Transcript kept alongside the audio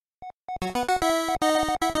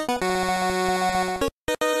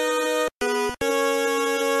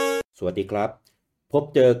สวัสดีครับพบ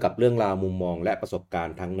เจอกับเรื่องราวมุมมองและประสบการ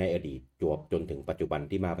ณ์ทั้งในอดีตจวบจนถึงปัจจุบัน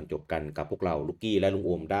ที่มาบรรจบกันกับพวกเราลูกกี้และลุงโ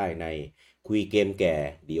อมได้ในคุยเกมแก่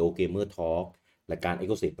DO Gamer Talk และการ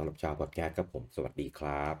Exclusive สำหรับชาวพอดแคสต์ครับผมสวัสดีค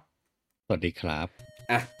รับสวัสดีครับ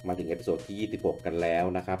อ่ะมาถึงเอพิโซดที่26กันแล้ว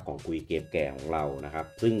นะครับของคุยเกมแก่ของเรานะครับ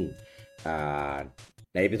ซึ่งอ่า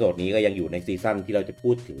ในเอพิโซดนี้ก็ยังอยู่ในซีซั่นที่เราจะพู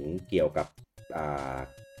ดถึงเกี่ยวกับอ่า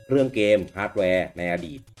เรื่องเกมฮาร์ดแวร์ในอ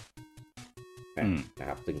ดีต นะ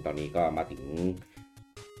ครับซึ่งตอนนี้ก็มาถึง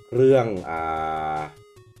เรื่อง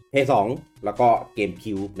เพย์สองแล้วก็เกม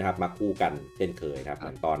คิวนะครับมาคู่กันเช่นเคยนะครับเห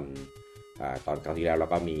มือนตอนคราวที่แล้วเรา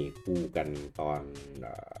ก็มีคู่กันตอน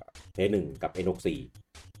เพย์หนึ่งกับN64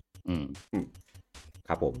ค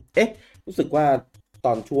รับผมรู้สึกว่าต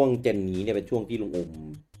อนช่วงเจนนี้เนี่ยเป็นช่วงที่ลุงอม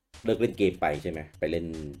เลิกเล่นเกมไปใช่ไหมไปเล่น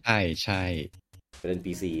ใช่ไปเล่น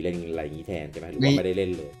PC เล่นอะไรอย่างนี้แทนใช่ไหมหรือว่าไม่ได้เล่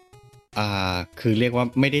นเลยคือเรียกว่า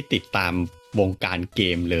ไม่ได้ติดตามวงการเก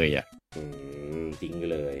มเลยอ่ะจริง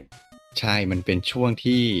เลยใช่มันเป็นช่วง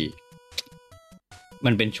ที่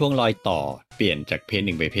มันเป็นช่วงรอยต่อเปลี่ยนจากเพย์ห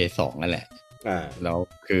นึ่งไปเพย์สองนั่นแหละแล้ว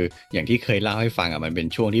คืออย่างที่เคยเล่าให้ฟังอ่ะมันเป็น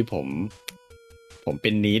ช่วงที่ผมเป็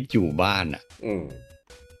นนีดอยู่บ้านอ่ะ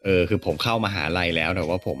คือผมเข้ามหาลัยแล้วแต่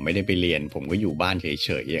ว่าผมไม่ได้ไปเรียนผมก็อยู่บ้านเฉ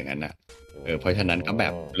ยๆอย่างนั้นอ่ะเพราะฉะนั้นก็แบ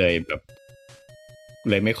บเล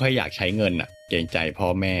ยไม่ค่อยอยากใช้เงินอ่ะเกรงใจพ่อ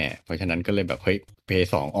แม่เพราะฉะนั้นก็เลยแบบเฮ้ยเพย์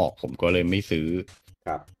สองออกผมก็เลยไม่ซื้อค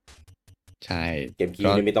รับใช่เกมคิว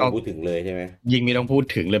นี่ไม่ต้องพูดถึงเลยใช่ไหมยิ่งไม่ต้องพูด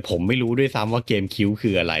ถึงเลยผมไม่รู้ด้วยซ้ำว่าเกมคิวคื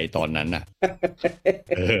ออะไรตอนนั้นอ่ะ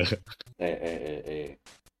เออ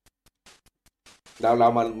แล้วเรา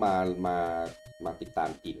มาติดตาม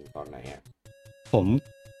กินตอนไหนอ่ะผ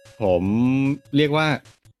มเรียกว่า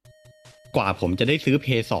กว่าผมจะได้ซื้อเพ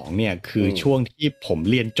ย์สองเนี่ยคือช่วงที่ผม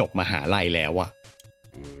เรียนจบมหาลัยแล้วอะ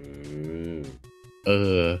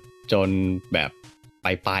จนแบบป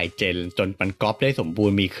ลายเจนจนมันก๊อปได้สมบู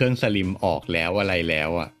รณ์มีเครื่องสลิมออกแล้วอะไรแล้ว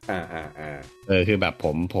อ่ะคือแบบ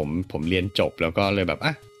ผมเรียนจบแล้วก็เลยแบบ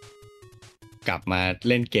กลับมา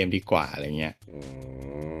เล่นเกมดีกว่าอะไรเงี้ย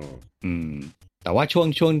แต่ว่า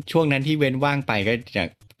ช่วงนั้นที่เว้นว่างไปก็อย่าง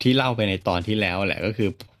ที่เล่าไปในตอนที่แล้วแหละก็คือ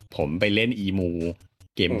ผมไปเล่นอีมู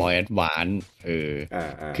เกมบอยแอดวานซ์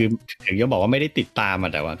คือถึงจะบอกว่าไม่ได้ติดตามอ่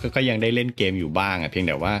ะแต่ว่าก็ยังได้เล่นเกมอยู่บ้างอ่ะเพียงแ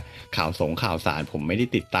ต่ว่าข่าวสารผมไม่ได้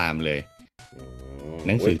ติดตามเลยห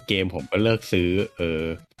นังสือเกมผมก็เลิกซื้อ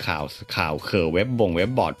ข่าวเว็บบ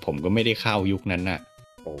อร์ดผมก็ไม่ได้เข้ายุคนั้นน่ะ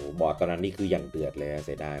โอ้บอร์ดตอนนั้นนี่คืออย่างเดือดเลยเ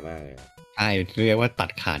สียดายมากเลยใช่เรียกว่าตัด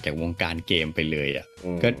ขาดจากวงการเกมไปเลยอ่ะ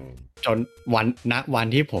ก็จนวัน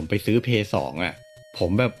ที่ผมไปซื้อเพย์สองอ่ะผม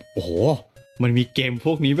แบบโอ้โหมันมีเกมพ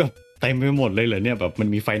วกนี้แบบเต็มไปหมดเลยเหรอเนี่ยแบบมัน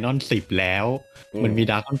มีไฟนอล10แล้วมันมี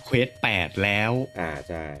ดราก้อนเควส8แล้ว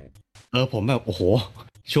ใช่ผมแบบโอ้โห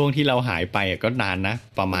ช่วงที่เราหายไปก็นานนะ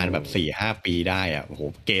ประมาณแบบ 4-5 ปีได้อ่ะโอ้โห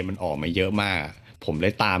เกมมันออกมาเยอะมากผมเล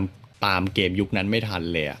ยตามเกมยุคนั้นไม่ทัน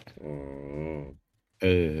เลยอ่ะ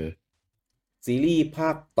ซีรีส์ภา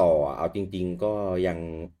คต่อเอาจริงๆก็ยัง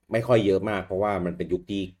ไม่ค่อยเยอะมากเพราะว่ามันเป็นยุค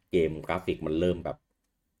ที่เกมกราฟิกมันเริ่มแบบ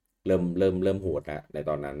เริ่มโหดแล้วใน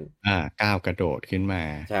ตอนนั้นก้าวกระโดดขึ้นมา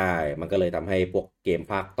ใช่มันก็เลยทำให้พวกเกม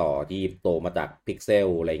ภาคต่อที่โตมาจากพิกเซล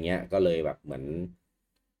อะไรเงี้ยก็เลยแบบเหมือน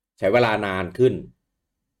ใช้เวลานานขึ้น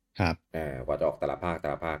ครับกว่าจะออกแต่ละภาค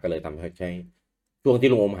ก็เลยทำให้ใช้ช่วงที่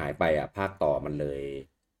ลุงอมหายไปภาคต่อมันเลย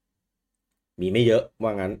มีไม่เยอะว่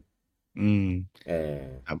างั้น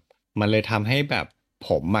ครับมันเลยทำให้แบบ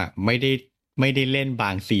ผมไม่ได้เล่นบา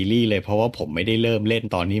งซีรีส์เลยเพราะว่าผมไม่ได้เริ่มเล่น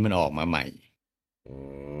ตอนนี้มันออกมาใหม่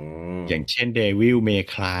อย่างเช่น Devil May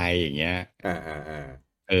Cry อย่างเงี้ย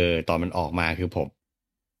ตอนมันออกมาคือ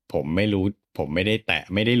ผมไม่รู้ผมไม่ได้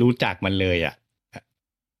ไม่ได้รู้จักมันเลยอ่ะ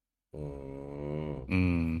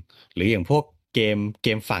หรืออย่างพวกเก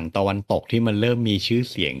มฝั่งตะวันตกที่มันเริ่มมีชื่อ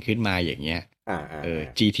เสียงขึ้นมาอย่างเงี้ย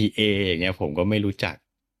GTA อย่างเงี้ยผมก็ไม่รู้จัก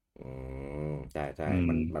ใช่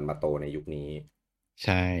มันมาโตในยุคนี้ใ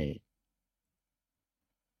ช่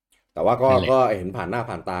แต่ว่าก็เห็นผ่านหน้า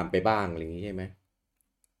ผ่านตามไปบ้างอะไรอย่างนี้ใช่ไหม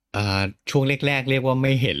ช่วงแรกๆเรียกว่าไ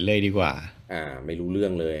ม่เห็นเลยดีกว่าไม่รู้เรื่อ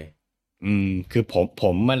งเลยคือผ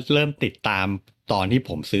มมันเริ่มติดตามตอนที่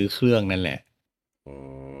ผมซื้อเครื่องนั่นแหละ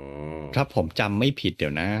ถ้าผมจำไม่ผิดเดี๋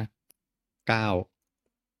ยวนะ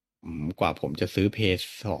9กว่าผมจะซื้อเพย์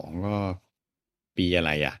สองก็ปีอะไ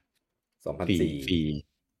รอ่ะ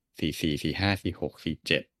2004 44 45 46 47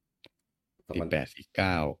 48 49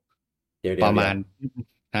เดี๋ยวประมาณ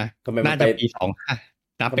นะน่าจะปี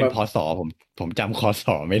25นับเป็นพศผมจำคศ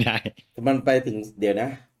ไม่ได้มันไปถึงเดี๋ยวนะ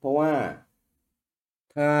เพราะว่า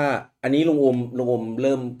ถ้าอันนี้ลุงอมเ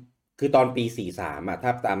ริ่มคือตอนปี43ถ้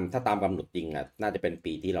าตามกำหนดจริงน่าจะเป็น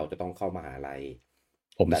ปีที่เราจะต้องเข้ามหาลัย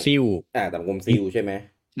ผมซิ่วแต่ลุงอมซิ่วใช่ไหม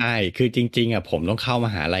ใช่คือจริงๆผมต้องเข้าม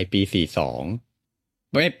หาลัยปี42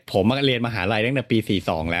 ไม่ผมมาเรียนมหาลัยตั้งแต่ปี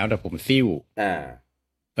42แล้วแต่ผมซิ่ว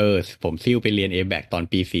ผมซิ่วไปเรียน A-back ตอน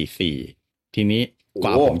ปี44ทีนี้ก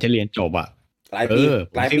ว่าผมจะเรียนจบอ่ะหลายปี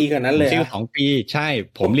หลายปีขนาดนั้นเลยผมซิ่ว2 ปีใช่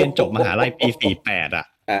ผมเรียนจบมหาลัยปี48อ่ะ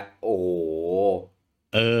โอ้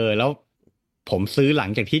แล้วผมซื้อหลัง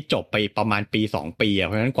จากที่จบไปประมาณปี2 ปีอ่ะเ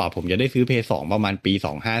พราะฉะนั้นกว่าผมจะได้ซื้อเพย์สองประมาณปี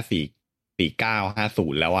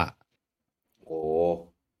254950แล้วอ่ะโอ้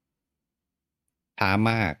ช้า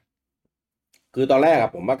มากคือตอนแรกอะ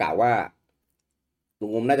ผมว่ากะว่าลุง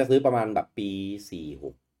งมน่าจะซื้อประมาณแบบปี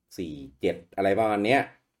4647อะไรประมาณเนี้ย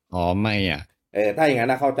อ๋อไม่อ่ะถ้าอย่างนั้น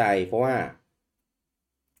น่าเข้าใจเพราะว่า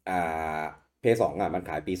อ่าเพย์สองมัน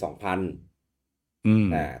ขายปี2000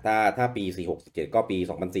ถ้าปี4647ก็ปี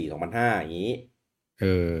2004 2005อย่างนี้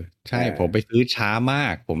ใช่ผมไปซื้อช้ามา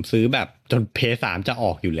กผมซื้อแบบจนเพย์สามจะอ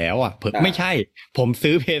อกอยู่แล้วอ่ะไม่ใช่ผม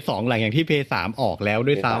ซื้อเพย์สองหลังอย่างที่เพย์สามออกแล้ว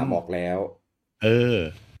ด้วยซ้ำออกแล้ว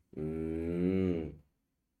อืม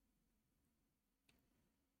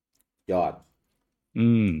ยอด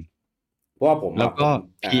เพราะว่าผมแล้วก็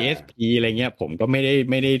PSP อะไรเงี้ยผมก็ไม่ได้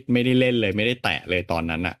เล่นเลยไม่ได้แตะเลยตอน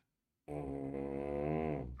นั้นอ่ะ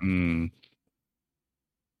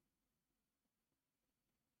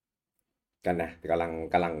กันนะกำ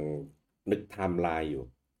ลังนึกไทม์ไลน์อยู่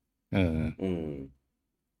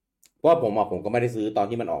เพราะว่าผมก็ไม่ได้ซื้อตอน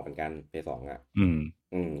ที่มันออกเหมือนกันเพย์สอง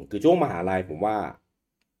คือช่วงมหาลัยผมว่า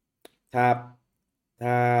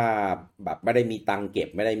ถ้าแบบไม่ได้มีตังเก็บ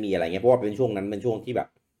ไม่ได้มีอะไรเงี้ยเพราะว่าเป็นช่วงนั้นเป็นช่วงที่แบบ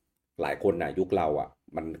หลายคนน่ะยุคเราอ่ะ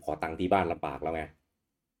มันขอตังค์ที่บ้านลำบากแล้วไง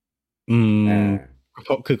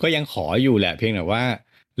คือก็ยังขออยู่แหละเพียงแต่ว่า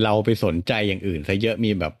เราไปสนใจอย่างอื่นซะเยอะมี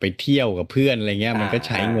แบบไปเที่ยวกับเพื่อนอะไรเงี้ยมันก็ใ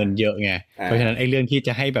ช้เงินเยอะไงเพราะฉะนั้นไอ้เรื่องที่จ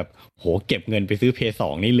ะให้แบบโหเก็บเงินไปซื้อเพย์สอ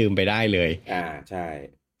งนี่ลืมไปได้เลยใช่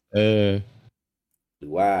หรื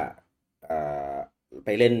อว่าไป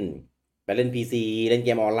เล่นพีซีเล่นเก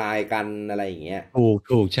มออนไลน์กันอะไรอย่างเงี้ย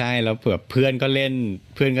ถูกใช่แล้วเผื่อเพื่อนก็เล่น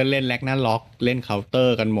แร็กนาล็อกเล่นเคาน์เตอ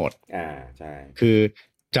ร์กันหมดใช่คือ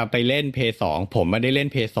จะไปเล่นเพย์สองผมไม่ได้เล่น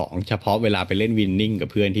เพย์สองเฉพาะเวลาไปเล่นวินนิ่งกับ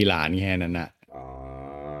เพื่อนที่ร้านแค่นั้นน่ะ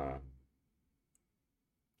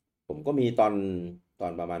ผมก็มีตอน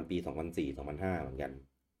ประมาณปี2004 2005เหมือนกัน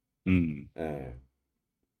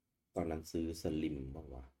ตอนนั้นซื้อสลิมบ้าง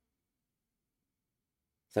วะ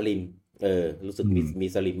สลิมรู้สึกมี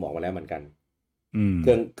สลิมออกมาแล้วเหมือนกันเค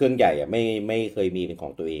รื่องใหญ่อ่ะไม่เคยมีเป็นขอ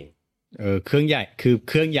งตัวเองเครื่องใหญ่คือ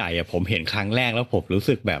เครื่องใหญ่อ่ะผมเห็นครั้งแรกแล้วผมรู้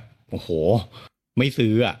สึกแบบโอ้โหไม่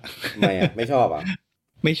ซื้ออ่ะไม่ชอบอ่ะ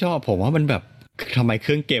ไม่ชอบผมว่ามันแบบทำไมเค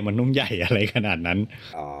รื่องเกมมันนุ่มใหญ่อะไรขนาดนั้น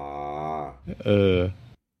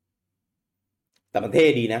แต่มันเท่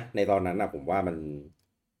ดีนะในตอนนั้นอ่ะผมว่ามัน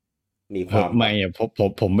มีความไม่อ่ะ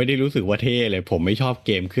ผมไม่ได้รู้สึกว่าเท่เลยผมไม่ชอบเ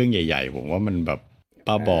กมเครื่องใหญ่ๆผมว่ามันแบบ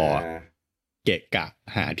ป้าบอเกะกะ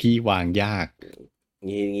หาที่วางยาก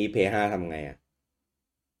งี้เพย์ห้าทำไงอ่ะ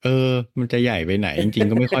มันจะใหญ่ไปไหนจริง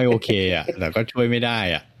ๆก็ไม่ค่อยโอเคอ่ะแต่ก็ช่วยไม่ได้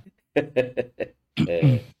อ่ะ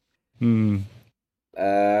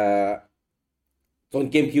ส่วน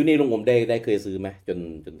เกมคิวนี่ลุงผมได้เคยซื้อไหมจน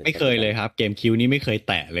ไม่เคยเลยครับเกมคิวนี่ไม่เคย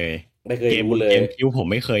แตะเลยไม่เคยรู้เลยเกมคิวผม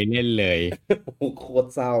ไม่เคยเล่นเลยโคตร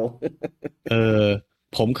เศร้า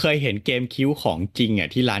ผมเคยเห็นเกมคิวของจริงอ่ะ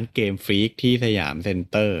ที่ร้านเกมฟรีกที่สยามเซ็น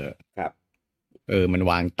เตอร์ครับมัน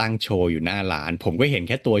วางตั้งโชว์อยู่หน้าร้านผมก็เห็นแ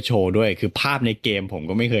ค่ตัวโชว์ด้วยคือภาพในเกมผม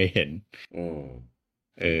ก็ไม่เคยเห็น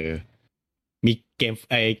มีเ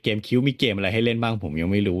กมคิวมีเกมอะไรให้เล่นบ้างผมยัง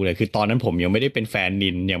ไม่รู้เลยคือตอนนั้นผมยังไม่ได้เป็นแฟนนิ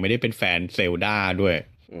นยังไม่ได้เป็นแฟนเซลดาด้วย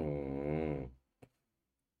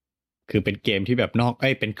คือเป็นเกมที่แบบ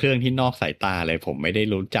เป็นเครื่องที่นอกสายตาเลยผมไม่ได้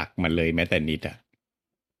รู้จักมันเลยแม้แต่นิดอ่ะ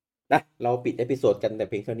นะเราปิดเอพิโซดกันแต่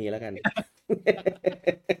เพียงเท่านี้แล้วกัน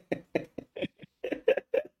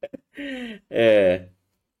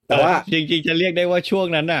แต่ว่าจริงๆจะเรียกได้ว่าช่วง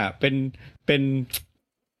นั้นอ่ะเป็น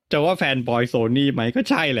จะว่าแฟนบอยโซนี่ไหมก็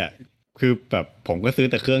ใช่แหละคือแบบผมก็ซื้อ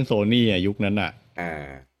แต่เครื่องโซนี่อ่ะยุคนั้นอ่ะ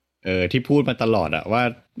ที่พูดมาตลอดอ่ะว่า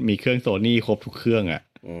มีเครื่องโซนี่ครบทุกเครื่องอ่ะ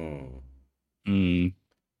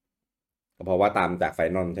เพราะว่าตามจากไฟ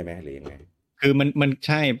นอลใช่ไหมหรือยังไงคือมันใ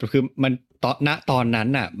ช่คือมันตอนนั้น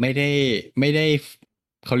น่ะไม่ได้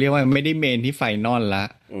เขาเรียกว่าไม่ได้เมนที่ไฟนอลละ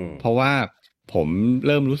เพราะว่าผมเ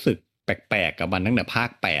ริ่มรู้สึกแปลกๆกับมันตั้งแต่ภาค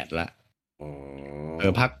8ละ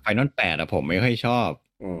ภาคไฟนอล8อะผมไม่ค่อยชอบ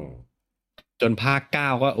จนภาค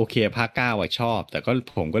9ก็โอเคภาค9อะชอบแต่ก็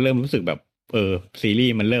ผมก็เริ่มรู้สึกแบบซีรี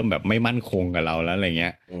ส์มันเริ่มแบบไม่มั่นคงกับเราแล้วอะไรเงี้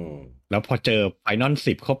ยแล้วพอเจอไฟนอล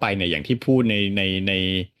10เข้าไปเนี่ยอย่างที่พูดใ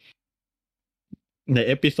น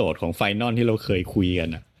เอพิโซดของไฟนอลที่เราเคยคุยกัน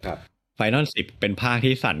อะไฟนอล10เป็นภาค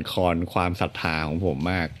ที่สั่นคลอนความศรัทธาของผม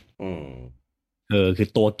มากคือ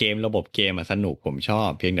ตัวเกมระบบเกมอะสนุกผมชอบ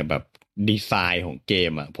เพียงแต่แบบดีไซน์ของเก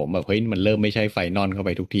มอะผมแบบเฮ้ยมันเริ่มไม่ใช่ไฟนอลเข้าไป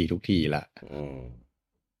ทุกทีละ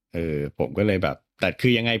ผมก็เลยแบบแต่คื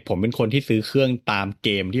อยังไงผมเป็นคนที่ซื้อเครื่องตามเก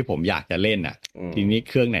มที่ผมอยากจะเล่นอ่ะทีนี้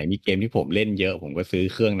เครื่องไหนมีเกมที่ผมเล่นเยอะผมก็ซื้อ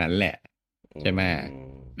เครื่องนั้นแหละใช่ไหม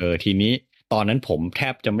ทีนี้ตอนนั้นผมแท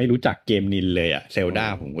บจะไม่รู้จักเกมนินเลยอ่ะเซลดา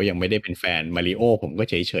ผมก็ยังไม่ได้เป็นแฟนมาริโอผมก็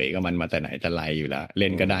เฉยๆกับมันมาแต่ไหนแต่ไรอยู่แล้วเล่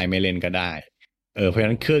นก็ได้ไม่เล่นก็ได้เพราะฉะ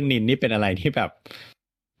นั้นเครื่องนินนี่เป็นอะไรที่แบบ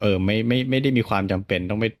ไม่ได้มีความจำเป็น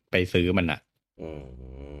ต้องไปซื้อมันอ่ะ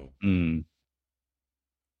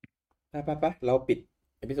ไปเราปิด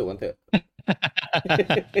เอพิโซดกันเถอะ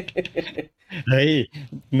เฮ้ย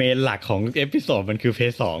เมนหลักของเอพิโซดมันคือเพ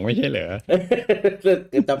ย์2ไม่ใช่เหรอ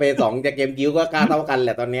จะเพย์2จะเกมกิ้วก็กล้าเท่ากันแห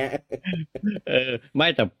ละตอนเนี้ย ไม่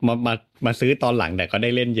แต่มาซื้อตอนหลังแต่ก็ได้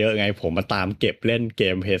เล่นเยอะไงผมมาตามเก็บเล่นเก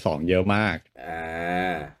มเพย์2เยอะมาก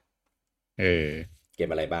เกม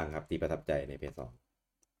อะไรบ้างครับที่ประทับใจในเพย์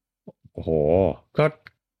2โอ้โหก็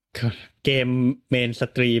เกมเมนส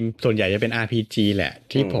ตรีมส่วนใหญ่จะเป็น RPG แหละ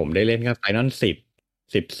ที่ผมได้เล่นก็ Final 10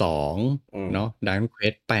 12เนาะ Dragon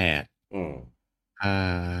Quest 8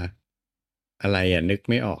อะไรนึก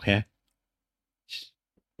ไม่ออกแฮะ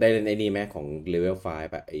ได้เล่นไอ้นี่ไหมของ Level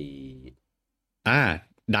 5แบบ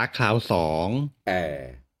Dark Cloud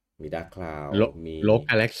 2มี Dark Cloud มี Rogue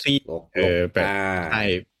Galaxy แบบใช่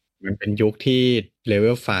มันเป็นยุคที่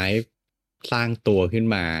Level 5สร้างตัวขึ้น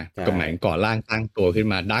มาก็หมายก่อร่างสร้างตัวขึ้น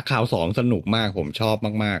มา Dark Cloud 2สนุกมากผมชอบ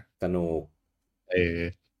มากๆสนุก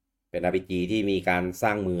เป็น RPG ที่มีการสร้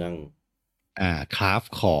างเมืองคราฟ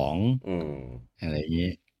ของอะไรอย่าง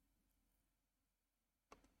นี้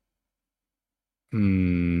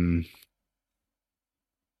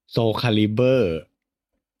โซคาลิเบอร์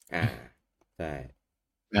ใช่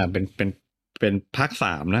เป็นภาค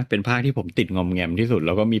3นะเป็นภาคที่ผมติดงอมแงมที่สุดแ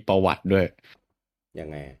ล้วก็มีประวัติด้วยยัง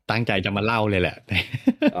ไงตั้งใจจะมาเล่าเลยแหละ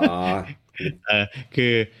คื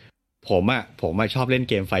อผมชอบเล่น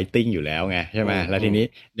เกมไฟติ้งอยู่แล้วไงใช่ไหมแล้วทีนี้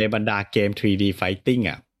ในบรรดาเกม 3D Fighting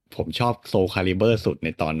ผมชอบโซคาลิเบอร์สุดใน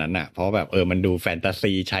ตอนนั้นเพราะแบบมันดูแฟนตา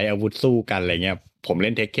ซีใช้อาวุธสู้กันอะไรเงี้ยผมเ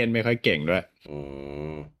ล่นเทคเก้นไม่ค่อยเก่งด้วย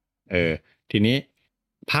ทีนี้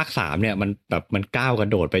ภาค3เนี่ยมันก้าวกระ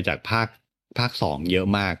โดดไปจากภาค2เยอะ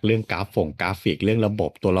มากเรื่องกราฟิกเรื่องระบ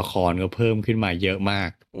บตัวละครก็เพิ่มขึ้นมาเยอะมาก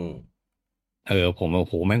ผมโอ้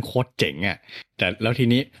โหแม่งโคตรเจ๋งแต่แล้วที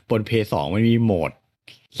นี้บนเพย์2มันมีโหมด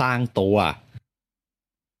สร้างตัว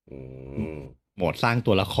โหมดสร้าง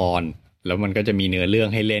ตัวละครแล้วมันก็จะมีเนื้อเรื่อง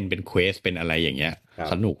ให้เล่นเป็นเควสเป็นอะไรอย่างเงี้ย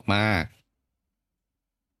สนุกมาก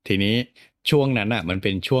ทีนี้ช่วงนั้นมันเ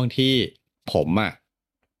ป็นช่วงที่ผม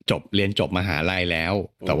เรียนจบมหาลัยแล้ว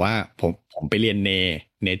แต่ว่าผมไปเรียน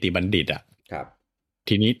เนติบัณฑิตครับ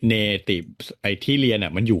ทีนี้เนติไอที่เรียน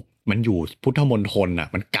มันอยู่พุทธมณฑล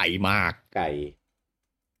มันไกลมาก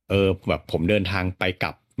แบบผมเดินทางไปก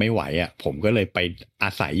ลับไม่ไหวผมก็เลยไปอ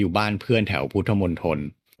าศัยอยู่บ้านเพื่อนแถวพุทธมณฑล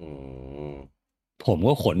ผม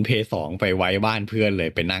ก็ขนเพย์2ไปไว้บ้านเพื่อนเลย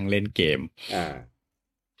ไปนั่งเล่นเกม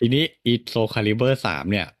ทีนี้อีโซคาลิเบอร์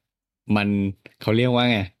3เนี่ยมันเขาเรียกว่า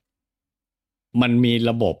ไงมันมี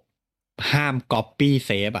ระบบห้ามก๊อปปี้เ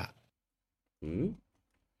ซฟ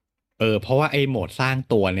เพราะว่าไอ้โหมดสร้าง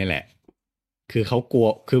ตัวเนี่ยแหละคือเขากลัว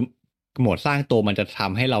คือโหมดสร้างตัวมันจะท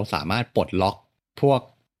ำให้เราสามารถปลดล็อกพวก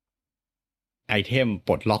ไอเทมป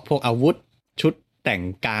ลดล็อกพวกอาวุธชุดแต่ง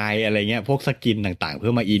กายอะไรเงี้ยพวกสกินต่างๆเพื่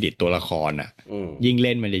อมาอีดิตตัวละครยิ่งเ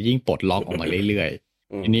ล่นมันจะยิ่งปลดล็อกออกมาเรื่อย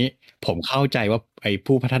ๆทีนี้ผมเข้าใจว่าไอ้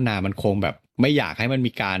ผู้พัฒนามันคงแบบไม่อยากให้มัน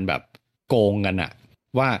มีการแบบโกงกัน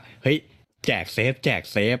ว่าเฮ้ยแจกเซ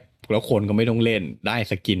ฟแล้วคนก็ไม่ต้องเล่นได้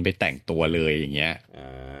สกินไปแต่งตัวเลยอย่างเงี้ย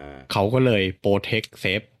เขาก็เลยโปรเทคเซ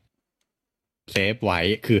ฟไว้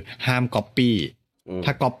คือห้ามก๊อปปี้ถ้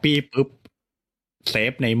าก๊อปปี้ปุ๊บเซ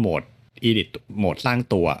ฟในโหมดedit โหมดสร้าง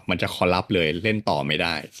ตัวมันจะคอลลับเลยเล่นต่อไม่ไ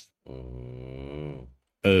ด้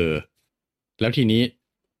แล้วทีนี้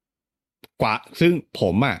ซึ่งผ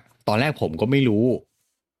มตอนแรกผมก็ไม่รู้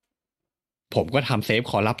ผมก็ทำเซฟ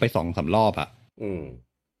คอลลับไป2-3 รอบ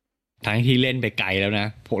ทั้งที่เล่นไปไกลแล้วนะ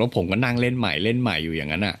แล้วผมก็นั่งเล่นใหม่อยู่อย่า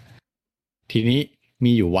งนั้นทีนี้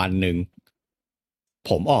มีอยู่วันหนึ่ง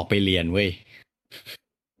ผมออกไปเรียนเว้ย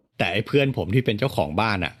แต่ไอ้เพื่อนผมที่เป็นเจ้าของบ้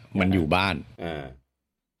านมันอยู่บ้าน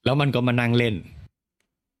แล้วมันก็มานั่งเล่น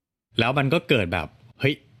แล้วมันก็เกิดแบบเ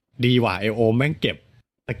ฮ้ยดีว่ะไอโอมแม่งเก็บ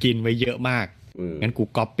สกินไว้เยอะมากงั้นกู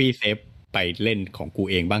ก๊อปปี้เซฟไปเล่นของกู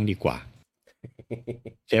เองบ้างดีกว่า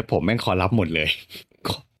เซฟผมแม่งขอรับหมดเลย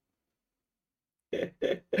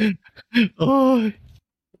โอ้ย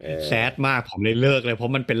แซดมากผมเลยเลิกเลยเพรา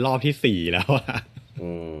ะมันเป็นรอบที่4แล้ว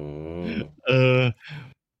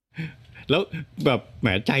แล้วแบบแหม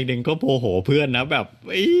ใจหนึ่งก็โมโหเพื่อนนะแบบ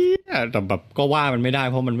แต่แบบก็ว่ามันไม่ได้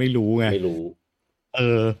เพราะมันไม่รู้ไงไม่รู้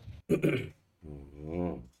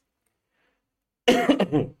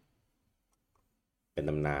เป็น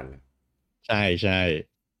ตำนานใช่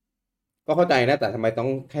ก็เข้าใจนะแต่ทำไมต้อง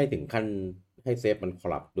ให้ถึงขั้นให้เซฟมันคอ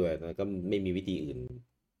รัปด้วยแล้วก็ไม่มีวิธีอื่น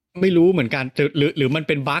ไม่รู้เหมือนกันหรือมันเ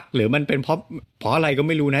ป็นบั๊กหรือมันเป็นเพราะอะไรก็ไ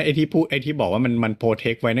ม่รู้นะไอ้ที่พูดไอ้ที่บอกว่ามันโปรเท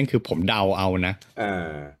คไว้นั่นคือผมเดาเอานะอ่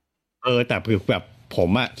าแต่คือแบบผม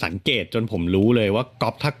อะสังเกตจนผมรู้เลยว่าก๊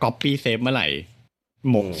อปถ้าก๊อปปี้เซฟเมื่อไหร่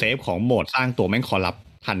โหมดเซฟของโหมดสร้างตัวแม่งคอร์รัป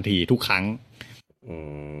ทันทีทุกครั้งอื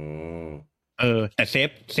มแต่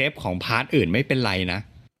เซฟของพาร์ทอื่นไม่เป็นไรนะ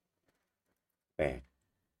แปลก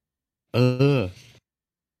เออ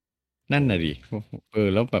นั่นน่ะดิ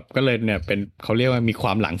แล้วแบบก็เลยเนี่ยเป็นเขาเรียกว่ามีคว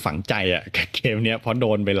ามหลังฝังใจอะกับเกมเนี้ยเพราะโด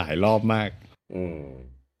นไปหลายรอบมากอืม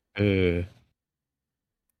เออ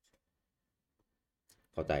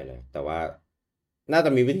เข้าใจเลยแต่ว่าน่าจะ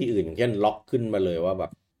มีวิธีอื่นอย่างเช่นล็อกขึ้นมาเลยว่าแบ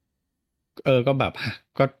บก็แบบ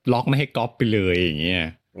ก็ล็อกไม่ให้ก๊อปไปเลยอย่างเงี้ย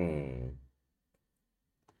อืม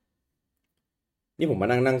นี่ผมมา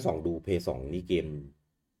นั่งส่องดูเพย์สองนี่เกม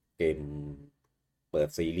เปิด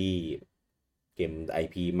ซีรีส์เกมไอ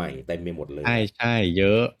พีใหม่เต็มไปหมดเลยใช่อะใช่เย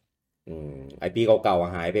อะไอพีเก่าๆอ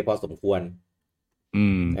ะหายไปพอสมควรอื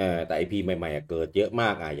มแต่ไอพีใหม่ๆอะเกิดเยอะมา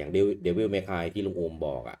กอย่างเดวิลเมคายที่ลุงโอมบ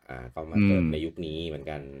อกเข้ามาอืม เกิดในยุคนี้เหมือน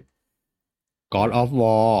กัน God of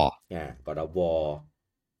War God of War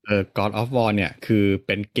God of War เนี่ยคือเ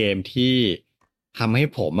ป็นเกมที่ทำให้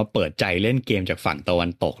ผมมาเปิดใจเล่นเกมจากฝั่งตะวัน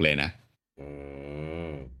ตกเลยนะอื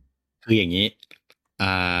มคืออย่างนี้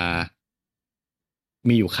อ่า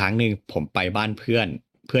มีอยู่ครั้งหนึ่งผมไปบ้านเพื่อน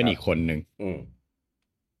ครับอีกคนหนึ่งอืม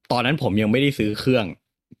ตอนนั้นผมยังไม่ได้ซื้อเครื่อง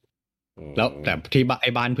อืแล้วแต่มที่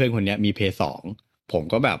บ้านเพื่อนคนเนี้ยมีเพย์ 2ผม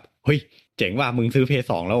ก็แบบเฮ้ยเจ๋งว่ามึงซื้อเพย์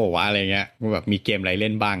 2แล้วเหรอวะอะไรเงี้ยแบบมีเกมอะไรเ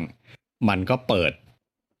ล่นบ้างมันก็เปิด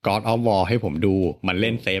God of War ให้ผมดูมันอืเ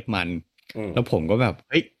ล่นมเซฟมันอืมแล้วผมก็แบบ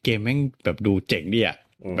เฮ้ยเกมแม่งแบบดูเจ๋งดีอะ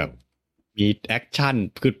อืมแบบมีแอคชั่น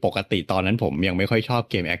คือปกติตอนนั้นผมยังไม่ค่อยชอบ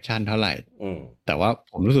เกมแอคชั่นเท่าไหร่อืมแต่ว่า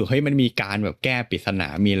ผมรู้สึกเฮ้ยมันมีการแบบแก้ปริศนา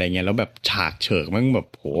มีอะไรเงี้ยแล้วแบบฉากเฉิกมันแบบ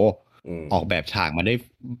โหอืมออกแบบฉากมาไ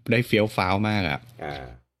ด้เฟี้ยวฟ้าวมากอะ อ่า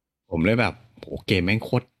ผมเลยแบบโหเกมแม่งโ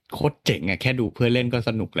คตรเจ๋งอะแค่ดูเพื่อนเล่นก็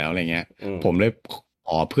สนุกแล้วอะไรเงี้ยอืมผมเลยข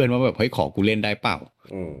อเพื่อนว่าแบบเฮ้ยขอกูเล่นได้เปล่า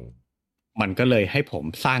อืมมันก็เลยให้ผม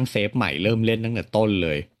สร้างเซฟใหม่เริ่มเล่นตั้งแต่ต้นเล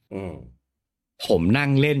ยอืมผมนั่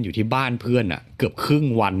งเล่นอยู่ที่บ้านเพื่อนอะเกือบครึ่ง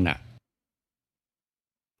วันอะ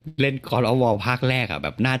เล่น God of War ภาคแรกอะแบ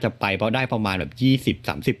บน่าจะไปเพราะได้ประมาณแบบ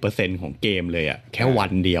20-30%ของเกมเลยอะแค่อ่าวั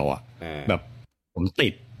นเดียวอะอ่าแบบผม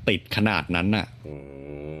ติดขนาดนั้นอะอื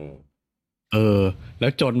มเออแล้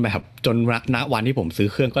วจนณวันที่ผมซื้อ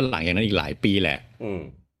เครื่องก็หลังอย่างนั้นอีกหลายปีแหละ อืม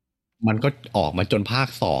มันก็ออกมาจนภาค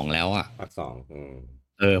 2แล้วอ่ะภาคสอง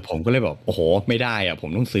ผมก็เลยแบบโอ้โหไม่ได้อ่ะผม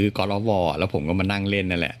ต้องซื้อ God of War แล้วผมก็มานั่งเล่น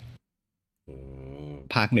นั่นแหละอืม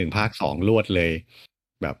ภาค 1ภาค 2รวดเลย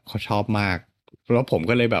แบบเขาชอบมากแล้วผม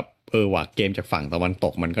ก็เลยแบบว่ะเกมจากฝั่งตะวันต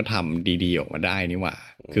กมันก็ทำดีๆออกมาได้นี่หว่า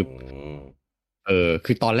อืคือม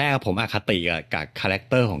คือตอนแรกผมอคติกับคาแรค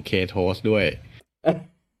เตอร์ของเคโทสด้วย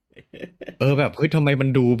แบบเฮ้ยทำไมมัน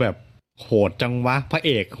ดูแบบโหดจังวะพระเ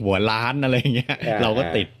อกหัวล้านอะไรเงี้ย อ่า เราก็อ่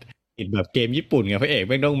าติดแบบเกมญี่ปุ่นไงพระเอก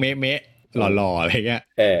ไม่ต้องเมะหอืมล่อๆอะไรเงี้ย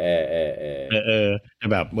แต่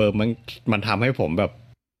แบบมันทำให้ผมแบบ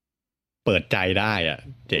เปิดใจได้อ่ะ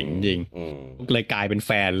อืเจ๋งมจริงอืมเลยกลายเป็นแ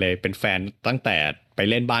ฟนเลยเป็นแฟนตั้งแต่ไป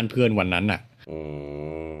เล่นบ้านเพื่อนวันนั้นอ่ะอื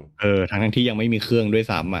มทั้งที่ยังไม่มีเครื่องด้วย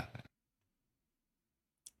ซ้ำอ่ะ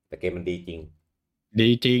แต่เกมมันดีจริงดี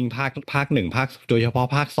จริงภาค 1โดยเฉพาะ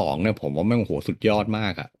ภาค 2เนี่ยผมว่าแม่งโหสุดยอดมา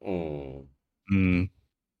กอ่ะอืมอืม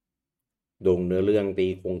ดงเนื้อเรื่อง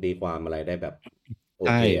ตีความอะไรได้แบบโอใ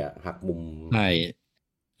ช่เคหักมุมใช่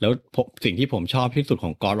แล้วสิ่งที่ผมชอบที่สุดข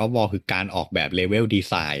อง God of War คือการออกแบบเลเวลดี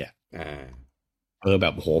ไซน์อ่ะอ่าแบ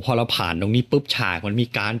บโหพอเราผ่านตรงนี้ปุ๊บฉากมันมี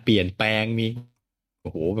การเปลี่ยนแปลงมีโ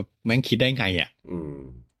อ้โหแบบแม่งคิดได้ไงอ่ะอืม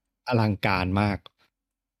อลังการมาก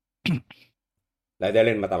แล้วได้เ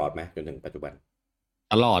ล่นมาตลอดไหมจนถึงปัจจุบัน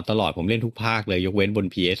ตลอดผมเล่นทุกภาคเลยยกเว้นบน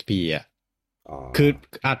PSP อ่ะอ๋อคือ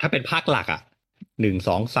ถ้าเป็นภาคหลักอ่ะ1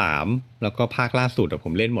 2 3แล้วก็ภาคล่าสุดอะผ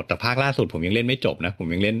มเล่นหมดแต่ภาคล่าสุดผมยังเล่นไม่จบนะผม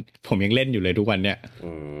ยังเล่นอยู่เลยทุกวันเนี่ย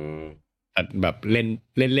อืมแต่แบบเ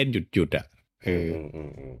ล่นหยุดอ่ะเออ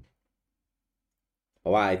เพรา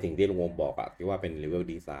ะว่าไอ้สิ่งที่ลุงโอมบอกที่ว่าเป็นเลเวล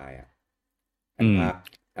ดีไซน์อันอืม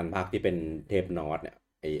ภาคที่เป็นเทพนอตเนี่ย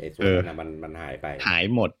ไอ้ส่เออวนนั้นมันหายไปหาย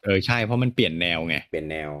หมดใช่เพราะมันเปลี่ยนแนวไงเป็น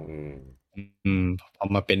แนวอืมพอ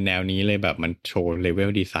มาเป็นแนวนี้เลยแบบมันโชว์เลเวล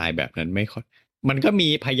ดีไซน์แบบนั้นไม่ค่อยมันก็มี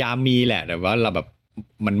พยายามมีแหละแต่ว่าเราแบบ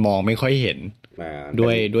มันมองไม่ค่อยเห็นด้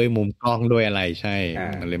เป็นวยมุมกล้องด้วยอะไรใช่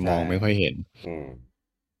มันเลยมใช่องไม่ค่อยเห็น อืม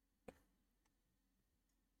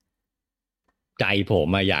ใจผม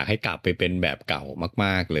อะอยากให้กลับไปเป็นแบบเก่าม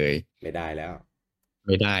ากๆเลยไม่ได้แล้วไ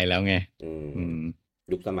ม่ได้แล้วไงอืมอืม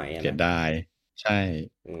ยุคสมัยเสียนะดายใช่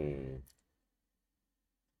อืม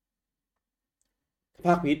ภ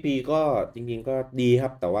าค PSP ก็จริงๆก็ดีครั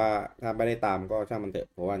บแต่ว่าถ้าไม่ได้ตามก็ช่างมันเถอะ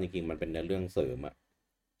เพราะว่าจริงๆมันเป็นเรื่องเสริมอ่ะ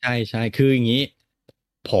ใช่ใช่คืออย่างนี้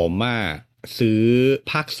ผมซื้อ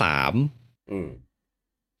ภาคสามอืม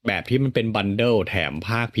แบบที่มันเป็นบันเดิลแถม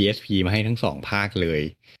ภาค PSP มาให้ทั้งสองภาคเลย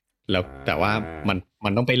แล้วอ่แต่ว่าามั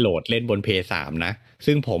นต้องไปโหลดเล่นบนเพย์สามนะ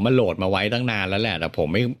ซึ่งผมมาโหลดมาไว้ตั้งนานแล้วแหละแต่ผม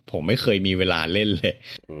ไม่เคยมีเวลาเล่นเลย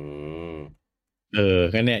อืม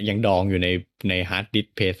ก็เนี่ยยังดองอยู่ในฮาร์ดดิส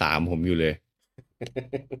ก์เพย์สามผมอยู่เลย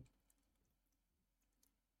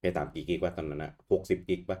เพย์สามกี่กิกวะตอนนั้นนะ60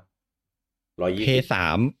 กิกปะร้อยเพยี่สิบย์สา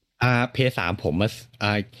มเพย์สามผมอ่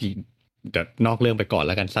าเดี๋ยวนอกเรื่องไปก่อนแ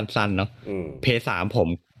ล้วกันสั้นๆเนาะอืมเพย์สาม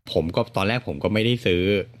ผมก็ตอนแรกผมก็ไม่ได้ซื้อ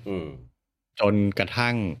อืมจนกระ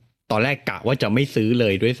ทั่งตอนแรกกะว่าจะไม่ซื้อเล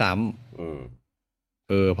ยด้วยซ้อืม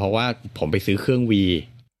ำเพราะว่าผมไปซื้อเครื่องวี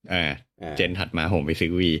อ่าอ่าเจนถัดมาผมไปซื้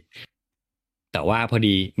อวีแต่ว่าพอ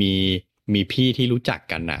ดีมีพี่ที่รู้จัก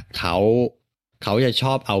กันเขาจะช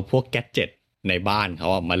อบเอาพวกแกดเจ็ตในบ้านเขา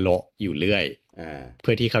มาโละอยู่เรื่อยอ่าเ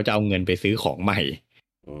พื่อที่เขาจะเอาเงินไปซื้อของใหม่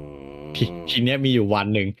อืทีมเนี้ยมีอยู่วัน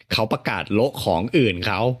หนึ่งเขาประกาศโละของอื่นเ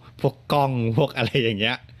ขาพวกกล้องพวกอะไรอย่างเ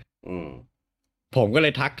งี้ยอืมผมก็เล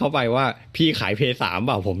ยทักเข้าไปว่าพี่ขายเพย์สามเ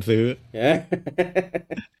ปล่าผมซื้อเอ๊ะ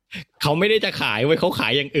เขาไม่ได้จะขายไว้เขาขา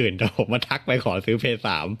ยอย่างอื่นแต่ผมมาทักไปขอซื้อเพย์ส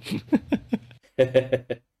าม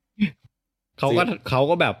เขาซื้อก็เขา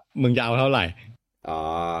ก็แบบมึงจะเอาเท่าไหร่อ๋อ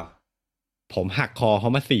ผมหักคอเขา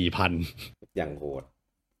มา4,000อย่างโหด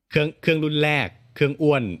เครื่องรุ่นแรกเครื่อง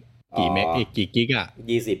อ้วนอ๋อกี่กิก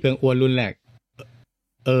20เครื่องอ้วนรุ่นแรก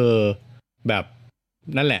เออแบบ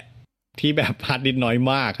นั่นแหละที่แบบฮาร์ดดิสก์น้อย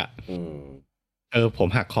มากอืมผม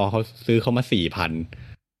หักคอเขาซื้อเขามา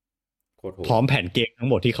4,000โคตรโหด พร้อมแผ่นเกมทั้ง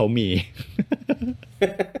หมดที่เขามี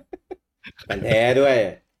แต่แท้ด้วย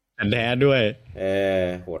แผ่นแท้ด้วยเออ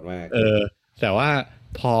โหดมากเออแต่ว่า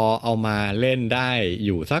พอเอามาเล่นได้อ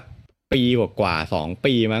ยู่สักปีกว่า2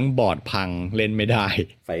 ปีมั้งบอร์ดพังเล่นไม่ได้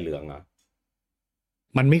ไฟเหลืองเหรอ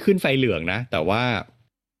มันไม่ขึ้นไฟเหลืองนะแต่ว่า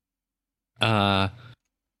อ่า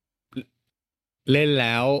เล่นแ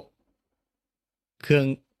ล้วเครื่อง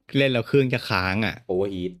เล่นแล้วเครื่องจะค้างโอเวอ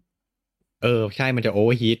ร์ฮีทใช่มันจะโอเว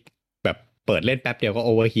อร์ฮีทแบบเปิดเล่นแป๊บเดียวก็โอ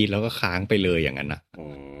เวอร์ฮีทแล้วก็ค้างไปเลยอย่างนั้นนะอื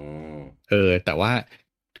มแต่ว่า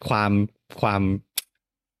ความความ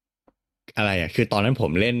อะไรคือตอนนั้นผ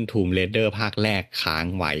มเล่น Tomb Raider ภาคแรกค้าง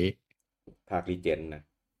ไว้ภาครีเจนนะ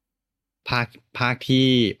ภาคภาคที่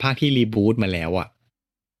ภาคที่รีบูตมาแล้ว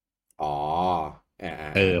อ๋ออ่าอ่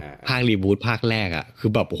าภาครีบูตภาคแรกคื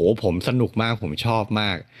อแบบโหผมสนุกมากผมชอบม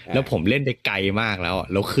ากอ่า แล้วผมเล่นไปไกลมากแ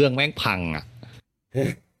ล้วเครื่องแม่งพัง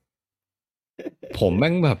ผมแ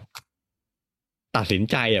ม่งแบบตัดสิน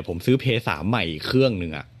ใจผมซื้อเพย์สามใหม่อีกเครื่องหนึ่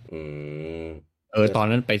งอืมตอน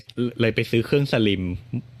นั้นเลยไปซื้อเครื่องสลิม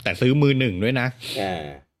แต่ซื้อมือหนึ่งด้วยนะอ่า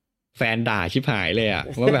แฟนด่าชิบหายเลย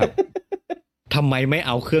ว่าแบบทำไมไม่เ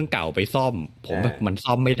อาเครื่องเก่าไปซ่อมผมแบบมัน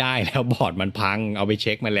ซ่อมไม่ได้แล้วบอร์ดมันพังเอาไปเ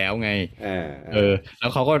ช็คมาแล้วไงอ่าแล้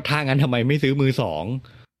วเขาก็ถ้างั้นทำไมไม่ซื้อมือสอง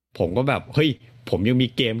ผมก็แบบเฮ้ยผมยังมี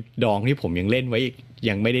เกมดองที่ผมยังเล่นไว้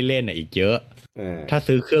ยังไม่ได้เล่นอีกเยอะถ้า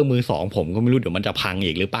ซื้อเครื่องมือสองผมก็ไม่รู้เดี๋ยวมันจะพัง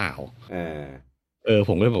อีกหรือเปล่าอ่าผ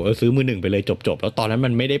มก็เลยบอกซื้อมือหนึ่งไปเลยจบแล้วตอนนั้นมั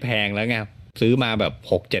นไม่ได้แพงแล้วไงซื้อมาแบบ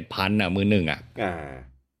6-7 พันมือหนึ่งอ่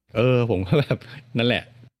าผมก็แบบนั่นแหละ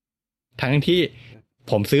ทั้งที่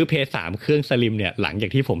ผมซื้อเพย์สามเครื่องสลิมเนี่ยหลังจา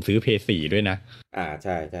กที่ผมซื้อเพย์สี่ด้วยนะใ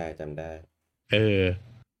ช่ใช่จำได้เออ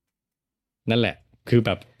นั่นแหละคือแบ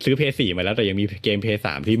บซื้อเพย์สี่มาแล้วแต่ยังมีเกมเพย์ส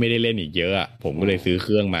ามที่ไม่ได้เล่นอีกเยอะผมก็เลยซื้อเค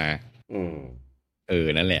รื่องมาอืม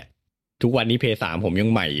นั่นแหละทุกวันนี้เพย์สามผมยัง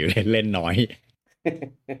ใหม่อยู่เลยเล่นน้อย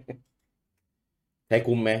ใช้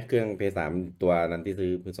คุ้มไหมเครื่องเพย์สามตัวนั้นที่ซื้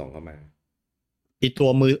อมือสองเข้ามาอี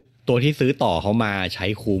ตัวที่ซื้อต่อเขามาใช้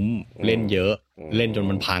คุ้มเล่นเยอะเล่นจน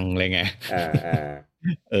มันพังเลยไงอ่า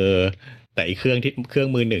เออแต่อีกเครื่อง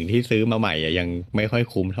มือหนึ่งที่ซื้อมาใหม่ยังไม่ค่อย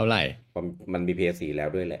คุ้มเท่าไหร่มันมีเพย์สี่แล้ว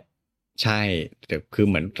ด้วยแหละใช่แต่คือ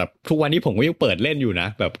เหมือนแบบทุกวันนี้ผมก็ยังเปิดเล่นอยู่นะ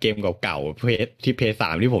แบบเกมเก่าๆเพย์สา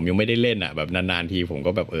มที่ผมยังไม่ได้เล่นแบบนานๆทีผม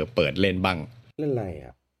ก็แบบเปิดเล่นบ้างเล่นอะไร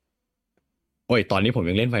โอ้ยตอนนี้ผม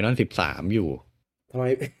ยังเล่นไฟนอล13อยู่ทำไม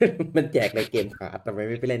มันแจกในเกมคาร์ดทำไม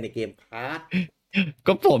ไม่ไปเล่นในเกมคาร์ด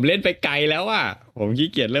ก็ผมเล่นไปไกลแล้วผมขี้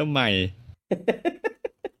เกียจเริ่มใหม่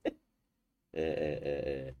เออเออเออเอ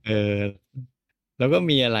อเออแล้วก็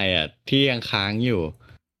มีอะไรที่ยังค้างอยู่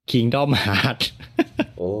Kingdom Hearts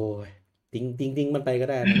โอ้ยทิ้งมันไปก็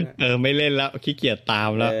ได้นะ ไม่เล่นแล้วขี้เกียจตาม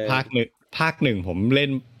แล้วภาคหนึ่งผ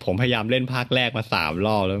มพยายามเล่นภาคแรกมา3 ร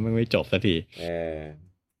อบแล้วไม่จบสักที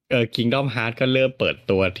Kingdom Hearts ก็เริ่มเปิด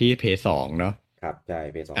ตัวที่เพย์สองเนาะครับใช่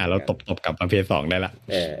เพย์สองเราตบกลับมาเพย์สองได้ละ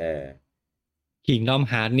เออ Kingdom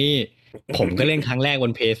Hearts นี่ ผมก็เล่นครั้งแรกบ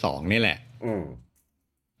นเพย์สองนี่แหละอืม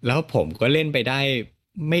แล้วผมก็เล่นไปได้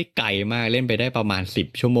ไม่ไกลมากเล่นไปได้ประมาณ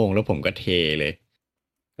10 ชั่วโมงแล้วผมก็เทเลย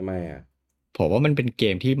ทำไมอ่ะผมว่ามันเป็นเก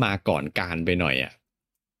มที่มาก่อนการไปหน่อยอ่ะ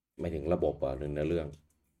ไม่ถึงระบบอ่ะหรือเนื้อเรื่อง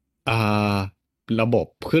อ่าระบบ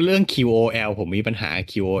คือเรื่อง QOL ผมมีปัญหา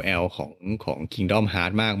QOL ของ Kingdom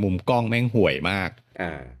Hearts มากมุมกล้องแม่งห่วยมากอ่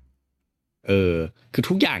าเออคือ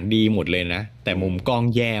ทุกอย่างดีหมดเลยนะแต่มุมกล้อง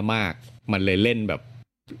แย่มากมันเลยเล่นแบบ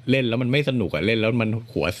เล่นแล้วมันไม่สนุกอะเล่นแล้วมัน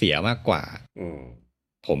หัวเสียมากกว่าอืม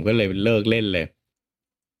ผมก็เลยเลิกเล่นเลย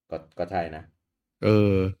ก็ใช่นะเอ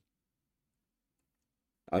อ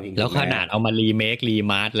เอาจริงแล้วถึงแม้ขนาดเอามารีเมครี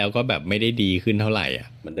มาสแล้วก็แบบไม่ได้ดีขึ้นเท่าไหร่อ่ะ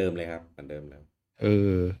เหมือนเดิมเลยครับเหมือนเดิมเลยเอ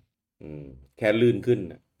ออืมแค่ลื่นขึ้น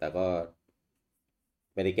น่ะแต่ก็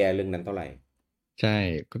ไม่ได้แก้เรื่องนั้นเท่าไหร่ใช่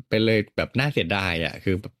ก็เป็นเลยแบบน่าเสียดายอ่ะ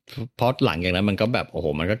คือแบบเพราะหลังจากนั้นมันก็แบบโอ้โห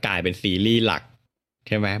มันก็กลายเป็นซีรีส์หลักใ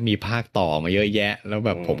ช่ไหมมีภาคต่อมาเยอะแยะแล้วแ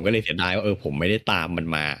บอืบผมก็เลยมเสียดายว่าผมไม่ได้ตามมัน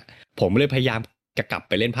มาผมเลยพยายามจะกลับไ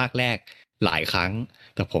ปเล่นภาคแรกหลายครั้ง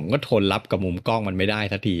แต่ผมก็ทนรับกับมุมกล้องมันไม่ได้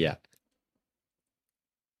สักทีอ่ะ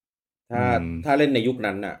อืถ้ามถ้าเล่นในยุค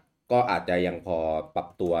นั้นน่ะก็อาจจะยังพอปรับ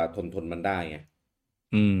ตัวทนมันได้ไง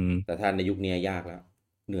อืมแต่ถ้าในยุคนี้ยากแล้ว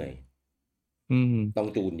เหนื่อยอืมต้อง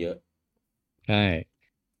จูนเยอะใช่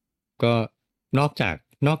ก็นอกจ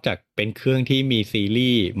ากเป็นเครื่องที่มีซี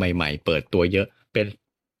รีส์ใหม่ๆเปิดตัวเยอะเป็น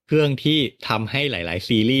เครื่องที่ทำให้หลายๆ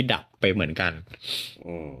ซีรีส์ดับไปเหมือนกัน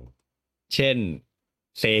อืมเช่น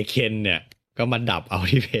เซเคนเนี่ยก็มาดับเอา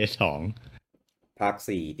ที่เพย์ 2ภาค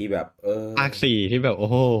 4ที่แบบภาค 4ที่แบบโอ้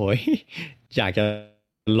โหอยากจะ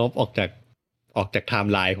ลบออกจากไท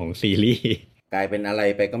ม์ไลน์ของซีรีส์ กลายเป็นอะไร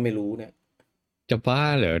ไปก็ไม่รู้เนี่ยจะบ้า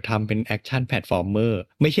เหรอทำเป็นแอคชั่นแพลตฟอร์มเมอร์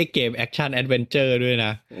ไม่ใช่เกมแอคชั่นแอดเวนเจอร์ด้วยน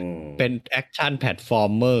ะอืมเป็นแอคชั่นแพลตฟอร์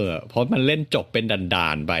มเมอร์เพราะมันเล่นจบเป็นด่า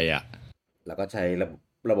นๆไปอ่ะ แล้วก็ใช้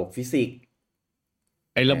ระบบฟิสิกส์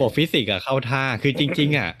ไอ้แหระบบฟิม สิกส์อะเข้าท่าคือจริง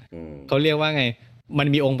ๆอะ อืมเขาเรียกว่าไงมัน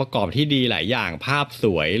มีองค์ประกอบที่ดีหลายอย่างภาพส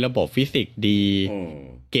วยระบบฟิสิกส์ดีอืม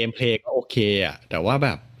เกมเพลย์ก็โอเคอะแต่ว่าแบ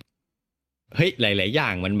บเฮ้ยหลายๆอย่า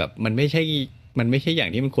งมันแบบมันไม่ใช่อย่า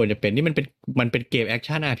งที่มันควรจะเป็นนี่มันเป็นเกมแอค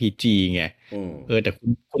ชั่น RPG ไงอืมแต่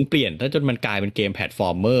คุณเปลี่ยนถ้าจนมันกลายเป็นเกมแพลตฟอ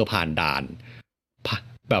ร์มเมอร์ผ่านด่านพะ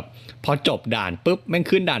แบบพอจบด่านปุ๊บแม่ง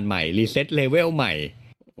ขึ้นด่านใหม่รีเซ็ตเลเวลใหม่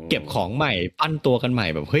อืเก็บของม ใหม่ปั้นตัวกันใหม่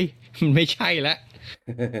แบบเฮ้ยมันไม่ใช่แล้ว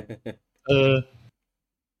เออ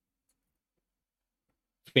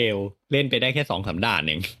เฟลเล่นไปได้แค่2-3 ด่านเ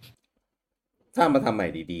องถ้ามาทำใหม่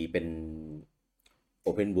ดีๆ เป็น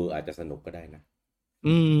Open World อาจจะสนุกก็ได้นะ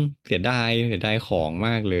อืมเสียดายของม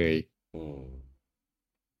ากเลยอืม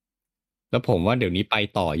แล้วผมว่าเดี๋ยวนี้ไป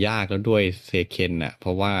ต่อยากแล้วด้วยเซเคนน่ะเพร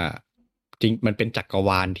าะว่าจริงมันเป็นจักรว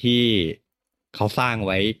าลที่เขาสร้างไ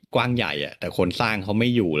ว้กว้างใหญ่อะแต่คนสร้างเขาไม่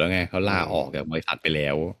อยู่แล้วไงเขาอืลาออกจากมบริษัทไปแล้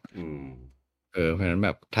วอืมเพราะฉะนั้นแบ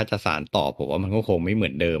บถ้าจะสานต่อผมว่ามันก็คงไม่เหมื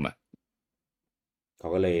อนเดิมอ่ะเขา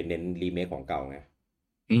ก็เลยเน้นรีเมคของเก่าไง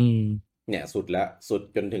อืมเนี่ยสุดแล้วสุด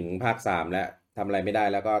จนถึงภาค 3แล้วทำอะไรไม่ได้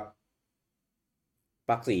แล้วก็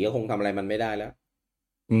ภาค 4ก็คงทำอะไรมันไม่ได้แล้ว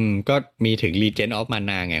ก็มีถึง Legend of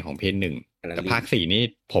Mana ไงของเพย์ 1แต่อันนั้นภาค 4นี่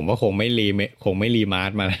ผมว่าคงไม่รีมา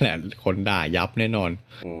สมาแล้วแหละคนด่ายับแน่นอน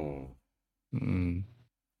อืมอืม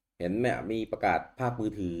เห็นเนี่ยมีประกาศภาคมื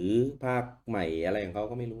อถือภาคใหม่อะไรของเขา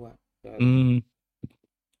ก็ไม่รู้อะก็อืม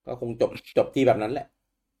ก็คงจบที่แบบนั้นแหละ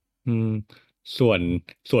อืมส่วน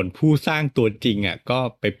ส่วนผู้สร้างตัวจริงอ่ะก็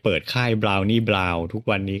ไปเปิดค่าย Brownie Brown ทุก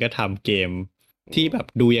วันนี้ก็ทำเกมอืที่แบบ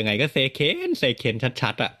มดูยังไงก็เซเคน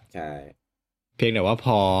ชัดๆอ่ะใช่เพียงแต่ว่า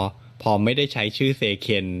พอไม่ได้ใช้ชื่อเซเค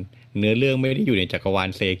นเนื้อเรื่องไม่ได้อยู่ในจักรวาล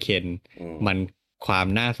เซเคนอืมมันความ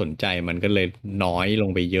น่าสนใจมันก็เลยน้อยลง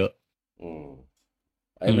ไปเยอะอืม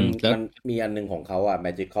ไอ้ยมันแล้วมันมีอันหนึงของเขาอ่ะ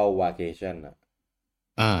Magical Vacation อ่ะ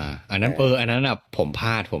อ่าอันนั้นแต่อันนั้นอ่ะผมพ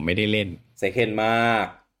ลาดผมไม่ได้เล่นเซเคนมาก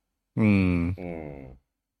อืมอืม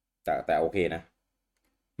แต่โอเคนะ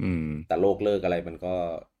อืมแต่โลกเลิกอะไรมันก็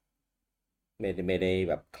ไม่ได้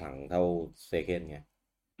แบบขลังเท่าเซเคนไง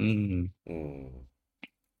อืม อืม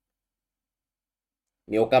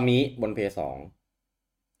มีโอกามิบนเพย์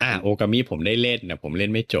 2โอกามิผมได้เล่นนะผมเล่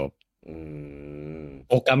นไม่จบอืม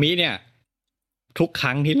โอกามิเนี่ยทุกค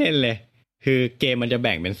รั้งที่เล่นเลยคือเกมมันจะแ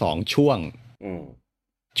บ่งเป็น2 ช่วงอืม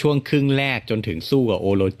ช่วงครึ่งแรกจนถึงสู้กับโอ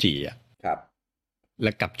โรจิอ่ะครับแ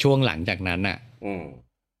ล้วกับช่วงหลังจากนั้นอ่ะอืม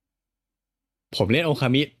ผมเล่นโอกา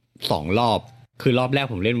มิ2 รอบคือรอบแรก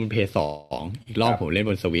ผมเล่นบนเพย์ 2อีกรครับอบผมเล่น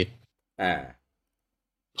บนสวิตอ่า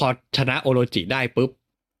พอชนะโอโรจิได้ปุ๊บ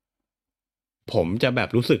ผมจะแบบ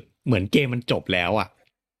รู้สึกเหมือนเกมมันจบแล้วอ่ะ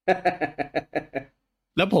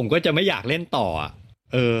แล้วผมก็จะไม่อยากเล่นต่ออ่ะ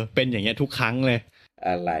เป็นอย่างเงี้ยทุกครั้งเลย อ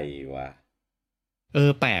ะไรวะ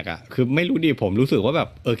แปลกอ่ะคือไม่รู้ดิผมรู้สึกว่าแบบ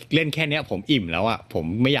เล่นแค่เนี้ยผมอิ่มแล้วอ่ะผม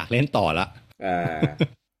ไม่อยากเล่นต่อละ อ่า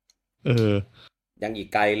เออยังอีก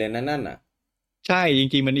ไกลเลยนะนั่นอ่ะ ใช่จ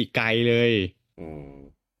ริงๆมันอีกไกลเลยอืม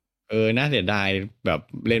น่าเสียดายแบบ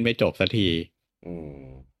เล่นไม่จบสักทีอืม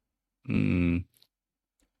อืม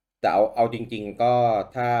แต่เอาจริงๆก็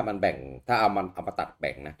ถ้ามันแบ่งถ้าเอามาตัดแ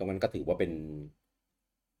บ่งนะตรงนั้นก็ถือว่าเป็น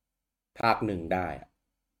ภาคหนึ่งได้อะ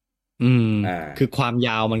อืมอ่าคือความย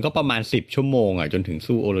าวมันก็ประมาณ10 ชั่วโมงอ่ะจนถึง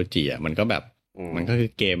สู้โอโรจิอ่ะมันก็แบบอืมมันก็คือ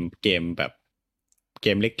เกมแบบเก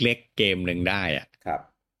มเล็กๆเกมหนึ่งได้อ่ะครับ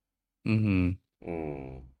อืมอืม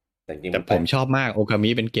แต่จริงๆแต่มันไปผมชอบมากโอกามิ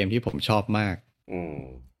เป็นเกมที่ผมชอบมากอืม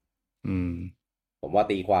อืมผมว่า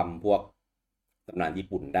ตีความพวกตำนานญี่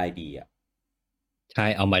ปุ่นได้ดีอ่ะใช่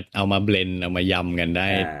เอามาเบลนเอามายำกันได้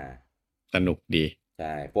อ่าสนุกดีใ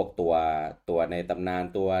ช่พวกตัวในตำนาน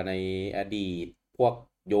ตัวในอดีตพวก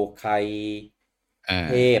โยคัยอ่า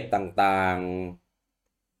เทพต่าง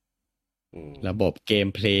ๆอืมระบบเกม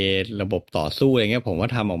เพลย์ระบบต่อสู้อะไรเงี้ยผมว่า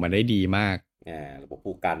ทำออกมาได้ดีมาก ระบบ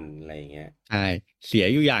ผู้กันอะไรอย่างเงี้ยใช่เสีย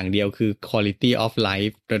อยู่อย่างเดียวคือ quality of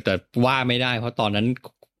life แต่ว่าไม่ได้เพราะตอนนั้น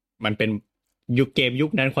มันเป็นยุ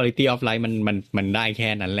คนั้น quality of life มันได้แค่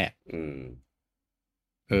นั้นแหละอืม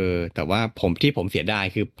แต่ว่าที่ผมเสียดาย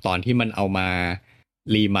คือตอนที่มันเอามา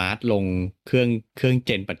รีมาสลงเครื่องเจ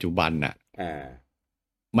นปัจจุบันน่ะอ่า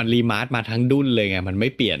มันรีมาสมาทั้งดุ้นเลยไงมันไม่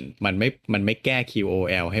เปลี่ยนมันไม่แก้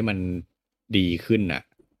QOL ให้มันดีขึ้นน่ะ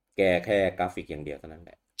แก้แค่กราฟิกอย่างเดียวเท่านั้นแห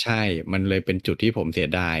ละใช่มันเลยเป็นจุดที่ผมเสีย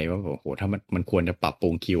ดายว่าโอ้โหถ้ามันควรจะปรับปรุ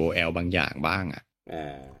ง QOL บางอย่างบ้างอ่ะอ่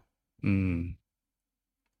าอืม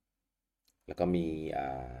แล้วก็มีอ่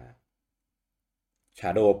า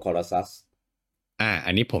Shadow of Colossus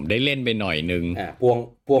อันนี้ผมได้เล่นไปหน่อยนึง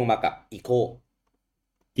พ่วงมากับ Echo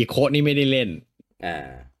อีโคดนี่ไม่ได้เล่นอ่า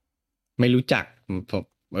ไม่รู้จักผม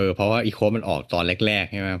เพราะว่าอีโคดมันออกตอนแรก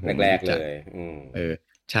ๆใช่ไหมผมไม่แรกรู้จักๆเลยอืมเออ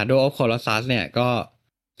Shadow of Colossus เนี่ยก็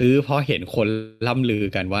ซื้อเพราะเห็นคนล่ำลือ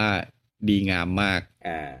กันว่าดีงามมาก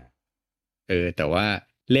อ่าแต่ว่า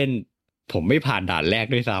เล่นผมไม่ผ่านด่านแรก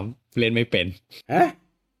ด้วยซ้ำเล่นไม่เป็นฮะ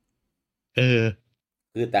เออ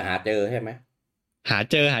คือแต่หาเจอใช่ไหมหา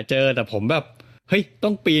เจอแต่ผมแบบเฮ้ยต้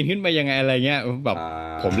องปีนขึ้นไปยังไงอะไรเงี้ยแบบอ่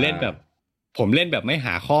ผมเล่านแบบผมเล่นแบบไม่ห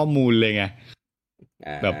าข้อมูลเลยไง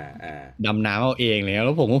อ่าแบบอ่าอ่าดำน้ำเอาเองเลยแ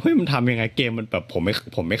ล้วผมว่าเฮ้ยมันทำยังไงเกมมันแบบผมไ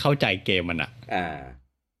ม่เข้าใจเกมมันอ่ะอ่า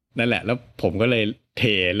นั่นแหละแล้วผมก็เลยเท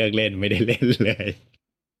เลิกเล่นไม่ได้เล่นเลย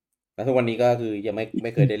แล้วทุกวันนี้ก็คือยังไ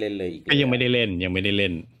ม่เคยได้เล่นเลยอีกก็เลยอ่ะยังไม่ได้เล่นยังไม่ได้เล่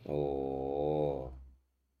นโอ้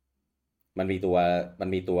มันมีตัวมัน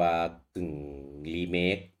มีตัวกึ่งรีเม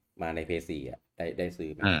คมาในเพย์ซีอ่ะได้ซื้อ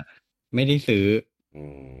ไหมอ่าไม่ได้ซื้ออื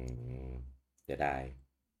มจะได้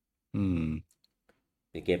อืม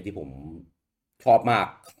เป็นเกมที่ผมชอบมาก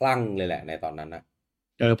คลั่งเลยแหละในตอนนั้นนะ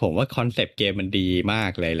ผมว่าคอนเซปต์เกมมันดีมา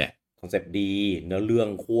กเลยแหละคอนเซปต์ดีเนื้อเรื่อง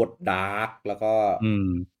โคตรดาร์กแล้วก็อืม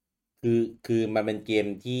คือมันเป็นเกม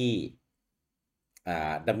ที่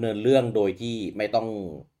ดำเนินเรื่องโดยที่ไม่ต้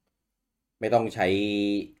องใช้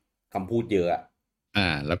คำพูดเยอะอะ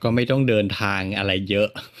แล้วก็ไม่ต้องเดินทางอะไรเยอะ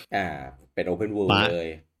อ่าเป็นโอเพนเวิลมาด์เลย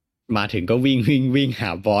มาถึงก็วิ่งหา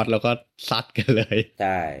บอสแล้วก็ซัดกันเลยใ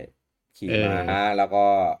ช่ขี่เอม้าอแล้วก็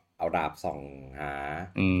เอาดาบส่องหา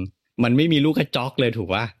อืมมันไม่มีลูกกระจอกเลยถูก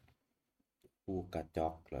ป่ะ ผู้กระจ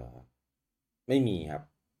อกเหรอไม่มีครับ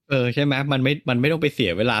ใช่ไหมมันไม่ต้องไปเสี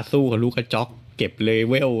ยเวลาสู้กับลูกกระจอกเก็บเล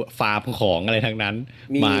เวลฟาร์มของอะไรทั้งนั้น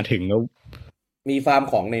มีมาถึงแล้วมีฟาร์ม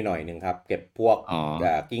ของหน่อยหนึ่งครับเก็บพวกอ๋อ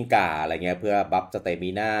กิ้งก่าอะไรเงี้ยเพื่อบัฟสเต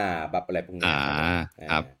มิน่าบัฟอะไรพวกอ่าเนี้ยครับผม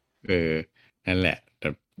ครับเออนั่นแหละแต่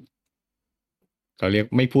เขาเรียก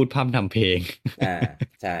ไม่พูดพร่ำทำเพลง อ่า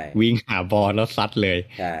ใช่ วิ่งหาบอลแล้วซัดเลย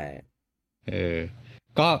ใช่เออ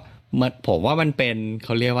ก็ผมว่ามันเป็นเข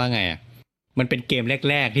าเรียกว่าไงอ่ะมันเป็นเกม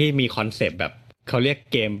แรกๆที่มีคอนเซปต์แบบเขาเรียก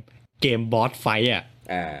เกมบอสไฟต์อ่ะ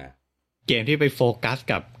อ่าเกมที่ไปโฟกัส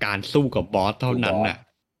กับการสู้กับบอสเท่าสู้บอสนั้นน่ะ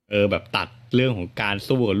แบบตัดเรื่องของการ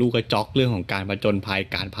สู้กับลูกกระจอกเรื่องของการผจญภัย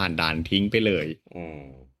การผ่านด่านทิ้งไปเลยอืม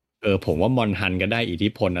ผมว่ามอนฮันก็ได้อิทธิ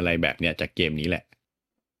พลอะไรแบบเนี้ยจากเกมนี้แหละ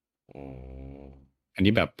อืมอัน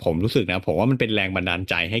นี้แบบผมรู้สึกนะผมว่ามันเป็นแรงบันดาล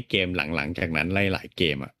ใจให้เกมหลังๆจากนั้นหลายๆเก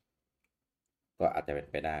มอ่ะก็อาจจะเป็น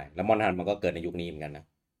ไปได้แล้วมอนฮันมันก็เกิดในยุคนี้เหมือนกันนะ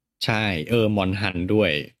ใช่มอนฮันด้ว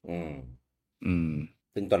ยอืมอืม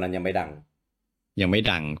ซึ่งตอนนั้นยังไม่ดังยังไม่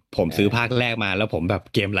ดังผมอ่ซื้อภาคาแรกมาแล้วผมแบบ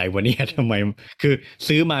เกมอะไรวะเนี่ยทำไมคือ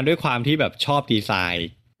ซื้อมาด้วยความที่แบบชอบดีไซน์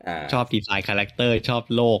อ่าชอบดีไซน์คาแรคเตอร์ชอบ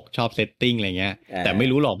โลกชอบเซตติ้งอะไรเงี้ยอ่แต่ไม่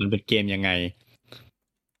รู้หราอกมันเป็นเกมยังไง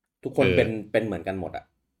ทุกคเออนเป็นเหมือนกันหมดอ่ะ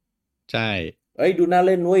ใช่เอ้ยดูน่าเ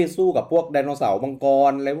ล่นเว้ยสู้กับพวกไดโนเสาร์มังก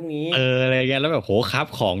รอะไรพวกนี้อะไรเงี้ยแล้วแบบโหครับ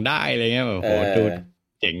ของได้อะไรเงี้ยแบบเอโหดูอ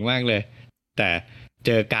เจ๋งมากเลยแต่เ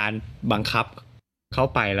จอการบังคับเข้า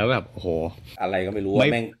ไปแล้วแบบโหอะไรก็ไม่รู้ไม่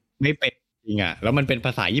ว่าแม่งไม่เป็นจริงอ่ะแล้วมันเป็นภ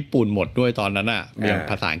าษาญี่ปุ่นหมดด้วยตอนนั้นอ่ะอ่ายัง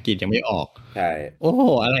ภาษาอังกฤษยังไม่ออกใช่โอ้โห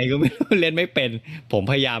อะไรก็ไม่รู้เล่นไม่เป็นผม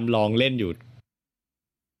พยายามลองเล่นอยู่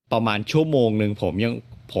ประมาณชั่วโมงนึงผม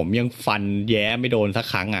ยังฟันแย้ไม่โดนสัก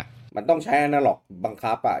ครั้งอ่ะมันต้องใช้อนาล็อกบัง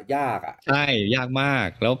คับอ่ะยากอ่ะใช่ยากมาก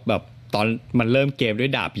แล้วแบบตอนมันเริ่มเกมด้ว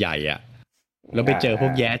ยดาบใหญ่อ่ะแล้วไปเจอพว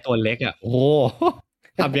กแย้ตัวเล็กอ่ะโอ้โห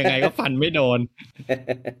ทำยังไงก็ฟันไม่โดน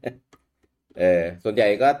ส่วนใหญ่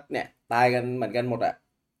ก็เนี่ยตายกันเหมือนกันหมดอ่ะ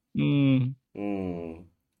อืมอืม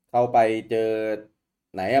เข้าไปเจอ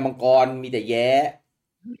ไหนอะมังกรมีแต่แย้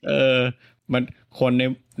เออมันคน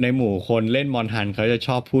ในหมู่คนเล่นมอนฮันเขาจะช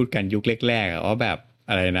อบพูดกันยุคแรกๆอะว่าแบบ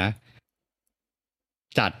อะไรนะ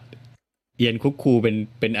จัดเอียนคุกคู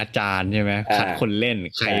เป็นอาจารย์ใช่ไหมคัดคนเล่น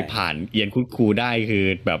ใครผ่านเอียนคุกคูได้คือ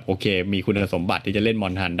แบบโอเคมีคุณสมบัติที่จะเล่นม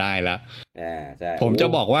อนฮันได้แล้วใช่ผมจะ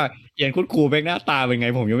บอกว่าเอียนคุกคูเป็นหน้าตาเป็นไง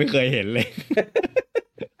ผมยังไม่เคยเห็นเลย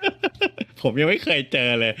ผมยังไม่เคยเจอ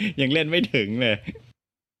เลยยังเล่นไม่ถึงเลย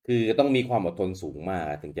คือต้องมีความอดทนสูงมาก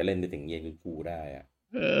ถึงจะเล่นได้ถึงเอียนคุกคูได้อะ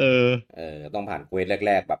ต้องผ่านเควสแ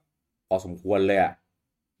รกๆแบบพอสมควรเลยอ่ะ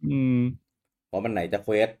เพราะมันไหนจะเค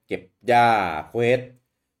วสเก็บหญ้าเควส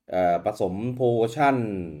ผสมโพชั่น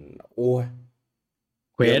โอ้ย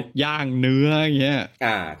เควสย่างเนื้ออย่างเงี้ย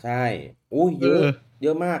ใช่โอ้ยเยอะเย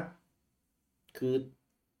อะมากคือ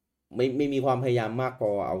ไม่มีความพยายามมากพอ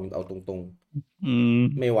เอาตรง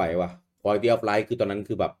ๆไม่ไหวว่ะ Quality of Life คือตอนนั้น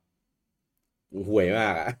คือแบบห่วยมา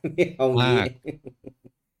กอ่ะเอางี้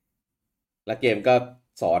แล้วเกมก็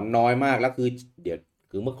สอนน้อยมากแล้วคือเดี๋ยว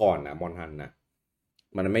คือเมื่อก่อนนะมอนฮันนะ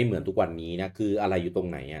มันไม่เหมือนทุกวันนี้นะคืออะไรอยู่ตรง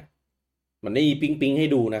ไหนอ่ะมันไม่มีปิ๊งให้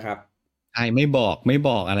ดูนะครับใช่ไม่บอ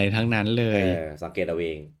กอะไรทั้งนั้นเลยสังเกตเอาเอ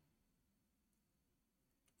ง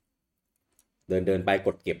เดินไปก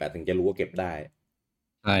ดเก็บอะถึงจะรู้ว่าเก็บได้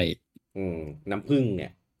ใช่น้ำผึ้งเนี่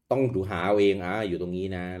ยต้องดูหาเอาเองอยู่ตรงนี้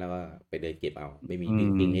นะแล้วก็ไปเดินเก็บเอาไม่มี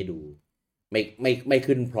ปิ๊งให้ดูไม่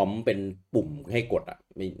ขึ้นพร้อมเป็นปุ่มให้กดอ่ะ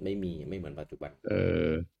ไม่มีไม่เหมือนปัจจุบัน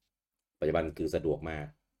ปัจจุบันคือสะดวกมาก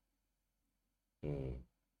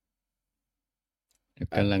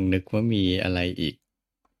กำลังนึกว่ามีอะไรอีก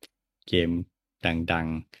เกมดัง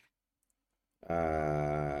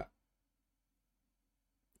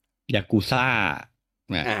ยากูซ่า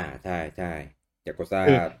ใช่ใช่ยากูซ่า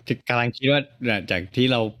จะกำลังคิดว่าจากที่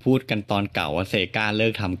เราพูดกันตอนเก่าว่าเซกาเลิ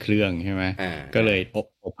กทำเครื่องใช่ไหมก็เลย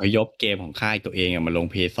อพยพเกมของค่ายตัวเองมาลง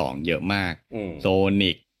เพย์2เยอะมากโซ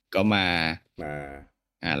นิกก็มา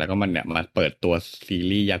แล้วก็มันเนี่ยมาเปิดตัวซี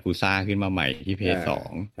รีส์ยากูซ่าขึ้นมาใหม่ที่เพย์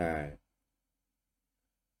2ใช่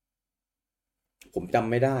ผมจำ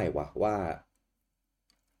ไม่ได้ว่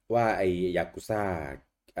าไอยากุซ่า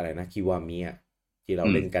อะไรนะคิวามิอ่ะที่เรา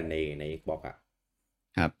เล่นกันใน Xbox อ่ะ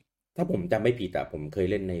ครับถ้าผมจำไม่ผิดอ่ะผมเคย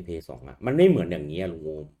เล่นใน PS2 อ่ะมันไม่เหมือนอย่างนี้ลุงโอ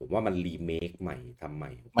มผมว่ามันรีเมคใหม่ทำให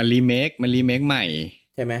ม่มันรีเมคใหม่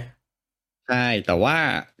ใช่ไหมใช่แต่ว่า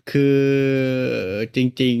คือจ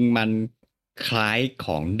ริงๆมันคล้ายข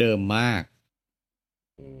องเดิมมาก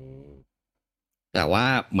แต่ว่า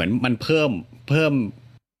เหมือนมันเพิ่ม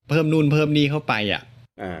นู่นเพิ่มนี่เข้าไป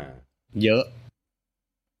เยอะ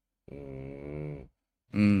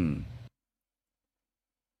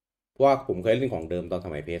เพราะว่าผมเคยเล่นของเดิมตอนส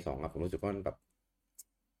มัย PS2 อ่ะผมรู้สึกว่ามันแบบ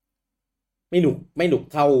ไม่หนุก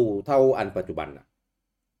เท่าอันปัจจุบันอ่ะ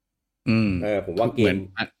ผมว่าเกม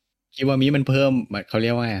คิดว่ามีมันเพิ่มเขาเรี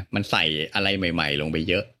ยกว่ามันใส่อะไรใหม่ๆลงไป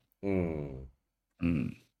เยอะ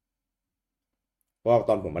เพราะ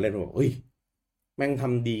ตอนผมมาเล่นผมบอกเฮ้ยแม่งท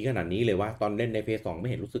ำดีขนาดนี้เลยว่าตอนเล่นใน PS2 ไม่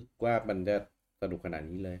เห็นรู้สึกว่ามันจะสนุกขนาด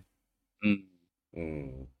นี้เลย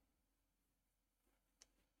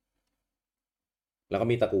แล้วก็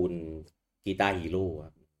มีตระกูลกีตาร์ฮีโร่ค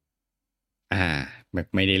รับ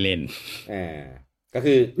ไม่ได้เล่นก็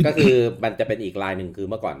คือมันจะเป็นอีกลายหนึ่งคือ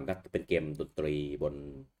เมื่อก่อนถ้าเป็นเกมดนตรีบ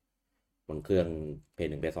นเครื่องเพย์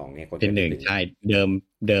1 เพย์ 2เนี่ยเพย์1ใช่เ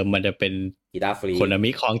ดิมมันจะเป็นกีตาร์ฟรีคนมิ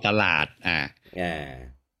คลองตลาด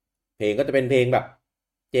เพลงก็จะเป็นเพลงแบบ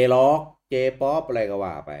เจล็อกเจป๊อปอะไรก็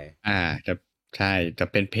ว่าไปจะใช่จะ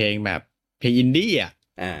เป็นเพลงแบบเพลงอินดี้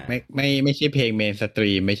ไม่ใช่เพลงเมนสต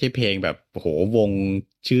รีมไม่ใช่เพลงแบบโหวง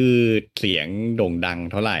ชื่อเสียงโด่งดัง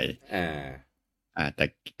เท่าไหร่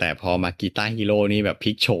แต่พอมากีตาร์ฮีโร่นี่แบบพ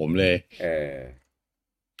ลิกโฉมเลย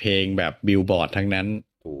เพลงแบบบิลบอร์ดทั้งนั้น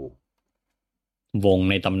ถูกวง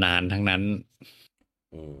ในตำนานทั้งนั้น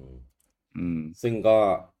ซึ่งก็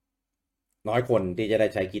น้อยคนที่จะได้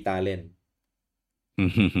ใช้กีตาร์เล่น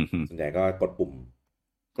ส่วนใหญ่ก็กดปุ่ม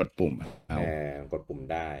กดปุ่มกดปุ่ม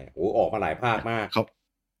ได้โอ้ออกมาหลายภาคมาก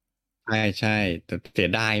ใช่แต่เสีย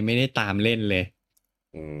ดายไม่ได้ตามเล่นเลย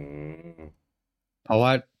เพราะว่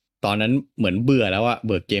าตอนนั้นเหมือนเบื่อแล้วอะเ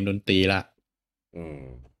บื่อเกมดนตรีละ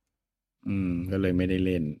ก็เลยไม่ได้เ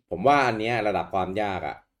ล่นผมว่าอันเนี้ยระดับความยากอ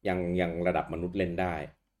ะยังระดับมนุษย์เล่นได้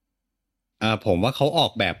ผมว่าเขาออ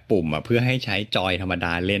กแบบปุ่มเพื่อให้ใช้จอยธรรมด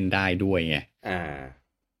าเล่นได้ด้วยไง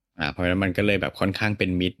เพราะฉะนั้นมันก็เลยแบบค่อนข้างเป็น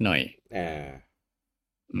มิดหน่อยอ่า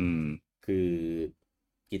อืมคือ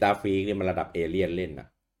กีตาร์ฟรีกเนี่ยมันระดับเอเลี่ยนเล่นอ่ะ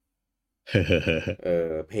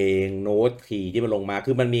เพลงโน้ตคีย์ที่มันลงมา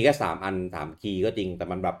คือมันมีแค่3 อัน3 คีย์ก็จริงแต่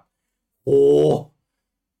มันแบบโอ้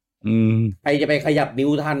อืมใครจะไปขยับนิ้ว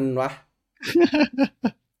ทันวะ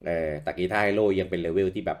แต่กีตาร์ไฮโลยังเป็นเลเวล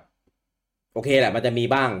ที่แบบโอเคแหละมันจะมี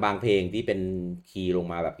บ้างบางเพลงที่เป็นคีย์ลง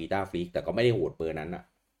มาแบบกีตาร์ฟรีกแต่ก็ไม่ได้โหดเบอร์นั้นอ่ะ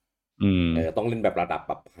อืมต้องเล่นแบบระดับ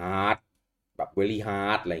แบบฮาร์ดแบบเวลี่ฮา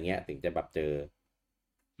ร์ดอะไรเงี้ยถึงจะแบบเจอ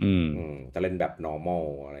อืมจะเล่นแบบ normal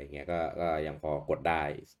อะไรเงี้ยก็ยังพอกดได้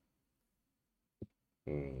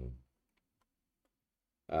อืม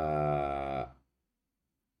เอ่อ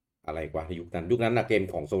อะไรกว่ายุคนั้นนะเกม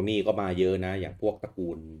ของโซนี่ก็มาเยอะนะอย่างพวกตระกู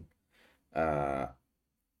ลเอ่อ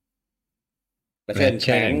และแรเช่นชเช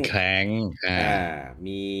อร์แอแคงนด์แครงอ่า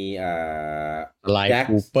มีเอ่อไลแจ็ค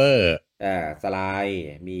คูเปอร์สไล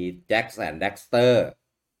มีแจ็คแอนด์เด็กสเตอร์อ่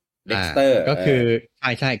าเด็กสเตอร์ก็คือ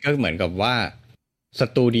ใช่ก็เหมือนกับว่าส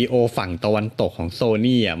ตูดิโอฝั่งตะวันตกของโซ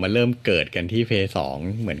นี่มาเริ่มเกิดกันที่เพย์สอง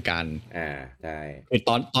เหมือนกันอ่าใช่คือต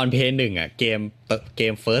อนเพย์หนึ่งเก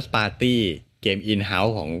ม First Party เกม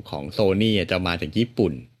In-house ของโซนี่จะมาจากญี่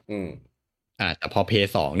ปุ่นอืมแต่พอเพ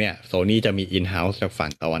ย์สองเนี่ยโซนี่จะมี In-house จากฝั่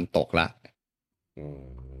งตะวันตกละอื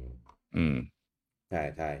มอืมใช่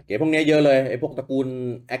ใช่เกมพวกเนี้ยเยอะเลยไอ้พวกตระกูล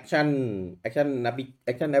แอคชั่นแอคชั่นแ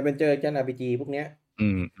อดเวนเจอร์แอคชั่นอาร์พีจีพวกเนี้ยอื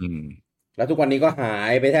มอืมแล้วทุกวันนี้ก็หา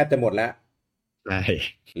ยไปแทบจะหมดแล้วใช่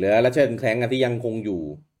เหลือและเช่นแคลงกันที่ยังคงอยู่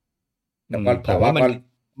แต่ก็ผมว่ามันแต่ว่า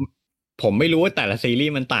ก็ผมไม่รู้ว่าแต่ละซีรี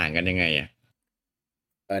ส์มันต่างกันยังไง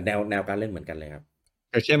แนวการเล่นเหมือนกันเลยครับ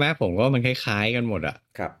ใช่ไหมผมว่ามันคล้ายๆกันหมดอ่ะ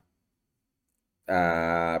ครับอ่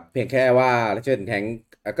เพียงแค่ว่าและเช่นแคลง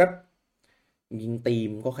ก็ยิงตี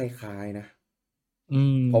มก็คล้ายๆนะอื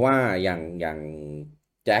มเพราะว่าอย่าง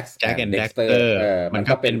แจ็คแอแจ็คแอนด์นด์เด็กสเตอร์แด็กเตอร์มัน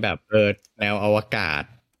ก็มันก็เป็นเป็นแบบแนวอวกาศ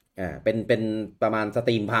เป็นประมาณสต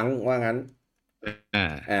รีมพังว่างั้น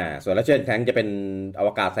อ่าส่วนแล้วเช่นแทงจะเป็นอว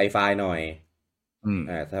กาศไซไฟหน่อยอืม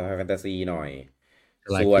ไซไฟแฟนตาซีหน่อย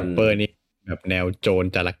ไลส่วนคูเปอร์นี่แบบแนวโจร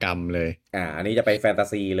จารกรรมเลยอันนี้จะไปแฟนตา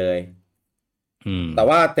ซีเลยอืมแต่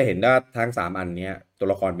ว่าจะเห็นว่าทั้ง3 อันเนี้ยตัว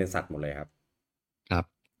ละครเป็นสัตว์หมดเลยครับ ครับ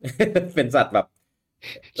เป็นสัตว์แบบ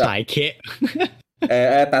สายเคะ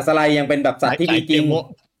แต่สไลด์ยังเป็นแบบสัตว์ที่สามีจริงยเกมโม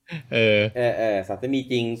เออสัตว์ที่มี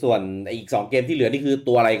จริงส่วนอีก2 เกมที่เหลือนี่คือ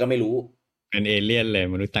ตัวอะไรก็ไม่รู้เป็นเอเลี่ยนเลย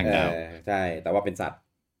มนุษย์ต่างดาวใช่แต่ว่าเป็นสัตว์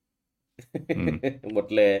อืม หมด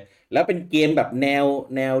เลยแล้วเป็นเกมแบบแน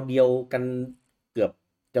วเดียวกันเกือบ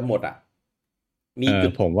จะหมดอ่ะมีจุ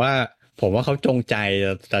ดผมว่าเขาจงใจ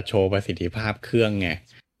จะโชว์ประสิทธิภาพเครื่องไง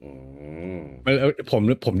อืม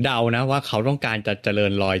ผมเดานะว่าเขาต้องการจะเจริ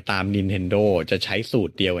ญรอยตาม Nintendo จะใช้สูต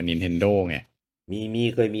รเดียวกับ Nintendo ไงมี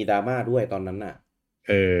เคยมีดราม่าด้วยตอนนั้นน่ะ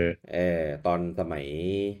เออตอนสมัย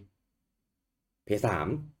เพ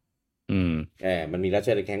 3อืมมันมีรัชเช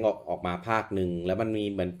อร์แคงออกมาภาคหนึ่งแล้ว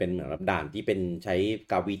มันเป็นเหมือนแบบด่านที่เป็นใช้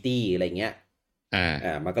กาวิตี้อะไรเงี้ย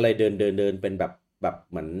มันก็เลยเดินเป็นแบบ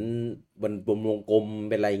เหมือนบนวงกลม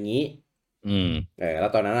เป็นอะไรอย่างนี้อืมแล้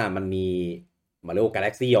วตอนนั้นอ่ะมันมีมาริโอกาแ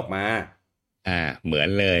ล็กซี่ออกมาเหมือน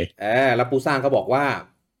เลยแล้วผู้สร้างเขาบอกว่า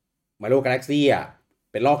มาริโอกาแล็กซี่อ่ะ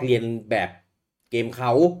เป็นลอกเลียนแบบเกมเข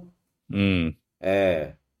าอืมเออ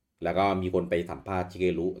แล้วก็มีคนไปสัมภาษณ์ชิเก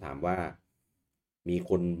รุถามว่ามี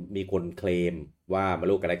คนมีคนเคลมว่ามา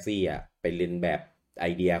ริโอกาแล็กซี่อ่ะไปเลียนแบบไอ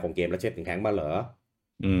เดียของเกมแล้วเชฟแข็งมาเหรอ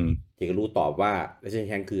อืม ชิเกรุตอบว่าแล้วเชฟ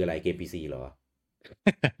แข็งคืออะไรเกมพีซีเหรอ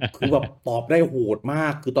คือแบบตอบได้โหดมา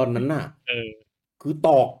กคือตอนนั้นน่ะเออคือต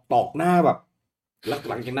อกหน้าแบบ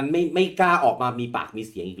หลังจากนั้นไม่กล้าออกมามีปากมี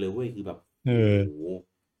เสียงอีกเลยเว้ยคือแบบเอโอ้โห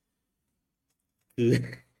อ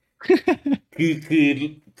คือ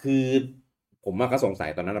คือผมก็สงสัย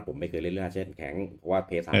ตอนนั้นนะผมไม่เคยเล่นเรื่องเช่นแข็งเพราะว่าเ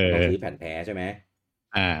พย์สาเอมมันต้องซื้อแผ่อนแท้ใช่ไหม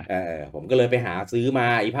อ่าผมก็เลยไปหาซื้อมา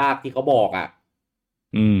ไอ้ภาคที่เขาบอกอ่ะ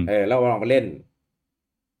อืมแล้วลองมาเล่น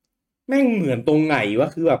แม่งเหมือนตรงไหนวะ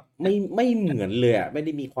คือแบบไม่เหมือนเลยอ่ะไม่ไ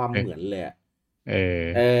ด้มีความเออเหมือนเลยอะ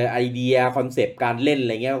เออไอเดียคอนเซปต์การเล่นอะไ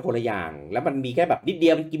รเงี้ยก็คนละอย่างแล้วมันมีแค่แบบนิดเดี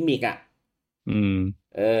ยวมันกิมมิกอ่ะอืม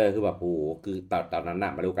คือแบบโหคือตอนนั้นน่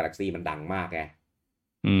ะมาดูกาแล็กซี่มันดังมากไง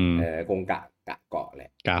อืมคงกะเกาะแหล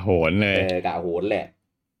ะกาโหนเลย กะโหนแหละ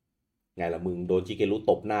ไงล่ะมึงโดนชิเกรุ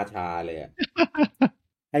ตบหน้าชาเลยอะ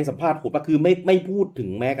ให้สัมภาษณ์ผมก็คือไม่พูดถึง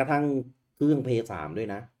แม้กระทั่งเครื่องเพย์ 3ด้วย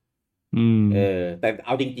นะอืมแต่เอ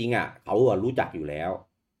าจริงๆอ่ะเขาอะรู้จักอยู่แล้ว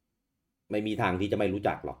ไม่มีทางที่จะไม่รู้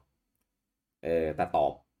จักหรอกแต่ต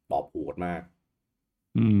อบโหดมาก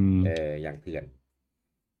อืมอย่างเถื่อน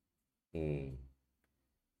อืม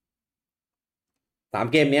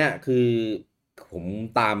3 เกมเนี้ยคือผม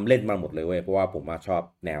ตามเล่นมาหมดเลยเว้ยเพราะว่าผมมาชอบ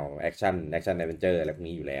แนวแอคชั่นแอดเวนเจอร์อะไรพวก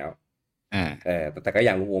นี้อยู่แล้วอ่าแต่ก็อ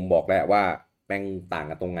ย่างลุงโอมบอกแหละว่า แม่งต่าง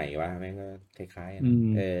กันตรงไหนวะแม่งก็คล้ายๆนะ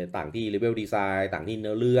ต่างที่เลเวลดีไซน์ต่างที่เ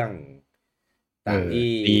นื้อเรื่องต่างที่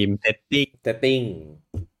ทีมเซตติ้ง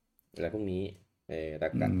อะไรพวกนี้แต่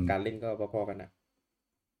การเล่นก็พอๆกันนะ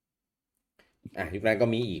ยุคนั้นก็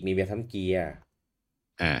มีอีกมีเมทัลเกียร์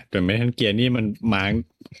แต่เมทัลเกียร์นี่มันมา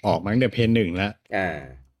ออกมาตั้งแต่เพลย์1แล้ว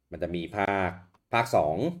มันจะมีภาค2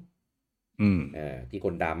ที่ค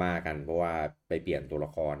นดราม่ากันเพราะว่าไปเปลี่ยนตัวละ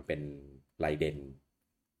ครเป็นไรเดน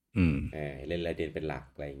เล่นไรเดนเป็นหลัก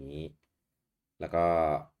อะไรอย่างนี้แล้วก็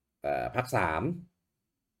ภาค3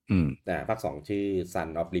ภาค2ชื่อ Son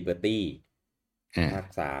of Liberty ภาค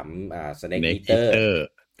3Snake Eater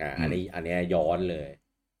อันนี้ย้อนเลย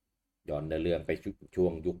ย้อนเรื่องไปช่ว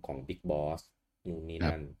งยุคของ Big Boss นู่นนี่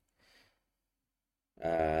นั่น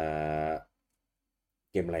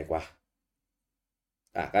เกมอะไรกว่า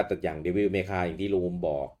ก็ตัวอย่าง Devil May Cry อย่างที่ลุงบ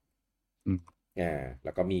อกแ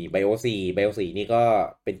ล้วก็มี BioC นี่ก็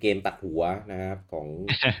เป็นเกมตัดหัวนะครับของ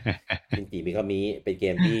ชินจิมิคามิเป็นเก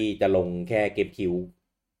มที่จะลงแค่เกมคิว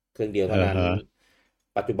เครื่องเดียวเท่านั้น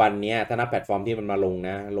ปัจจุบันเนี้ยถ้านับแพลตฟอร์มที่มันมาลงน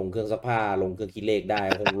ะลงเครื่องซักผ้าลงเครื่องคิดเลขได้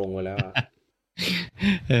คงลงไปแล้ว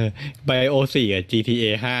BioC กับ GTA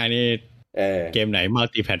 5นี่เกมไหนมัล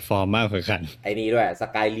ติแพลตฟอร์มมากกว่ากันไอ้นี่ด้วย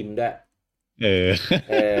Skyrim ด้วย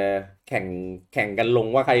แข่งกันลง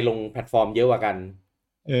ว่าใครลงแพลตฟอร์มเยอะกว่ากัน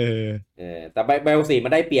แต่BioCมั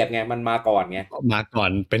นได้เปรียบไงมันมาก่อนไงมาก่อ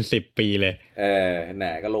นเป็น10 ปีเลยน่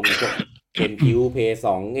ะก็ลงพวกเกมคิว PS2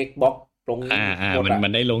 Xbox ลงมั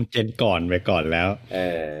นได้ลงเจนก่อนไปก่อนแล้ว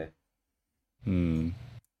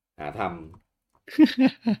หาท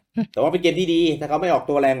ำแต่ว่าเป็นเกมที่ดีถ้าเขาไม่ออก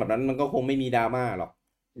ตัวแรงแบบนั้นมันก็คงไม่มีดราม่าหรอก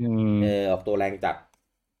ออกตัวแรงจัด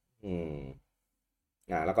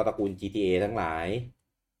แล้วก็ตระกูล GTA ทั้งหลาย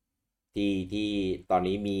ที่ตอน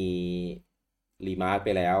นี้มีรีมาสไป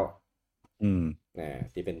แล้ว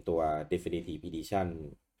ที่เป็นตัว Definitive Edition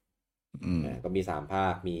ก็มี3ภา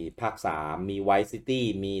คมีภาค3มี Vice City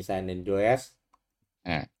มี San Andreas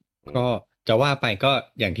ก็จะว่าไปก็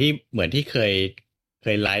อย่างที่เหมือนที่เค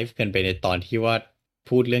ยไลฟ์กันไปในตอนที่ว่า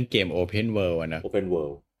พูดเรื่องเกม Open World นะ Open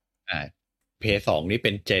World PS2 นี่เ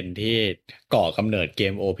ป็นเจนที่ก่อกำเนิดเก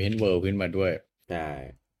ม Open World ขึ้นมาด้วยใช่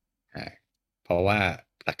เพราะว่า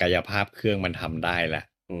ศักยภาพเครื่องมันทำได้แหละ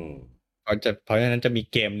เพราะฉะนั้นจะมี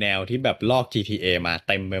เกมแนวที่แบบลอก GTA มา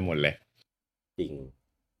เต็มไปหมดเลยจริง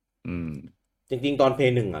จริงๆตอนเพ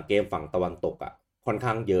ย์1เกมฝั่งตะวันตกค่อนข้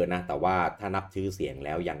างเยอะนะแต่ว่าถ้านับชื่อเสียงแ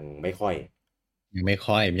ล้วยังไม่ค่อย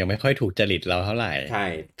ถูกจริตเราเท่าไหร่ใช่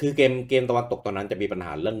คือเกมตะวันตกตอนนั้นจะมีปัญห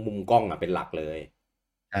าเรื่องมุมกล้องเป็นหลักเลย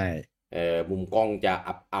ใช่มุมกล้องจะ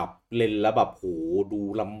อับเล่นแล้วแบบโหดู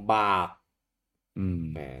ลำบาก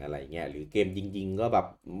อะไรเงี้ยหรือเกมยิงๆก็แบบ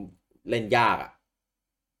เล่นยาก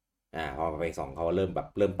พอไป2เขาเริ่มป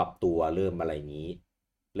รับตัวเริ่มอะไรอย่างนี้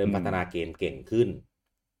เริ่มพัฒนาเกมเก่งขึ้น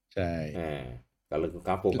ใช่ก็เรื่องก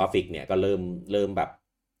ราฟิกเนี่ยก็เริ่มแบบ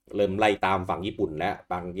เริ่มไล่ตามฝั่งญี่ปุ่นแล้ว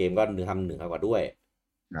บางเกมก็ทำเหนือกว่าด้วย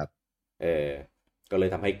ครับก็เลย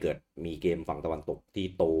ทำให้เกิดมีเกมฝั่งตะวันตกที่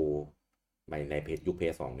โตในยุค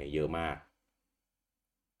PS2เนี่ยเยอะมาก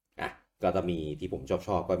ก็จะมีที่ผมช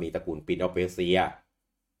อบก็มีตระกูล Prince of Persia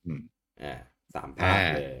 3 ภาค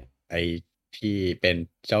เลยไอ้ที่เป็น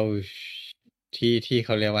เจ้าที่เข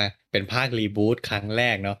าเรียกว่าเป็นภาครีบูตครั้งแร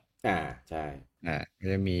กเนาะใช่ก็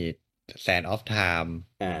จะมี Sand of Time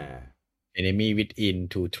Enemy Within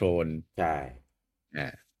Two Throne ใช่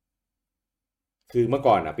คือเมื่อ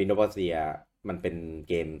ก่อนPrince of Persia มันเป็น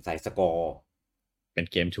เกมไซส์สกอร์เป็น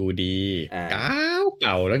เกม 2D เ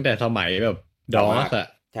ก่าตั้งแต่สมัยแบบ DOS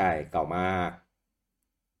ใช่เก่ามาก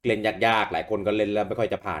เล่นยากๆหลายคนก็เล่นแล้วไม่ค่อย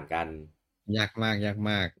จะผ่านกันยากมาก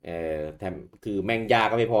แถมคือแม่งยาก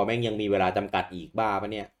ก็ไม่พอแม่งยังมีเวลาจำกัดอีกบ้าปะ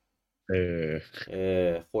เนี่ย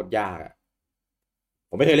โคตรยาก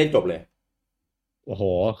ผมไม่เคยเล่นจบเลยโอ้โห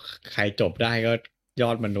ใครจบได้ก็ยอ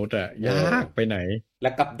ดมนุษย์ยากไปไหนแล้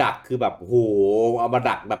วกับดักคือแบบโหเอามา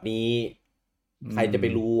ดักแบบนี้ใครจะไป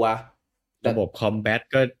รู้วะระบบคอมแบท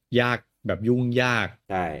ก็ยากแบบยุ่งยาก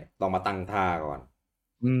ใช่ต้องมาตั้งท่าก่อน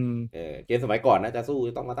เกมสมัยก่อนนะจะสู้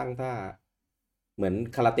ต้องมาตั้งท่าเหมือน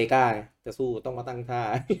คาราเตก้าจะสู้ต้องมาตั้งท่า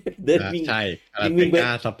เดินวิ่งใช่คาราเตก้า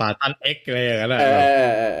สปาร์ตันเอ็กซ์อะไรอย่างเงี้ย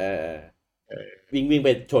วิ่งไป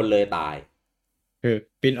ชนเลยตายคือ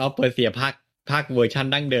ปินออฟเปอร์เซียภาคเวอร์ชัน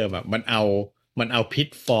ดั้งเดิมมันเอาพิท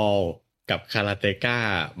ฟอลกับคาราเตก้า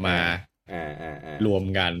มารวม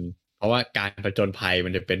กันเพราะว่าการผจญภัยมั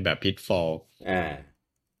นจะเป็นแบบพิทฟอล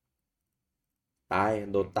ตาย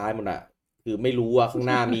โดนตายหมดคือไม่รู้ว่าข้าง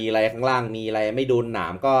หน้ามีอะไรข้างล่างมีอะไรไม่โดนหนา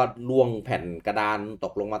มก็ล่วงแผ่นกระดานต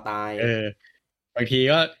กลงมาตาย บางที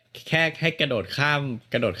ก็แค่กระโดดข้า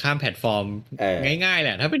มแพลตฟอร์มง่ายๆแห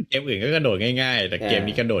ละถ้าเป็นเกมอื่นก็กระโดดง่ายๆแต่เกม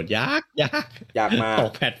นี้กระโดดยากมากต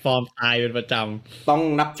กแพลตฟอร์มตายเป็นประจต้อง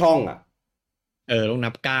นับช่องอ่ะต้อง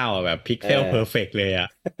นับก้าวแบบพิกเซลเพอร์เฟกต์เลยอ่ะ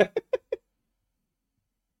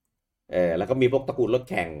แล้วก็มีพวกตระกูลรถ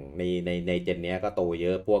แข่งในเจนเนี้ยก็โตเย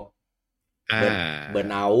อะพวกอ่เบิร์น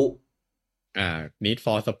าเอาท์Need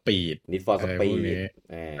for Speed นิดฟอร์สปีพวกนี้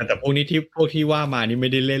ดแต่พวกนี้พวกที่ว่ามานี่ไม่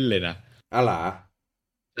ได้เล่นเลยนะอ๋อเหรอ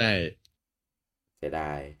ใช่เสียด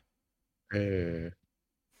ายเออ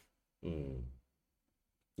อืม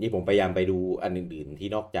นี่ผมพยายามไปดูอันอื่นๆที่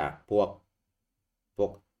นอกจากพวก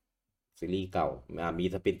ซีรีส์เก่ามี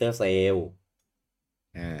สปินเตอร์เซล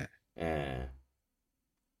อ่าอ่า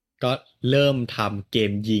ก็เริ่มทำเก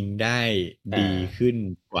มยิงได้อ่ดีาขึ้น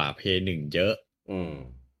กว่า Play 1เยอะอืม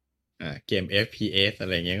เกม FPS อะ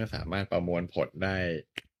ไรเงี้ยก็สามารถประมวลผลไ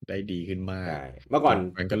ด้ดีขึ้นมากใช่เมื่อก่อน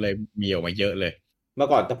มันก็เลยมีออกมาเยอะเลย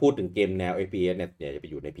ถ้าพูดถึงเกมแนว FPS เนี่ยจะไป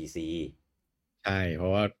อยู่ใน PC ใช่เพรา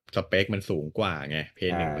ะว่าสเปคมันสูงกว่าไง ใช่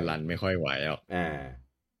Play 1มันรันไม่ค่อยไหวอ่ะ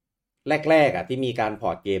แรกๆที่มีการพ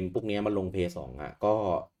อร์ตเกมพวกนี้มาลง PS2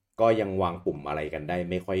 ก็ยังวางปุ่มอะไรกันได้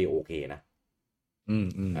ไม่ค่อยโอเคนะ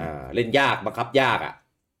เล่นยากบังคับยาก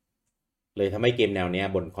เลยทำให้เกมแนวเนี้ย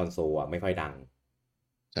บนคอนโซลไม่ค่อยดัง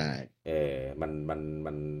ใช่เออ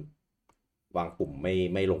มันวางปุ่ม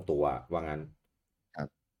ไม่ลงตัวว่างั้นครับ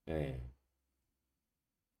เออ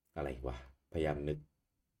อะไรวะพยายามนึก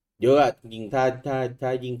เยอะอะยิ่งถ้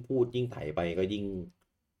ายิ่งพูดยิ่งไถไปก็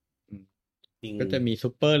อืมยิ่งก็จะมีซู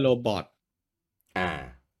เปอร์โรบอทอ่า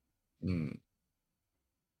อืม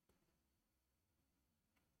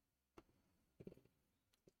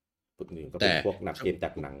พวกนี้ก็เป็นแต่พวกนักเกมจา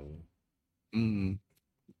กหนังอืม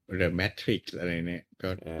The Matrix อะไรเนี่ยก็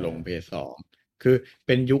เอลง อ PS2คือเ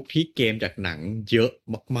ป็นยุคที่เกมจากหนังเยอะ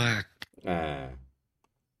มากอ่า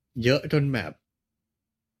ๆเยอะจนแบบ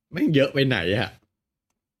ไม่เยอะไปไหนอะ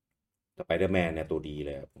สไปเดอร์แมนเนี่ยตัวดีเ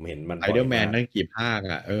ลยผมเห็นมันไ p เดอร์แมนบ่อยมากนั่งกี่ภาค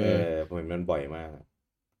อะผมเห็นมันบ่อยมาก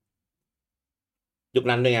ยุค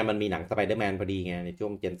นั้นด้วยไงมันมีหนังสไปเดอร์แมนพอดีไงในช่ว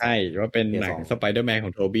งเจนใช่ว่าเป็นเจนสองหนังสไปเดอร์แมนขอ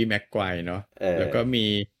งโทบี้แม็กไกวร์เนาะเอแล้วก็อ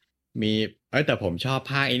มีแต่ผมชอบ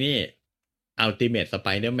ภาคไอ้นี่ Ultimate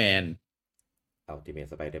Spider-Man อัลติเมท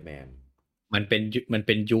สไปเดอร์แมนมันเ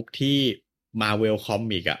ป็นยุคที่ Marvel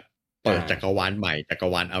Comic อ่ะเปิดจักรอ่าวาลใหม่จักร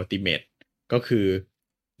วาล Ultimate ก็คือ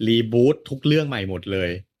รีบูตทุกเรื่องใหม่หมดเล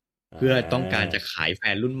ยอ่เพื่อต้องการาจะขายแฟ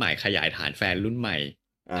นรุ่นใหม่ขยายฐานแฟนรุ่นใหม่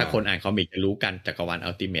ถ้าคนอ่านคอมิกจะรู้กันจักรวาล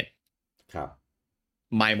Ultimate ครับ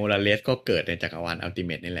ไมล์โมราเลสก็เกิดในจักรวาล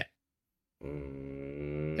Ultimate นี่แหละอื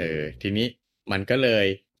ทีนี้มันก็เลย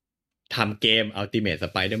ทำเกม Ultimate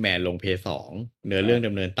Spider-Man ลง PS2 เนื้อเรื่องด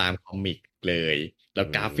ำเนินตามคอมิกเลยแล้ว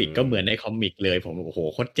กราฟิกก็เหมือนในคอมิกเลยผมโอ้โห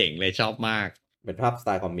โคตรเจ๋งเลยชอบมากเป็นภาพสไต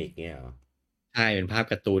ล์คอมิกเนี่ยเหรอใช่เป็นภาพ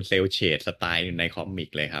การ์ตูนเซลเชดสไตล์ในคอมิก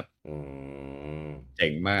เลยครับอืมเจ๋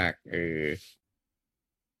งมากเออ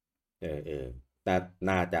แต่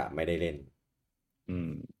น่าจะไม่ได้เล่นอื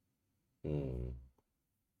มอืม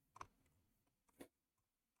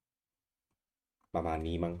ประมาณ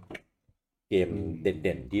นี้มั้งเกมอืมเ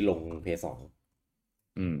ด่นๆที่ลงเพย์สอง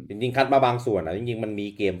อืมจริงๆคัดมาบางส่วนจริงๆมันมี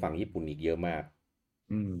เกมฝั่งญี่ปุ่นอีกเยอะมาก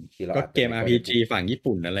อืมที่เราก็เกม อาจจะไม่ค่อยได้พู RPG ดฝั่งญี่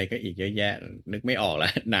ปุ่นอะไรก็อีกเยอะแยะนึกไม่ออกแล้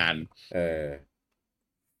วนานเออ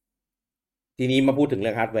ทีนี้มาพูดถึงเ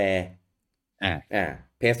รื่องฮาร์ดแวร์อ่า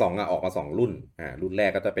เพย์สองออกมา2 รุ่นรุ่นแร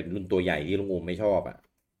กก็จะเป็นรุ่นตัวใหญ่ที่ลุงโอมไม่ชอบอ่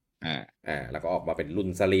าแล้วก็ออกมาเป็นรุ่น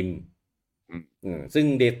สลิมอืมซึ่ง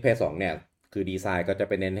เดทเพย์สองเนี่ยคือดีไซน์ก็จะ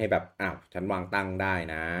ไปเน้นให้แบบฉันวางตั้งได้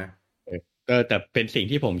นะก็แต่เป็นสิ่ง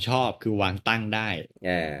ที่ผมชอบคือวางตั้งได้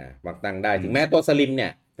วางตั้งได้อืมถึงแม้ตัวสลิมเนี่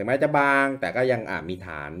ยถึงแม้จะบางแต่ก็ยังมีฐ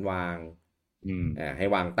านวางอืมให้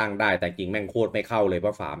วางตั้งได้แต่จริงแม่งโคตรไม่เข้าเลยเพร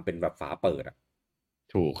าะฝามันเป็นแบบฝาเปิด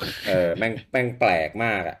ถูก แม่งแปลกม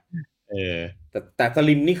ากเออแต่ส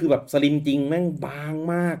ลิมนี่คือแบบสลิมจริงแม่งบาง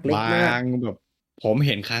มากเล็บากมากงแบบผมเ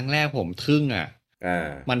ห็นครั้งแรกผมทึ่งอ่า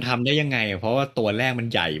มันทำได้ยังไงเพราะว่าตัวแรกมัน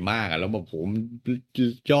ใหญ่มากแล้วแบบผม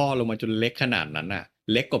ย่อลงมาจนเล็กขนาดนั้น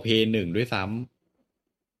เล็กกว่าเพย์ 1ด้วยซ้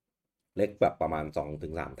เล็กแบบประมาณ2 ถึ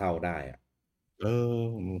ง 3 เท่าได้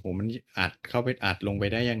ำผมมันอัดเข้าไปอัดลงไป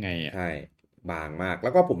ได้ยังไงใช่บางมากแล้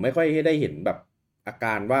วก็ผมไม่ค่อยได้เห็นแบบอาก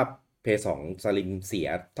ารว่าเพย์สองสลิมเสีย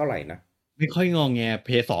เท่าไหร่นะไม่ค่อยงองแงเพ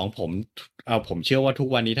ย์ 2ผมเชื่อว่าทุก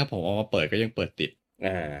วันนี้ถ้าผมเอามาเปิดก็ยังเปิดติด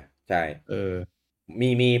อ่าใช่เออ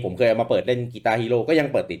มีผมเคยเอามาเปิดเล่นกีตาร์ฮีโร่ก็ยัง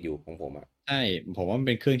เปิดติดอยู่ของผมใช่ผมว่ามันเ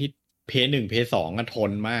ป็นเครื่องที่เพย์ 1เพย์ 2ท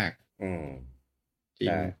นมากอืมจริงใ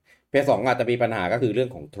ช่เพย์สองอาจจะมีปัญหาก็คือเรื่อง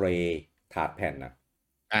ของเทรย์ถาดแผ่น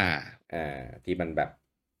อ่าอ่าที่มันแบบ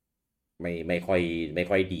ไม่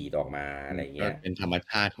ค่อยดีออกมาอะไรก็เงี้ยเป็นธรรมช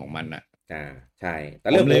าติของมันอ่าใช่แต่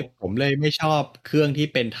เรื่องผมผมเลยไม่ชอบเครื่องที่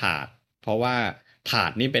เป็นถาด เพราะว่าถา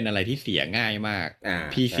ดนี่เป็นอะไรที่เสียง่ายมาก ใ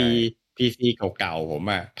ช่ PC เก่าๆผม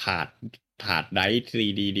อะถาดไดรฟ์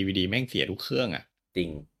 3D DVD แม่งเสียทุกเครื่องอะจริง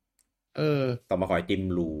ต้องมาคอยจิ้ม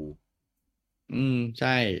รูใ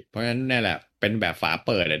ช่ เพราะฉะนั้นนี่แหละเป็นแบบฝาเ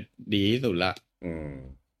ปิดดีที่สุดละ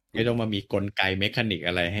ไม่ต้องมามีกลไกเมคานิก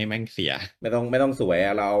อะไรให้แม่งเสียไม่ต้องสวย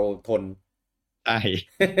เราทนใช่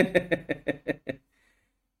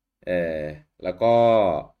แล้วก็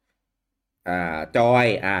จอย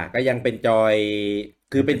ก็ยังเป็นจอย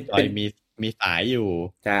คือเป็นจอยมีสายอยู่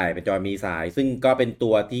ใช่เป็นจอยมีสายซึ่งก็เป็นตั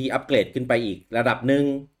วที่อัปเกรดขึ้นไปอีกระดับหนึ่ง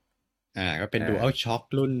ก็เป็น Dual Shock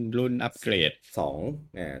รุ่นอัปเกรด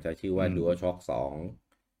2จะชื่อว่า Dual Shock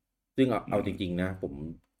 2ซึ่งเอาจริงๆนะผ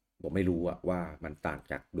มไม่รู้ว่ามันต่าง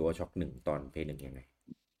จาก Dual Shock 1ตอน Play 1ยังไง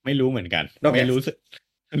ไม่รู้เหมือนกันไม่รู้สึ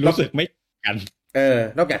กไม่กัน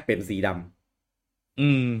นอกจากเป็นสีด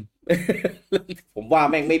ำผมว่า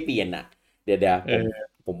แม่งไม่เปลี่ยนเดี๋ยว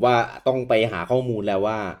ผมว่าต้องไปหาข้อมูลแล้ว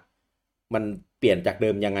ว่ามันเปลี่ยนจากเดิ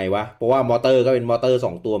มยังไงวะเพราะว่ามอเตอร์ก็เป็นมอเตอร์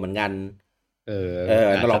2ตัวเหมือนกัน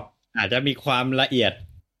อาจจะมีความละเอียด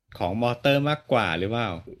ของมอเตอร์มากกว่าหรือเปล่า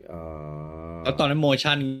เพราะตอนนั้นโม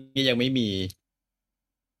ชั่นยังไม่มี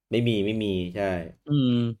ใช่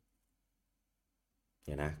เ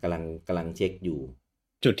ดี๋ยวนะกำลังเช็คอยู่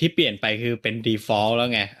จุดที่เปลี่ยนไปคือเป็น default แล้ว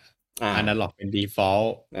ไงanalog เป็น default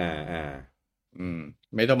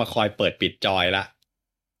ไม่ต้องมาคอยเปิดปิดจอยละ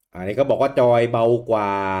อันนี้ก็บอกว่าจอยเบากว่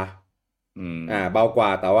าเบากว่า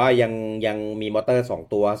แต่ว่ายังมีมอเตอร์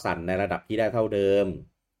2ตัวสั่นในระดับที่ได้เท่าเดิม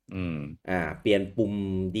เปลี่ยนปุ่ม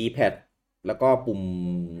D-pad แล้วก็ปุ่ม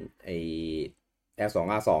ไอ้ L2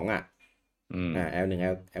 R2 L1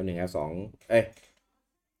 L1 L2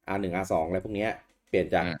 R1 R2 อะไรพวกเนี้ยเปลี่ยน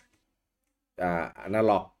จากอนา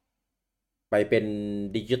ล็อกไปเป็น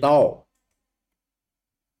ดิจิตอล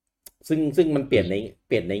ซึ่งมันเปลี่ย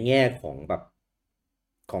นในแง่ของแบบ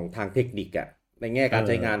ของทางเทคนิคในแง่การใ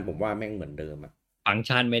ช้งานผมว่าแม่งเหมือนเดิมฟังก์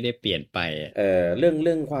ชันไม่ได้เปลี่ยนไปเ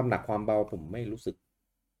รื่องความหนักความเบาผมไม่รู้สึก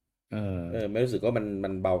ไม่รู้สึกว่ามั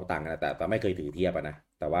นเบาต่างกันแต่ไม่เคยถือเทียบนะ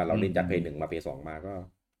แต่ว่าเราเล่นจากเพย์1มาเพย์2มาก็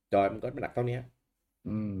จอยมันก็หนักเท่านี้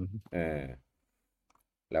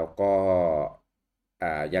แล้วก็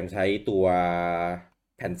ยังใช้ตัว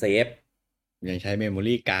แผ่นเซฟยังใช้เมมโม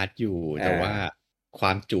รี่การ์ดอยู่แต่ว่าคว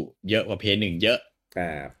ามจุเยอะกว่าเพย์1เยอะ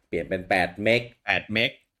เปลี่ยนเป็น8เมก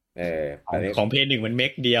ของเพย์1มันเม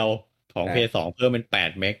กเดียวของเพย์2เพิ่มเป็น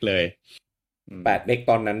8เมกเลย8เมก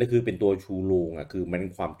ตอนนั้นก็คือเป็นตัวชูโรงคือมัน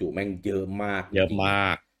ความจุแม่งเยอะมาก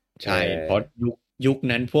ใช่เพราะยุค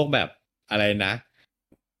นั้นพวกแบบอะไรนะ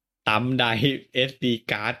ตั้มไดร์ SD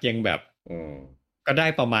การ์ดยังแบบก็ได้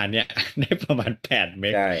ประมาณเนี้ยได้ประมาณ8เม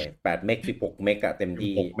กใช่8เมก16เมกเต็ม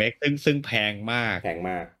ที่6เมกซึ่งแพงมาก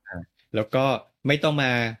แล้วก็ไม่ต้องม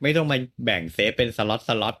าแบ่งเซฟเป็นส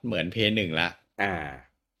ล็อตเหมือนเพย์1ละ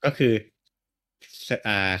ก็คือ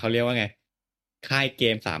เขาเรียกว่าไงค่ายเก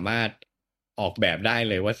มสามารถออกแบบได้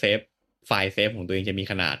เลยว่าไฟล์เซฟของตัวเองจะมี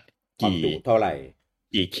ขนาดเท่าไหร่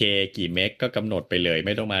กี่เคกี่เมกก็กำหนดไปเลยไ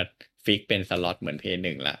ม่ต้องมาฟิกเป็นสล็อตเหมือนเพย์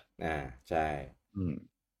1ละใช่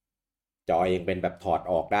จอยังเป็นแบบถอด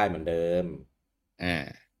ออกได้เหมือนเดิม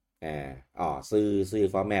ซื้อ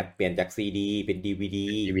ฟอร์แมตเปลี่ยนจาก CD เป็น DVD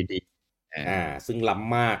ซึ่งล้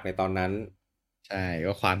ำมากในตอนนั้นใช่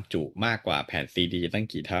ก็ความจุมากกว่าแผ่น CD ตั้ง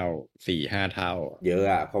กี่เท่า 4-5 เท่าเยอะ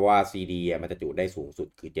เพราะว่า CD มันจะจุได้สูงสุด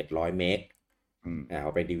คือ700เมกพ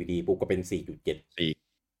อเป็น DVD ปุ๊บก็เป็น 4.7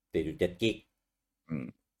 กิก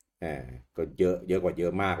ก็เยอะกว่าเยอ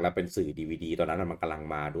ะมากแล้วเป็นสื่อ DVD ตอนนั้นมันกำลัง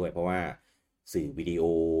มาด้วยเพราะว่าสื่อวิดีโอ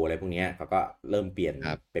อะไรพวกนี้เขาก็เริ่มเปลี่ยน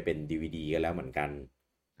ไปเป็น DVD กันแล้วเหมือนกัน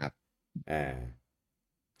ครับ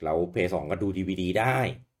เราเพย์2ก็ดู DVD ได้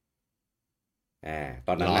ต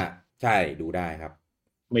อนนั้นใช่ดูได้ครับ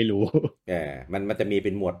ไม่รู้มันจะมีเ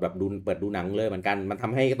ป็นหมวดแบบเปิดดูหนังเลยเหมือนกันมันท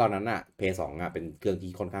ำให้ตอนนั้นเพย์2เป็นเครื่อง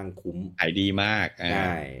ที่ค่อนข้างคุ้มขายดีมากใ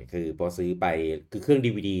ช่คือพอซื้อไปคือเครื่อง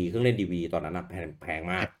DVD เครื่องเล่น DVD ตอนนั้นแพง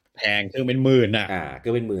มากแพงเครื่องเป็นหมื่นเครื่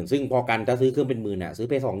องเป็นหมื่นซึ่งพอกันถ้าซื้อเครื่องเป็นหมื่นซื้อ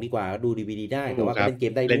เพย์2ดีกว่าดู DVD ได้แต่ว่าก็เล่นเก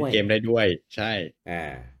มได้ด้วยเล่นเกมได้ด้วยใช่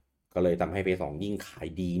ก็เลยทำให้เพย์2ยิ่งขาย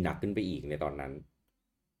ดีหนักขึ้นไปอีกในตอนนั้น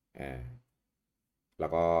แล้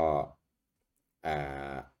วก็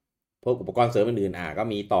พวกอุปกรณ์เสริมอื่นๆก็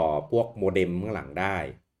มีต่อพวกโมเด็มข้างหลังได้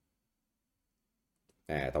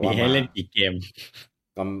แต่ว่ามีให้เล่นกี่เกม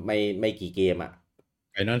ก็ไม่กี่เกม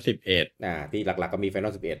Final 11ที่หลักๆก็มี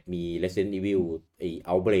Final 11มี Resident Evil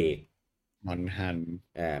Outbreak มอนฮัน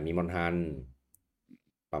มีมอนฮัน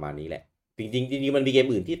ประมาณนี้แหละจริงมันมีเกม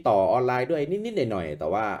อื่นที่ต่อออนไลน์ด้วยนิดๆหน่อยๆแต่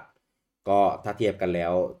ว่าก็ถ้าเทียบกันแล้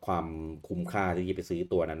วความคุ้มค่าที่จะไปซื้อ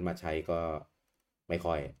ตัวนั้นมาใช้ก็ไม่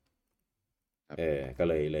ค่อยก็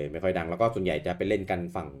เลยไม่ค่อยดังแล้วก็ส่วนใหญ่จะไปเล่นกัน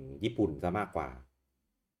ฝั่งญี่ปุ่นซะมากกว่า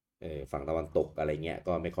ฝั่งตะวันตกอะไรเงี้ย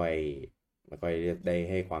ก็ไม่ค่อยได้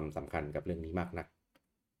ให้ความสำคัญกับเรื่องนี้มากนัก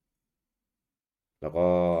แล้วก็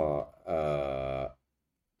เอ่อ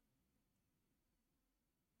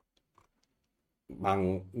บาง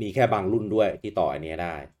มีแค่บางรุ่นด้วยที่ต่ออันเนี้ยไ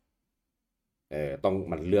ด้ต้อง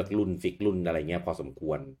มันเลือกรุ่นฟิกรุ่นอะไรเงี้ยพอสมค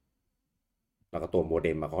วรแล้วก็ตัวโมเ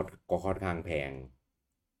ด็มก็ค่อนข้างแพง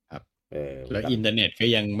ครับเออแล้วอินเทอร์เน็ตก็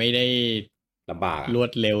ยังไม่ได้ลำบากอ่ะรว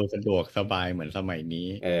ดเร็วสะดวกสบายเหมือนสมัยนี้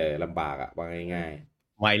ลำบากอ่ะว่าง่าย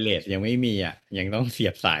ไวเลสยังไม่มีอ่ะยังต้องเสี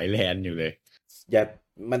ยบสายแลนอยู่เลยๆอย่า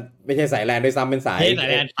มันไม่ใช่สายแลนด้วยซ้ำเป็นสายเฮ้ยสาย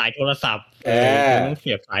แลนสายโทรศัพท์เอยังอต้องเ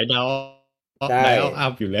สียบสายดาวใช่ไดอัลอั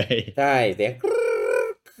พอยู่เลยใช่เสียง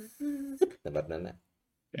แบบนั้นนะ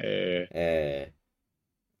เออเออ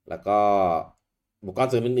แล้วก็อุปกรณ์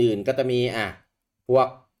เสริมอื่นๆก็จะมีพวก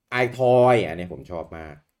ไอทอยอันนี้ผมชอบมา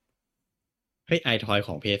กเฮ้ยไอทอยข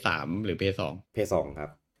องเพย์ 3หรือเพย์ 2เพย์ 2ครับ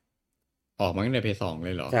ออกมาตั้งแต่เพย์ 2เล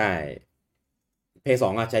ยเหรอใช่เพย์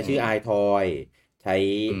 2ใช้ชื่อ อืม iToy ใช้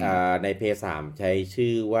อืมในเพย์ 3ใช้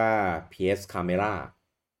ชื่อว่า PS Camera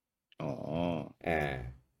อ๋ออ่า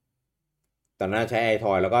ตอนนั้นใช้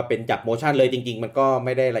iToy แล้วก็เป็นจับโมชั่นเลยจริงๆมันก็ไ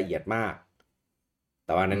ม่ได้ละเอียดมากแ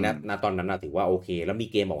ต่ว่านั้นอืมณตอนนั้นถือว่าโอเคแล้วมี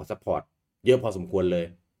เกมออกมาซัพพอร์ตเยอะพอสมควรเลย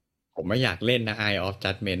ผมไม่อยากเล่นนะ Eye of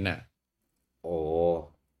Judgment อ่ะ โอ้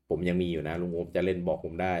ผมยังมีอยู่นะลุงโอมจะเล่นบอกผ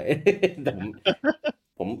มได้แต่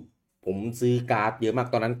ผมผมซื้อการ์ดเยอะมาก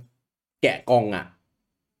ตอนนั้นแกะกล่อง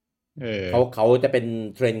เออเขาจะเป็น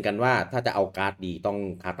เทรนด์กันว่าถ้าจะเอาการ์ดดีต้อง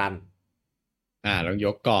คาตันต้องย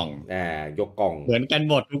กกล่องยกกล่องเหมือนกัน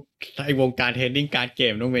หมดทุกไอวงการเทรดดิ้งการ์ดเก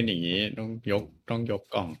มต้องเป็นอย่างนี้ต้องยกก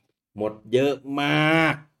ล่องหมดเยอะมา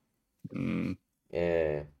กอืมเอ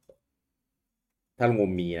อถ้าลุงโอ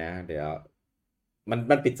มมีนะเดี๋ยว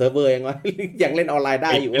มันปิดเซิร์ฟเวอร์ยังวะยังเล่นออนไลน์ได้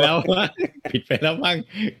ปิดอยู่วะ ไปแล้วว่าปิดไปแล้วบ้าง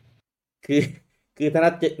คือคือถ้า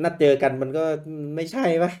นัดเจอกันมันก็ไม่ใช่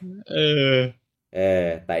ปะเออเออ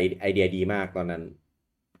แต่ไอเดียดีมากตอนนั้น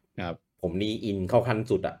ครับผมนี่อินเข้าขั้น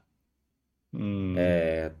สุดอืมเอ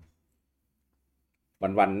อ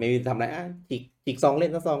วันไม่ทำอะไรจิกซองเล่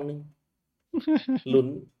นสักซองหนึ่งลุ้น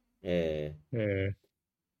เออเออ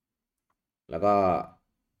แล้วก็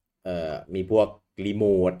มีพวกรีโม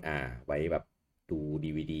ทไว้แบบดู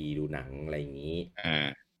ดีวีดีดูหนังอะไรอย่างนี้อ่า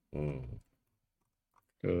อืม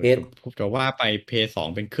เพจจะว่าไปเพย์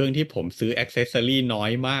 2เป็นเครื่องที่ผมซื้ออ็อกเซสซอรี่น้อ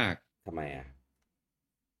ยมากทำไม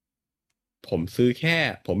ผมซื้อแค่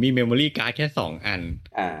ผมมีเมมโมรี่การ์ดแค่2 อัน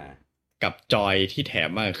อ่ากับจอยที่แถม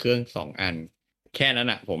มากับเครื่อง2 อันแค่นั้น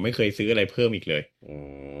อ่ะผมไม่เคยซื้ออะไรเพิ่มอีกเลยอื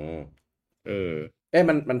มเออ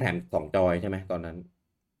มันแถม2 จอยใช่ไหมตอนนั้น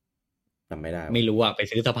จำไม่ได้วะไม่รู้อ่ะไป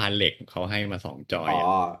ซื้อสะพานเหล็กเขาให้มา2 จอยอ๋อ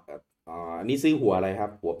อ่ะ นี่ซื้อหัวอะไรครับ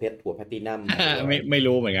หัวเพชรหัวแพลตตินัมหัว ไม่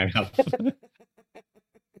รู้เหมือนกันครับ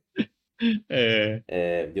เอ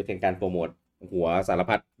อยุคแห่งการโปรโมทหัวสาร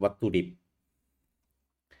พัดวัตถุดิบ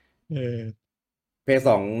เออเพย์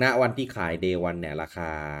 2ณวันที่ขายเดย์วันเนี่ยราค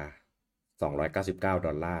า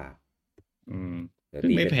$299อืมเดี๋ยวตีเป็นซึ่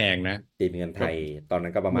งไม่แพงนะเงินไทก็ยตอนนั้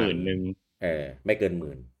นก็ประมาณ10,000ไม่เกิน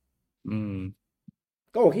10,000อืม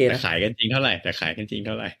ก็โอเคแต่นะขายกันจริงเท่าไหร่แต่ขายกันจริงเ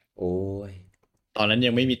ท่าไหร่โอ้ยตอนนั้น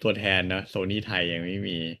ยังไม่มีตัวแทนนะโซนี่ไทยยังไม่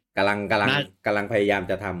มีกำลังกำลังน่ากำลังพยายาม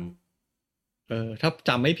จะทถ้าจ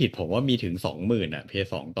ำไม่ผิดผมว่ามีถึง20,000อ่ะเพย์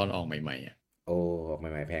 2ตอนออกใหม่ๆอ่ะำโอ้ออกให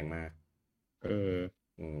ม่ๆแพงมากเออ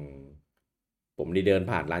อืมผมได้เดิน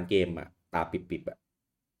ผ่านร้านเกมตาปิบ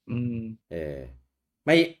อืมเออไ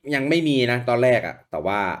ม่ยังไม่มีนะตอนแรกแต่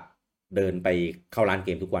ว่าเดินไปเข้าร้านเก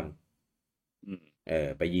มทุกวัน อืม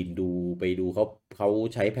ไปยืนดูไปดูเขา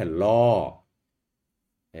ใช้แผ่นล่อ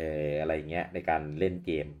เออะไรเงี้ยในการเล่นเ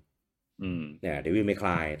กมอืมเนี่ยเดวิลไม่คล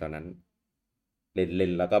ายตอนนั้นเล่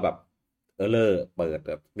นแล้วก็แบบเลอร์เปิดแ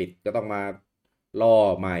บบปิดก็ต้องมาล่อ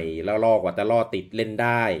ใหม่แล้วล่อกว่าจะล่อติดเล่นไ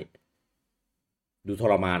ด้ดูท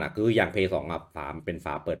รมานคืออย่างเพย์ 2ฝาเป็นฝ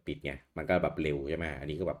าเปิดปิดไงมันก็แบบเร็วใช่ไหมอัน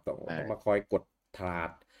นี้ก็แบบต้องมาใช่คอยกดทลาด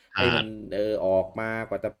ให้ขาด มันออกมา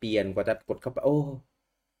กว่าจะเปลี่ยนกว่าจะกดเข้าไปโอ้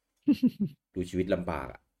ดูชีวิตลำบาก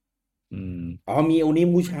อืมมีโอนิ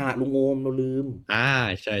มูชาลุงโอมเราลืม อ่า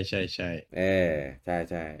ใช่ใช่ใช่เออใช่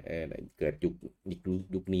ใช่เกิด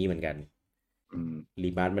ยุคนี้เหมือนกันอืม รี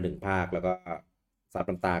มาร์มาถึงภาคแล้วก็ซับ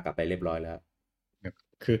น้ำตากลับไปเรียบร้อยแล้ว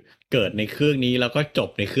คือเกิดในเครื่องนี้แล้วก็จบ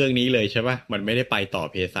ในเครื่องนี้เลยใช่ปะมันไม่ได้ไปต่อ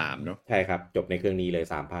เพย์ 3เนอะใช่ครับจบในเครื่องนี้เลย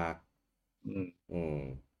3 ภาคอืมอืม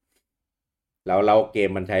แล้วเก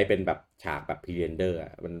มมันใช้เป็นแบบฉากแบบพรีเรนเดอร์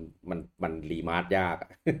มันรีมาร์ยาก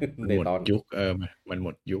มันหมดในตอนยุคมันหม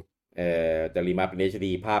ดยุคจะรีมาร์เป็น HD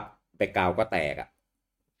ภาพแบ็กกราวก็แตก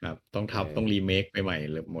ครับต้องเอทับต้องรีอเมคไปใหม่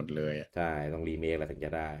เลยหมดเลยอ่ะใช่ต้องรีเมคแล้วถึงจ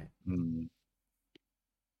ะได้อืม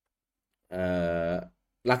เอ่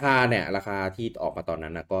ราคาเนี่ยราคาที่ออกมาตอนนั้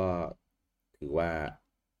นนะก็ถือว่า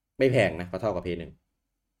ไม่แพงนะก็เท่ากับเพย์หนึ่ง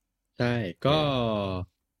ใช่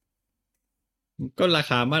ก็รา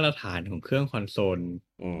คามาตรฐานของเครื่องคอนโซล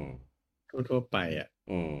อืมทั่วๆไปอ่ะ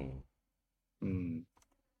อืมอืม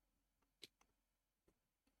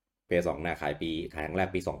เพย์สองเนี่ยขายครั้งแรก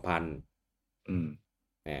ปี2000อืม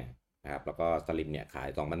นะครับแล้วก็สลิมเนี่ยขาย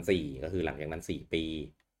2004ก็คือหลังจากนั้น4 ปี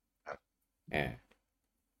ครับอ่า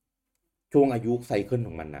ช่วงอายุไซเคิลข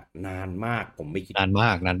องมันอะนานมากผมไม่คิดนานม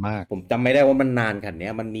ากนานมากผมจำไม่ได้ว่ามันนานขนาดเนี้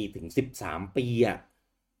ยมันมีถึง13 ปีอะ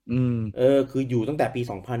อืมคืออยู่ตั้งแต่ปี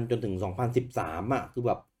2000จนถึง2013อะคือแ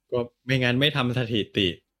บบก็ไม่งั้นไม่ทำสถิติ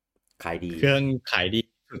ขายดีเครื่องขายดี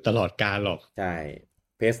สุดตลอดกาลหรอกใช่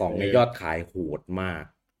เพย์สองในยอดขายโหดมาก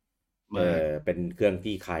มากเป็นเครื่อง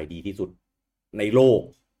ที่ขายดีที่สุดในโลก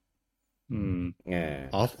อืม เออ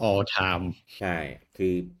of all time ใช่คื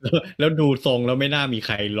อ แล้วดูทรงแล้วไม่น่ามีใ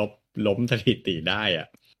ครล้มสถิติได้อ่ะ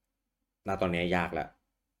ณตอนนี้ยากแล้ว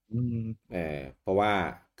อืมเพราะว่า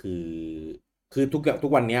คือคือทุ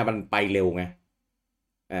กวันเนี้ยมันไปเร็วไง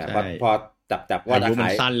ใช่พอจับว่าอายุมันจะขา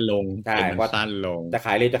ยสั้นลงใช่เกมมันว่าสั้นลงจะข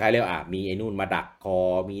ายเร็วมีไอ้นู่นมาดักคอ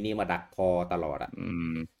มีนี่มาดักคอตลอดอ่ะอื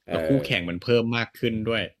มเอแล้วคู่อแข่งมันเพิ่มมากขึ้น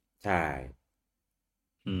ด้วยใช่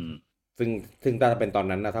อืมซึ่งถ้าเป็นตอน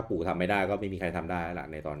นั้นนะถ้าปู่ทำไม่ได้ก็ไม่มีใครทำได้ละ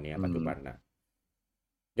ในตอนเนี้ยอืมปัจจุบันนะ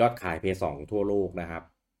ยอดขายเพย์สองทั่วโลกนะครับ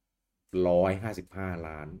155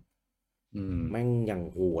 ล้านอืมแม่งยัง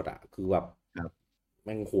โหดอ่ะคือแบบครับแ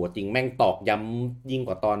ม่งโหดจริงแม่งตอกย้ำยิ่งก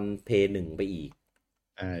ว่าตอนเพย์หนึ่งไปอีก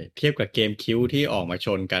ใช่เทียบกับเกมคิวที่ออกมาช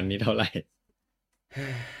นกันนี่เท่าไหร่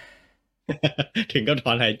ถึงก็ถ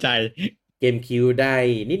อนหายใจเกมคิวได้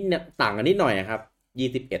นิดเนี่ยต่างกันนิดหน่อยอะครับ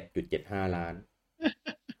21.75 ล้าน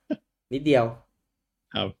นิดเดียว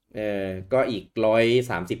ครับ ก็อีก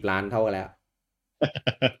130 ล้านเท่ากันแล้ว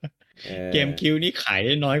เอเกมคิอวนี่ขายไ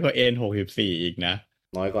ด้น้อยกว่า N64อีกนะ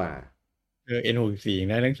น้อยกว่าN64ยัง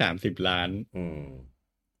ได้ทั้ง30 ล้านอืม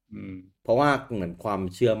อืมเพราะว่าเหมือนความ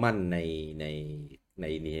เชื่อมั่นในใน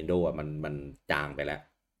Nintendo อ่ะมันจางไปแล้ว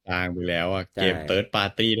ทางไปแล้วอ่ะใช่เกมเติร์ดปา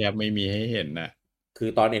ร์ตี้แทบไม่มีให้เห็นน่ะคือ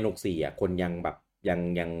ตอน N64อ่ะคนยังแบบ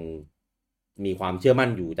ยังมีความเชื่อมั่น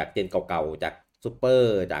อยู่จากเจนเก่าๆจากซูเปอ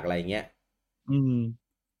ร์จากอะไรเงี้ย อืม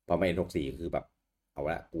พอมา N64คือแบบเอา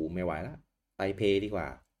ละกูไม่ไหวแล้วไปเพย์ดีกว่า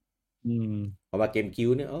อืมพอมาเกมคิว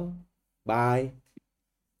เนี่ยบาย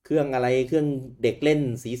เครื่องอะไรเครื่องเด็กเล่น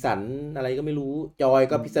สีสันอะไรก็ไม่รู้จอย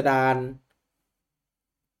ก็พิสดาร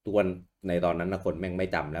ตัวนในตอนนั้นนะคนแม่งไม่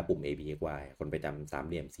จำแล้วปุ่ม A B X Y คนไปจำสามเ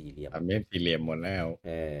หลี่ยมสี่เหลี่ยมทำเล่มสี่เหลี่ยมหมดแล้ว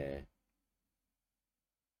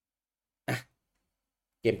อ่ะ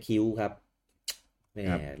เกมคิวครับแหม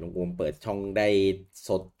ครับ ลุงโอมเปิดช่องได้ส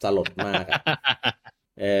ดสลดมากอ่ะ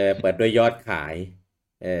เปิดด้วยยอดขาย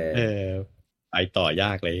เออเออไปต่อย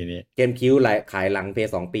ากเลยทีนี้เกมคิวขายหลังเพ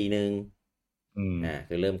ย์2 ปีอืม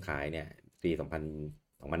คือเริ่มขายเนี่ยปี2001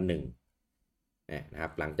นะครั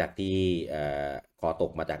บหลังจากที่เอ่คอต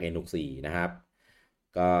กมาจาก N64นะครับ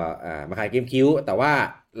ก็มาขายเกมคิวแต่ว่า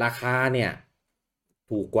ราคาเนี่ย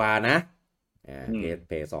ถูกกว่านะอืมเ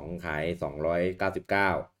พย์สองขาย299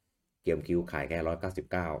เกมคิวขายแค่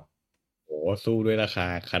199โอ้สู้ด้วยราคา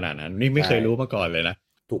ขนาดนั้นนี่ไม่ใช่เคยรู้มาก่อนเลยนะ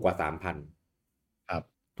ถูกกว่า3,000ครับ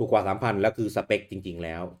ถูกกว่า3,000แล้วคือสเปคจริงๆแ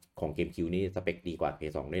ล้วของเกมคิวนี่สเปคดีกว่าเพ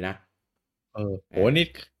ย์สองด้วยนะโหนี่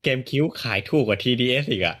เกมคิวขายถูกกว่า TDS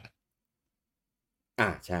อีกอ่ะ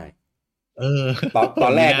ใช่เออ ตอ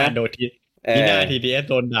นแรมีหน้ากนะโดนทีเออ มีหน้า TDS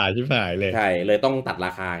โดนด่าชิบหายเลยใช่เลยต้องตัดร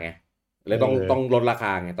าคาไงเลยต้องเออลดราค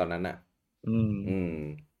าไงตอนนั้นอ่ะอืมอืม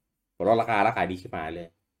พอลดราคาแล้วขายดีขึ้นมาเลย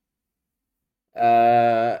เอ่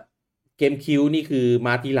อเกมคิวนี่คือม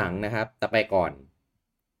าทีหลังนะครับแต่ไปก่อน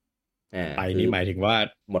คือไปนี่หมายถึงว่า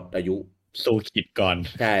หมดอายุสู่ขิดก่อน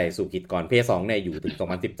ใช่สู่กิจก่อนเพย์สองเนี่ยอยู่ถึง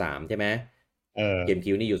2013ใช่ไหมเออเกม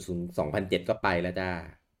คิวนี่อยู่ถึง2007ก็ไปแล้วจ้า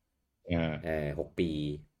อ่า6 ปี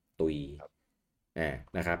ตุย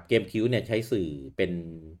นะครับเกมคิวเนี่ยใช้สื่อเป็น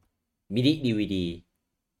มินิดีวีดี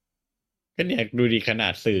ก็เนี่ยดูดีขนา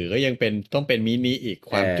ดสื่อก็ยังเป็นต้องเป็นมินิอีก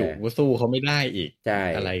ความจุก็สู้เขาไม่ได้อีกใช่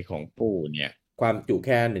อะไรของปู่เนี่ยความจุแ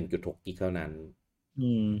ค่1.6 กิกเท่านั้น อื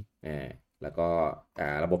มแล้วก็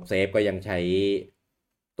ระบบเซฟก็ยังใช้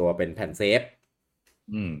ตัวเป็นแผ่นเซฟ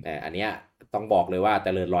อืมอันเนี้ยต้องบอกเลยว่าเจ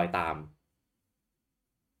ริญรอยตาม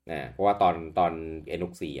เพราะว่าตอน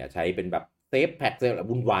N64ใช้เป็นแบบเซฟแพ็คเซฟ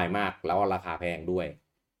วุ่นวายมากแล้วราคาแพงด้วย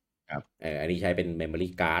ครับอันนี้ใช้เป็นเมมโม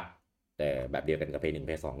รี่การ์ดแต่แบบเดียวกันกับ Play 1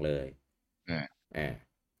 Play 2เลยอ่า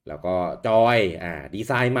แล้วก็จอยดีไ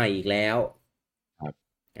ซน์ใหม่อีกแล้วครับ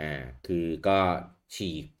คือก็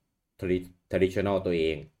ฉีก traditional ตัวเอ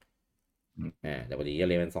งอืมแต่ปกติจะ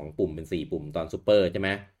เรียนเป็น2 ปุ่มเป็น4 ปุ่มตอนซูเปอร์ใช่ไหม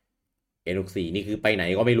N64นี่คือไปไหน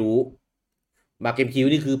ก็ไม่รู้มาเกมคิว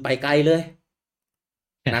นี่คือไปไกลเลย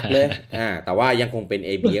หนักเลย แต่ว่ายังคงเป็น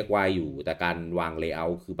ABXY อยู่แต่การวาง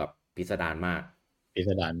layout คือแบบพิสดารมากพิส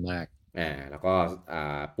ดารมากแล้วก็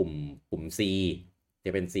ปุ่ม C จะ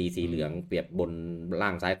เป็น C สีเหลืองเปรียบบนล่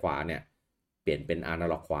างซ้ายขวาเนี่ยเปลี่ยนเป็นอนา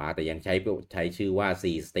ล็อกขวาแต่ยังใช้ชื่อว่า C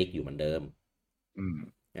stick อยู่เหมือนเดิม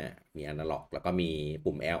มีอนาล็อกแล้วก็มี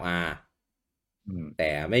ปุ่ม LR แต่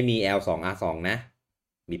ไม่มี L2 R2 นะ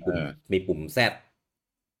มีปุ่ม Z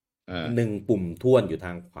หนึ่งปุ่มท่วนอยู่ท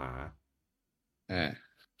างขวา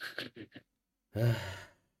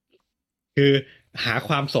คือหาค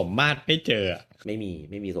วามสมมาตรไม่เจอไม่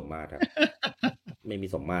มีสมมาตรครับ ไม่มี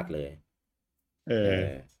สมมาตรเลยเออ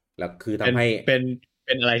แล้วคือทำให้เ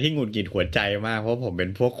ป็นอะไรที่หงุดหงิดหัวใจมากเพราะผมเป็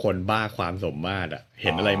นพวกคนบ้าความสมมาตรเห็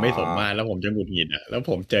นอะไรไม่สมมาตรแล้วผมจะหงุดหงิดแล้ว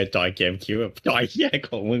ผมเจอจอยเกมคิวแบบจอยเหี้ยข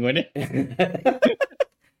องมึงวะเนี่ย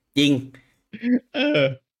จริง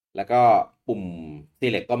แล้วก็ปุ่ม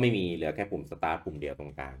select ก็ไม่มีเหลือแค่ปุ่ม start ปุ่มเดียวตร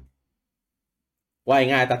งกลางว่า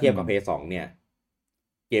ง่ายๆถ้าเทียบกับ Play 2เนี่ย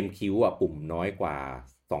เกมคิวปุ่มน้อยกว่า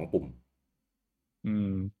2ปุ่ม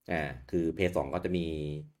คือ Play 2ก็จะมี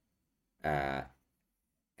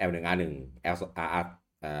L1 R1 L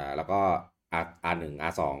แล้วก็ R1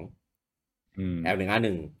 R2 L1 R1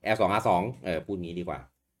 L2 R2 พูดงี้ดีกว่า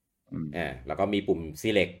แล้วก็มีปุ่ม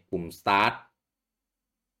select ปุ่ม start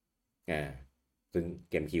ซึ่ง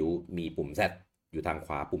เกมคิวมีปุ่ม Z อยู่ทางข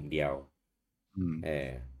วาปุ่มเดียว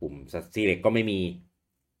ปุ่ม select ก็ไม่มี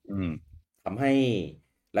ทำให้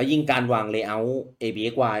แล้วยิ่งการวาง layout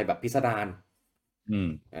ABXY แบบพิสดาร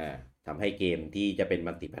ทำให้เกมที่จะเป็น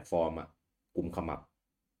มัลติแพลตฟอร์มกุมขมับ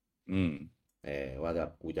ว่า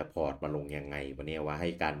กูจะพอร์ตมาลงยังไงวันนี้ว่าให้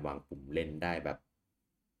การวางปุ่มเล่นได้แบบ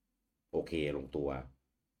โอเคลงตัว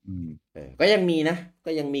ก็ยังมีนะ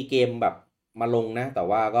ก็ยังมีเกมแบบมาลงนะแต่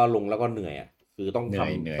ว่าก็ลงแล้วก็เหนื่อยคือต้อง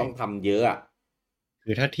ทำเยอะ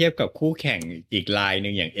คือถ้าเทียบกับคู่แข่งอีกลายห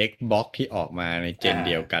นึ่งอย่าง Xbox ที่ออกมาในเจนเ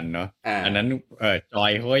ดียวกันเนาะอันนั้นจอ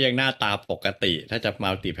ยเขาก็ยังหน้าตาปกติถ้าจะมั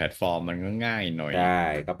ลติแพลตฟอร์มมันก็ง่ายหน่อยใช่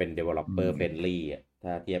ก็เป็น developer friendly ถ้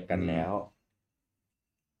าเทียบกันแล้ว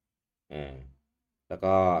แล้ว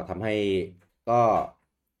ก็ทำให้ก็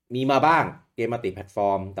มีมาบ้างเกมมัลติแพลตฟอ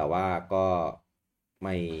ร์มแต่ว่าก็ไ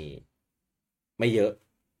ม่เยอะ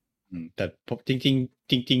แต่ผมจ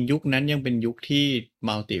ริงยุคนั้นยังเป็นยุคที่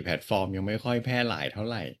มัลติแพลตฟอร์มยังไม่ค่อยแพร่หลายเท่า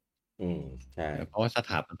ไหร่ใช่เพราะว่าสถ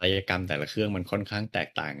าปัตยกรรมแต่ละเครื่องมันค่อนข้างแตก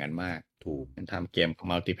ต่างกันมากถูกทำเกม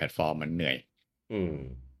มัลติแพลตฟอร์มมันเหนื่อย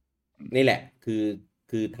นี่แหละ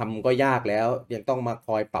คือทำก็ยากแล้วยังต้องมาค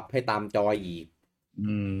อยปรับให้ตามจอยอีก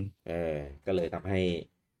ก็เลยทำให้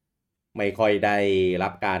ไม่ค่อยได้รั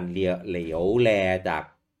บการเหลียวแลจาก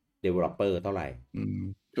developer เท่าไหร่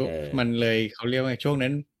มันเลยเขาเรียกว่าช่วง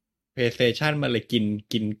นั้น PlayStation มันเลย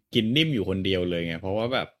กินนิ่มอยู่คนเดียวเลยไงเพราะว่า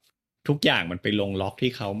แบบทุกอย่างมันไปลงล็อก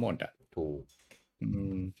ที่เขาหมดถูก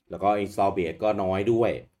แล้วก็ install base ก็น้อยด้ว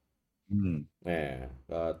ย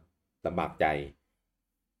ก็ลำบากใจ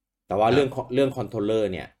แต่ว่าเรื่องคอนโทรลเลอร์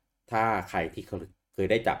เนี่ยถ้าใครที่เคย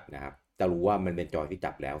ได้จับนะครับจะรู้ว่ามันเป็นจอยที่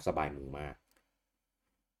จับแล้วสบายมือมาก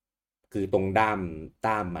คือตรงด้า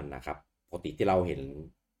มมันนะครับปกติที่เราเห็น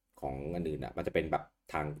ของอันอื่นมันจะเป็นแบบ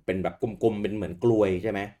ทางเป็นแบบกลมๆเป็นเหมือนกลวยใ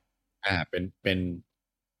ช่ไหมเ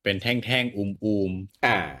ป็นแท่งๆอุ้ม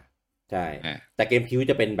ใช่แต่เกมคิว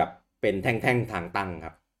จะเป็นแบบเป็นแท่งๆทางตั้งค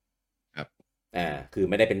รับคือ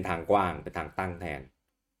ไม่ได้เป็นทางกว้างเป็นทางตั้งแทน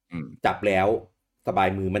จับแล้วสบาย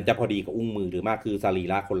มือมันจะพอดีกับอุ้งมือหรือมากคือสรี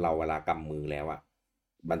ระคนเราเวลากำมือแล้ว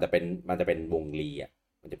มันจะเป็นวงรี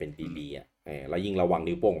มันจะเป็นรีแล้วยิ่งระวัง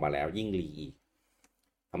นิ้วโป้งมาแล้วยิ่งรี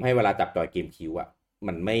ทำให้เวลาจับจอยเกมคิว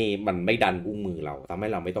มันไม่ดันอุ้งมือเราทำให้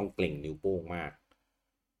เราไม่ต้องเกร็งนิ้วโป้งมาก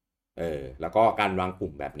แล้วก็การวางปุ่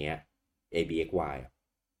มแบบนี้ ABXY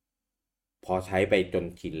พอใช้ไปจน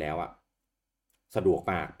ชินแล้วสะดวก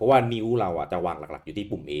มากเพราะว่านิ้วเราจะวางหลักๆอยู่ที่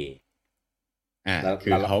ปุ่ม A คื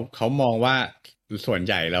อเขามองว่าส่วนใ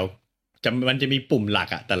หญ่เรามันจะมีปุ่มหลัก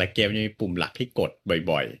แต่ละเกมจะมีปุ่มหลักที่กด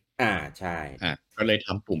บ่อยๆใช่ก็เลยท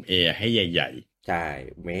ำปุ่ม A ให้ใหญ่ๆใช่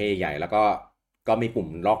ไม่ให้ใหญ่แล้วก็มีปุ่ม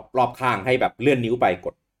รอบข้างให้แบบเลื่อนนิ้วไปก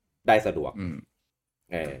ดได้สะดวก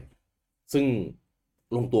ซึ่ง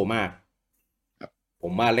ลงตัวมากผ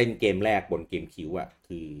มมาเล่นเกมแรกบนเกมคิว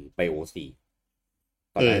คือไป OC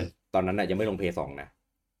ตอนนั้นยังไม่ลงเพย์2นะ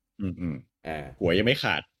หัวยังไม่ข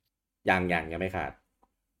าดยังไม่ขาด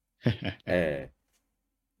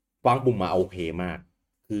วางปุ่มมาโอเคมาก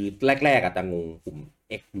คือแรกจะงงปุ่ม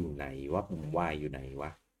X อยู่ไหนว่าปุ่ม Y อยู่ไหนว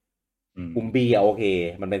ะปุ่ม B โอเค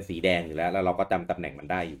มันเป็นสีแดงอยู่แล้วเราก็จำตำแหน่งมัน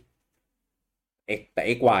ได้อยู่ X แต่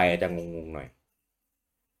XY จะงงหน่อย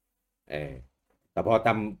แต่พ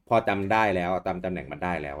อจำได้แล้วจำตำแหน่งมันไ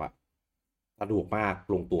ด้แล้วสะดวกมาก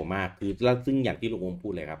ลงตัวมากคือแล้วซึ่งอย่างที่ลุงอมพู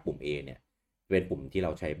ดเลยครับปุ่ม A เนี่ยเป็นปุ่มที่เร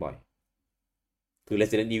าใช้บ่อย คือ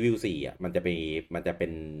Resident Evil 4อ่ะมันจะเป็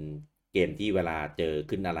นเกมที่เวลาเจอ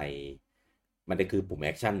ขึ้นอะไรมันจะคือปุ่มแอ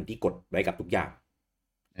คชั่นที่กดไว้กับทุกอย่าง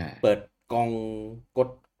เปิดกล่องกด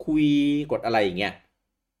คุยกดอะไรอย่างเงี้ย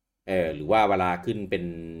หรือว่าเวลาขึ้นเป็น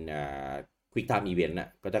อ่า Quick Time Event น่ะ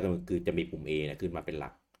ก็จะคือจะมีปุ่ม A นะขึ้นมาเป็นหลั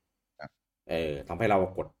กทำให้เรา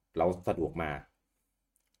กดเราสะดวกมาก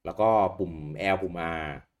แล้วก็ปุ่ม L ปุ่ม R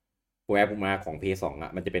ปุ่ม L ปุ่ม R ของ PS2 อ่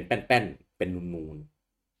ะมันจะเป็นแป้นๆเป็นนูน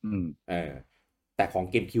ๆแต่ของ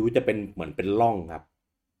เกมคิวจะเป็นเหมือนเป็นร่องครับ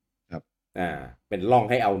เป็นร่อง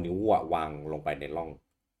ให้เอานิ้ววางลงไปในร่อง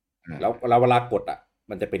แล้วเวลากดอ่ะ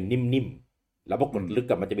มันจะเป็นนิ่มๆแล้วพอกดลึก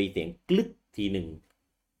กับมันจะมีเสียงกลึกทีหนึ่ง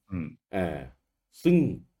ซึ่ง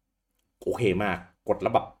โอเคมากกดแล้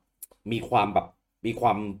วแบบมีความแบบมีคว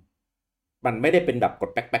ามมันไม่ได้เป็นแบบกด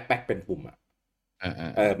แป๊กแป๊กแป๊กเป็นปุ่มอ่ะ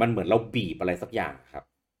มันเหมือนเราบีบอะไรสักอย่างครับ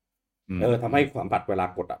ทำให้ความผัดเวลา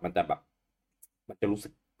กดอ่ะมันจะแบบมันจะรู้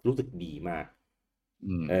สึกดีมาก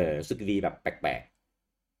รู้สึกดีแบบแปลก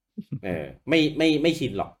ๆไม่ชิ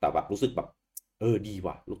นหรอกแต่แบบรู้สึกแบบดี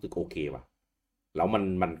ว่ะรู้สึกโอเคว่ะแล้ว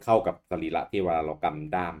มันเข้ากับสรีระที่เวลาเราก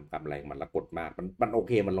ำด้ามกำอะไรมันละกดมากมันโอเ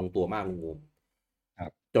คมันลงตัวมากลุงงู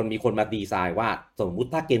จนมีคนมาดีไซน์ว่าสมมุติ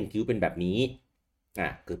ถ้าเกมคิวเป็นแบบนี้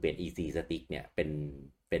คือเป็น EC stick เนี่ยเป็น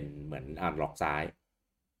เหมือนล็อกซ้าย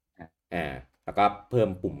แล้วก็เพิ่ม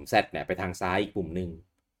ปุ่ม Z เนี่ยไปทางซ้ายอีกปุ่มหนึ่ง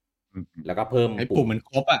แล้วก็เพิ่มให้ปุ่มมัน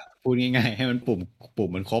ครบอ่ะพูดง่ายๆให้มันปุ่ม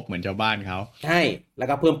มันครบเหมือนชาวบ้านเขาใช่แล้ว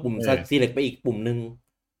ก็เพิ่มปุ่ม select ไปอีกปุ่มหนึ่ง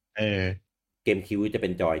เกมคิวจะเป็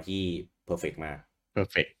นจอยที่ perfect มาก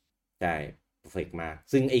perfect ใช่ perfect มาก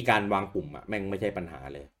ซึ่งไอการวางปุ่มอ่ะแม่งไม่ใช่ปัญหา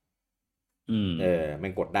เลยแม่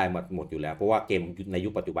งกดได้หมดอยู่แล้วเพราะว่าเกมในยุ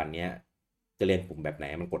คปัจจุบันเนี้ยจะเรียนปุ่มแบบไหน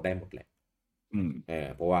มันกดได้หมดแหละ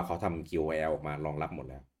เพราะว่าเขาทำ QoL ออกมารองรับหมด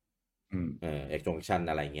แล้วextraction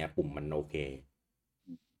อะไรเงี้ยปุ่มมันโอเค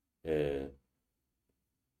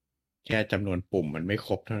แค่จำนวนปุ่มมันไม่ค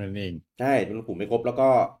รบเท่านั้นเองใช่จำนวนปุ่มไม่ครบแล้วก็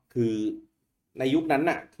คือในยุคนั้น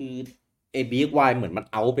น่ะคือ ABXY เหมือนมัน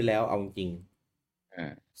เอาไปแล้วเอาจริง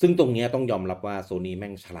ซึ่งตรงเนี้ยต้องยอมรับว่าโซนี่แม่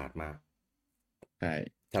งฉลาดมากใช่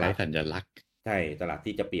ใช้สัญลักษณ์ใช่ฉลาด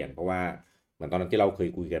ที่จะเปลี่ยนเพราะว่าเหมือนตอนนั้นที่เราเคย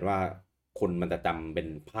คุยกันว่าคนมันจะจำเป็น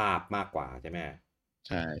ภาพมากกว่าใช่ไหม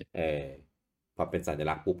ใช่พอเป็นสัญ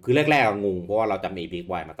ลักษณ์ปุ๊บคือแรกๆงงเพราะว่าเราจำ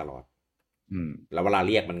ABXY มาตลอดแล้วเวลาเ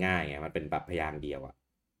รียกมันง่ายไงมันเป็นแบบพยางค์เดียวอะ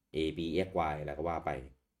ABXY แล้วก็ว่าไป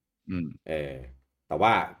แต่ว่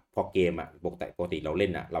าพอเกมอ่ะปกติเราเล่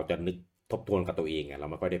นอ่ะเราจะนึกทบทวนกับตัวเองอ่ะเรา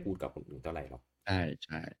ไม่ค่อยได้พูดกับคนอื่นเท่าไหร่หรอกใช่ใ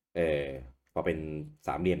ช่พอเป็นส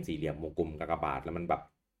ามเหลี่ยมสี่เหลี่ยมวงกลมกากบาทแล้วมันแบบ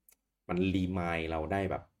มันรีมายเราได้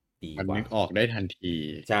แบบดีมันกว่านึกออกได้ทันที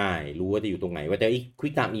ใช่รู้ว่าจะอยู่ตรงไหนว่าจะอีกควิ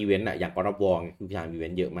กไทม์อีเวนต์อ่ะอย่างกอล์ฟวองควิกไทม์อีเว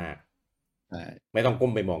นต์เยอะมากใช่ไม่ต้องก้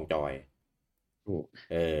มไปมองจอยถูก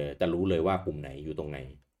จะรู้เลยว่าปุ่มไหนอยู่ตรงไหน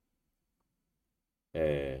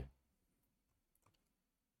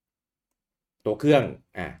ตัวเครื่อง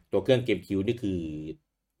ตัวเครื่องเกมคิวนี่คือ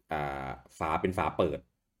ฝาเป็นฝาเปิด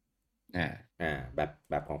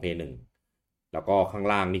แบบของเพย์หนึ่งแล้วก็ข้าง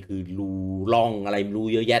ล่างนี่คือรูร่องอะไรรู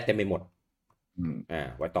เยอะแยะเต็มไปหมด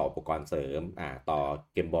ไว้ต่ออุปกรณ์เสริมต่อ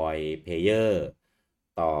เกมบอยเพลเยอร์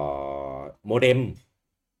ต่อโมเด็ม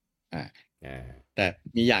แต่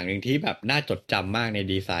มีอย่างหนึ่งที่แบบน่าจดจำมากใน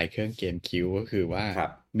ดีไซน์เครื่องเกมคิวก็คือว่า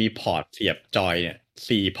มีพอร์ตเสียบจอยเนี่ย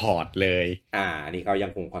4 พอร์ตเลยนี่เขายั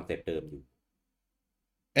งคงคอนเซ็ปต์เดิมอยู่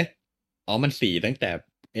มัน4ตั้งแต่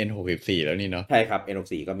N64 แล้วนี่เนาะใช่ครับ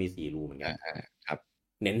N64 ก็มี4รูเหมือนกันครับ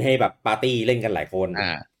เน้นให้แบบปาร์ตี้เล่นกันหลายคน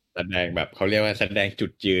แสดงแบบเขาเรียกว่าแสดงจุ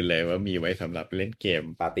ดยืนเลยว่ามีไว้สำหรับเล่นเกม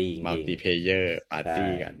ปาร์ตี้มัลติเพเยอร์ปาร์ตี้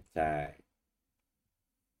กันใช่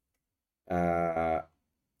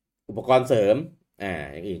อุปกรณ์เสริม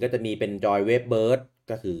อย่างอื่นก็จะมีเป็นจอยเวฟเบิร์ด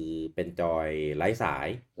ก็คือเป็นจอยไร้สาย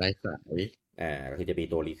ก็คือจะมี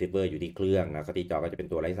ตัวรีเซิเวอร์อยู่ที่เครื่องแล้วก็ที่จอก็จะเป็น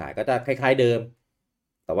ตัวไร้สายก็จะคล้ายๆเดิม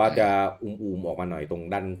แต่ว่าจะอุ้มออกมาหน่อยตรง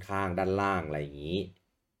ด้านข้างด้านล่างอะไรอย่างนี้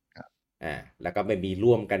แล้วก็ไม่มี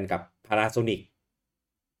ร่วมกันกับ Panasonic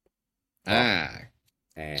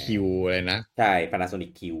คิวเลยนะใช่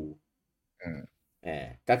Panasonic Q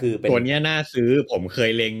ก็คือเป็นตัวนี้น่าซื้อผมเค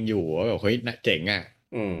ยเล็งอยู่ว่าแบบเฮ้ยเจ๋ง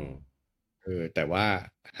แต่ว่า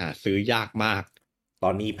หาซื้อยากมากตอ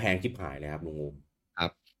นนี้แพงชิบหายเลยครับลุงงูครั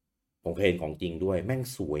บผมเคยเห็นของจริงด้วยแม่ง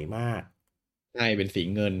สวยมากใช่เป็นสี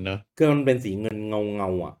เงินเนาะเครื่องมันเป็นสีเงินเงา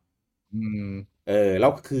แล้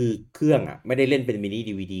วคือเครื่องไม่ได้เล่นเป็นมินิ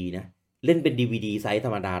ดีวีดีนะเล่นเป็นดีวีดีไซส์ธร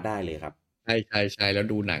รมดาได้เลยครับใช่แล้ว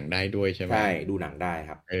ดูหนังได้ด้วยใช่ไหมใช่ดูหนังได้ค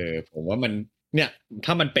รับผมว่ามันเนี่ยถ้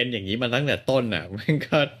ามันเป็นอย่างนี้มาตั้งแต่ต้นมัน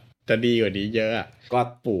ก็จะดีกว่านี้เยอะก็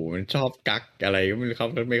ปู่มันชอบกักอะไรก็ไม่เข้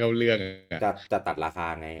าเรื่องจะตัดราคา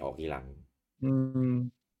ไงออกทีหลัง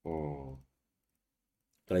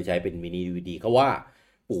ก็เลยใช้เป็นมินิดีวีดีเขาว่า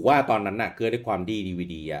ปู่ว่าตอนนั้นน่ะคือด้วยความดีดีวี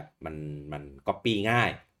ดีอ่ะมันก๊อปปี้ง่า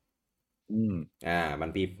ยมัน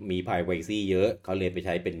มี privacy เยอะเขาเลยไปใ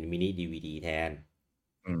ช้เป็นมินิดีวีดีแทน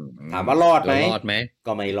ถามว่ารอดไหม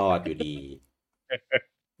ก็ไม่รอดอยู่ดี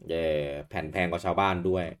แผ่นแพงกว่าชาวบ้าน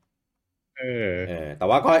ด้วยแต่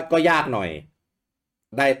ว่าก็ยากหน่อย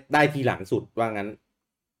ได้ทีหลังสุดว่างั้น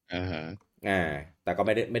แต่ก็ไ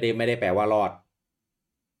ม่ได้แปลว่ารอด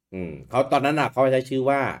เขาตอนนั้นน่ะเขาใช้ชื่อ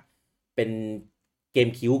ว่าเป็นเกม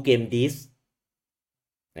คิวเกมดิส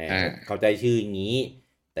เขาใจชื่ออย่างนี้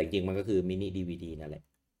แต่จริงมันก็คือมินิดีวีดีนั่นแหละ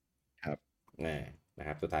ครับนะค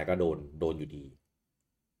รับสุดท้ายก็โดนอยู่ดี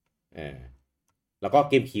แล้วก็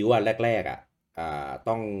เกมคิวแรก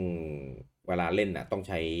ต้องเวลาเล่นต้อง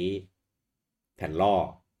ใช้แผ่นล่อ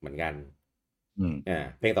เหมือนกัน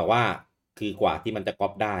เพียงแต่ว่าคือกว่าที่มันจะก๊อ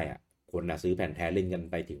ปได้คนซื้อแผ่นแท้เล่นกัน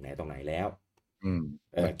ไปถึงไหนตรงไหนแล้ว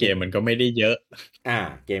เกมมันก็ไม่ได้เยอะ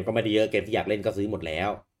เกมก็ไม่ได้เยอะเกมที่อยากเล่นก็ซื้อหมดแล้ว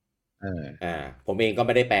ผมเองก็ไ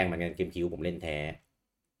ม่ได้แปลงเหมือนกันเกมคิวผมเล่นแท้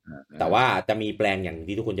แต่ว่าจะมีแปลงอย่าง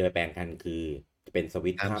ที่ทุกคนจะไปแปลงกันคือจะเป็นส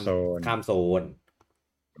วิตช์ข้ามโซน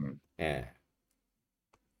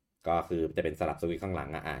ก็คือจะเป็นสลับสวิตช์ข้างหลัง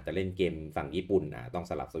จะเล่นเกมฝั่งญี่ปุ่นต้อง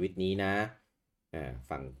สลับสวิตช์นี้นะ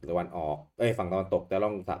ฝั่งตะวันออกฝั่งตะวันตกจะต้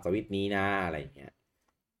องสลับสวิตช์นี้นะอะไรอย่างเงี้ย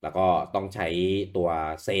แล้วก็ต้องใช้ตัว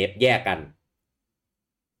เซฟแยกกัน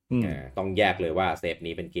ต้องแยกเลยว่าเซฟ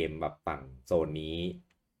นี้เป็นเกมแบบฝั่งโซนนี้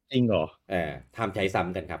จริงเหรอห้ามใช้ซ้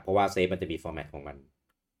ำกันครับเพราะว่าเซฟมันจะมีฟอร์แมตของมัน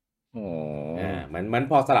เหมือน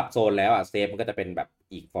พอสลับโซนแล้วเซฟมันก็จะเป็นแบบ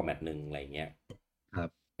อีกฟอร์แมตหนึ่งอะไรเงี้ยครับ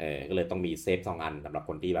ก็เลยต้องมีเซฟ2 อันสำหรับ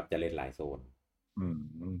คนที่แบบจะเล่นหลายโซน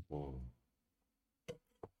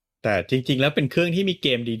แต่จริงๆแล้วเป็นเครื่องที่มีเก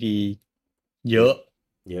มดีๆเยอะ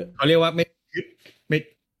เขาเรียกว่าไม่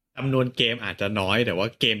จำนวนเกมอาจจะน้อยแต่ว่า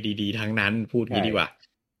เกมดีๆทั้งนั้นพูดงี้ดีกว่า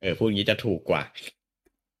พูดงี้จะถูกกว่า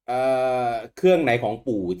เครื่องไหนของ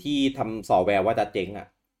ปู่ที่ทำซอฟต์แวร์ว่าจะเจ๊ง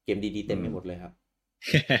เกมดีๆเต็มไปหมดเลยครับ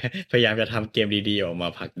พยายามจะทำเกมดีๆออกมา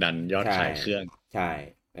ผลักดันยอดขายเครื่องใช่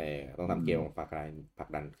ต้องทำเกมผลัก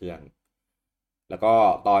ดันเครื่องแล้วก็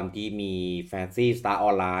ตอนที่มี Fantasy Star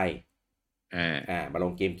Online มาล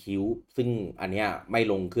งเกมคิวซึ่งอันเนี้ยไม่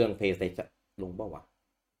ลงเครื่อง PlayStation ลงเปล่าวะ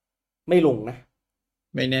ไม่ลงนะ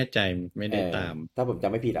ไม่แน่ใจไม่ได้ตามถ้าผมจำ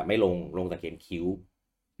ไม่ผิดไม่ลงแต่เกมคิว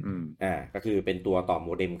ก็คือเป็นตัวต่อโม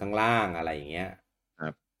เด็มข้างล่างอะไรอย่างเงี้ยครั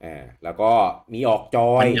บแล้วก็มีออกจ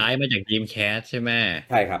อยย้ายมาจาก Dreamcast ใช่ไหม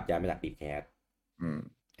ใช่ครับย้ายมาจาก Dreamcast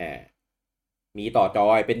มีต่อจ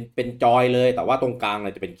อยเป็นจอยเลยแต่ว่าตรงกลาง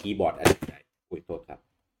จะเป็นคีย์บอร์ดอันใหญ่โทษครับ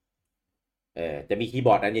จะมีคีย์บ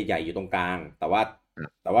อร์ดอันใหญ่ๆอยู่ตรงกลางแต่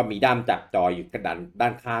ว่ามีด้ามจับจอยอยู่กระด้า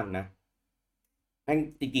นข้างนะแม่ง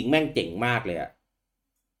จริงๆแม่งเจ๋งมากเลย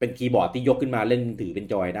เป็นคีย์บอร์ดที่ยกขึ้นมาเล่นถือเป็น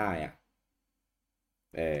จอยได้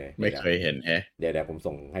ไม่เคยเห็นเดี๋ยวผม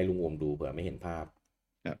ส่งให้ลุงโอมดูเผื่อไม่เห็นภาพ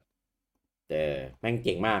ครับแม่งเ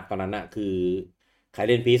จ๋งมากตอนนั้นคือใคร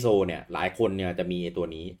เล่นพีโซเนี่ยหลายคนเนี่ยจะมีตัว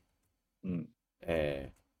นี้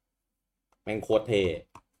แม่งโคตรเท่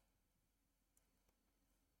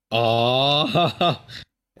อ๋อ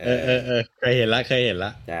เคยเห็นละใ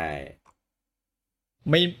ช่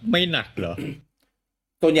ไม่หนักเหรอ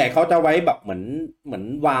ส่วนใหญ่เขาจะไว้แบบเหมือน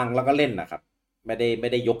วางแล้วก็เล่นนะครับไม่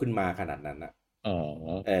ได้ยกขึ้นมาขนาดนั้น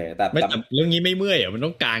แต่เรื่องนี้ไม่เมื่อยมันต้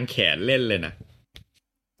องกางแขนเล่นเลยนะ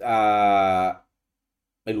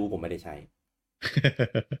ไม่รู้ผมไม่ได้ใช้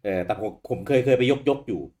แต่ผมเคยไปยก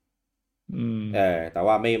อยู่แต่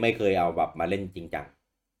ว่าไม่เคยเอาแบบมาเล่นจริงจัง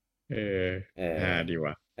ดี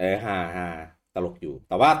ว่ะฮาตลกอยู่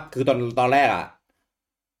แต่ว่าคือตอนแรก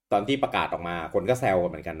ตอนที่ประกาศออกมาคนก็แซวกัน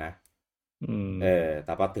เหมือนกันนะแ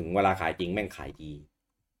ต่พอถึงเวลาขายจริงแม่งขายดี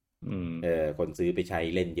คนซื้อไปใช้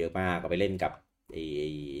เล่นเยอะมากก็ไปเล่นกับไอ้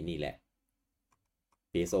นี่แหละ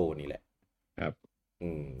PSO นี่แหละครับ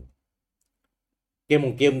เก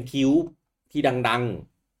มคิวที่ดัง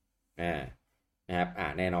ๆนะครับ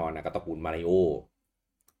แน่นอนก็ตระกูลมาริโอ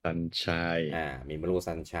ซันชัยมีมาริโอ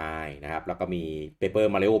ซันชัยนะครับแล้วก็มีเปเปอ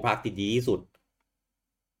ร์มาริโอภาคที่ดีที่สุด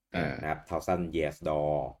นะครับThousand Years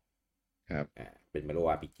Door ครับเป็นมาริโอ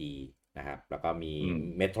RPG นะครับแล้วก็มี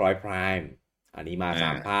Metroid Prime อันนี้มา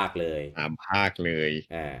3 ภาคเลย3 ภาคเลย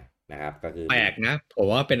นะครับก็คือแปลกนะผม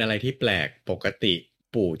ว่าเป็นอะไรที่แปลกปกติ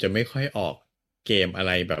ปู่จะไม่ค่อยออกเกมอะไ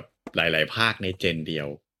รแบบหลายๆภาคในเจนเดียว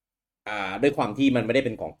ด้วยความที่มันไม่ได้เ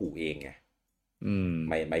ป็นของปู่เองไง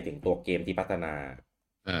หมายถึงตัวเกมที่พัฒนา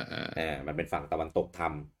มันเป็นฝั่งตะวันตกท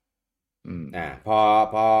ำ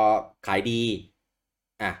พอขายดี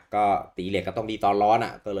ก็ตีเหล็กก็ต้องดีตอนร้อน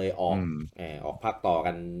ก็เลยออกภาคต่อ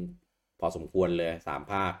กันพอสมควรเลย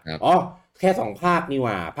3 ภาคแค่2 ภาคนี่ห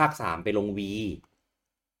ว่าภาค3ไปลงวี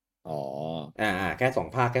แค่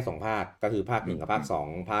2 ภาคก็คือภาค 1กับภาค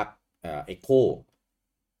 2ภาคEcho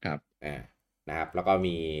อ่านะครับแล้วก็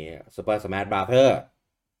มี Super Smash Brother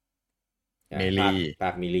เมภาคลี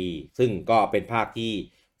มิลีซึ่งก็เป็นภาคที่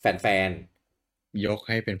แฟนยกใ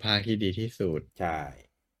ห้เป็นภาคที่ดีที่สุดๆใช่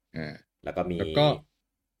อ่าแล้วก็มีแล้วก็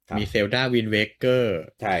ครับมีเซลดาวินเวเกอร์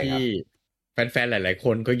ที่ใช่ครับแฟนๆหลายๆค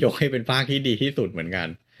นก็ยกให้เป็นภาคที่ดีที่สุดเหมือนกัน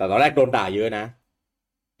แต่ตอนแรกโดนด่าเยอะนะ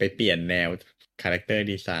ไปเปลี่ยนแนวคาแรคเตอร์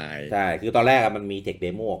ดีไซน์ใช่คือตอนแรกอะมันมีเทคเด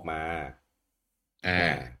โมออกมาอ่า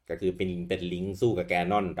ก็คือเป็นลิงก์สู้กับแก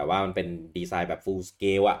นอนแต่ว่ามันเป็นดีไซน์แบบฟูลสเก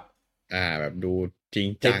ลอะแบบดูจริง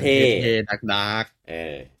จังเท่เท่ๆดัก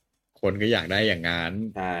ๆๆคนก็อยากได้อย่างนั้น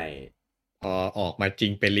ใช่พอออกมาจริ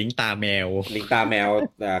งเป็นลิงก์ตาแมว ลิงก์ตาแมว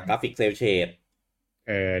กราฟิกเซลเชด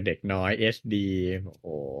เด็กน้อยเอสดีโอ้โห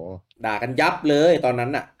ด่ากันยับเลยตอนนั้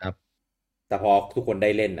นน่ะครับแต่พอทุกคนได้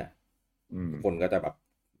เล่นน่ะอืมทุกคนก็จะแบบ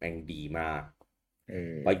แม่งดีมากเอ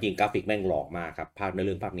เพราะจอริงๆกราฟิกแม่งหลอกมากครับภาคในเ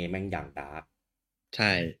รื่องภาคนี้แม่งอย่างดาร์กใ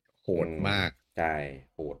ช่โหอืมดมากใช่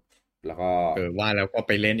โหดแล้วก็ว่าแล้วก็ไ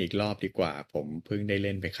ปเล่นอีกรอบดีกว่าผมเพิ่งได้เ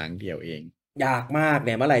ล่นไปครั้งเดียวเองยากมากเ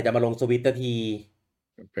นี่ยเมื่อไหร่จะมาลงสวิตที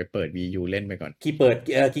ไปเปิด Wii U เล่นไปก่อน ขี้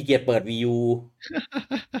เกียจเปิดวียู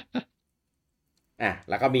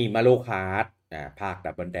แล้วก็มีมาโลคาร์ดภาค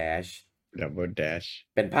ดับเบิลแดช Double Dash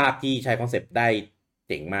เป็นภาคที่ใช้คอนเซปต์ได้เ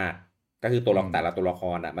จ๋งมากก็คือตัวอืมละแต่ละตัวละค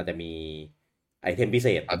รอ่ะมันจะมีไอเทมพิเศ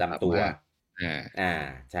ษควาประจำตัวมสามารถอ่าอ่า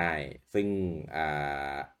ใช่ซึ่งอ่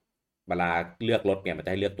าเวลาเลือกรถเนี่ยมันจ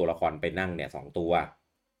ะให้เลือกตัวละครไปนั่งเนี่ย2 ตัว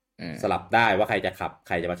สลับได้ว่าใครจะขับใ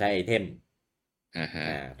ครจะมาใช้ไอเทมฮ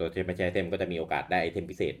ะตัวที่ไม่ใช่ไอเทมก็จะมีโอกาสได้ไอเทม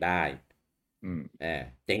พิเศษได้อืม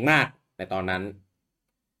เจ๋งมากในตอนนั้น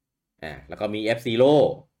แล้วก็มี F-Zero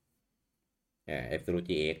F-Zero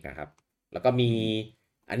GX นะครับแล้วก็มีอืม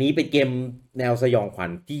อันนี้เป็นเกมแนวสยองขวั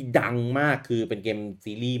ญที่ดังมากคือเป็นเกม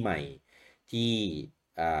ซีรีส์ใหม่ที่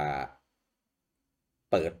อ่า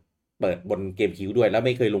เปิดบนเกมคิวด้วยแล้วไ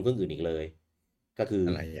ม่เคยลงเครื่องอื่นอีกเลยก็คือ อ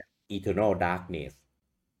ะไรอ่ะ Eternal Darkness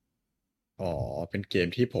อ๋อเป็นเกม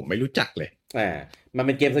ที่ผมไม่รู้จักเลยอ่ามันเ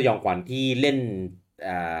ป็นเกมสยองขวัญที่เล่นอ่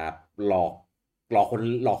าหลอกหลอกค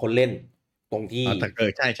นเล่นตรงที่แต่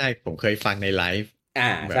ใช่ใช่ผมเคยฟังในไลฟ์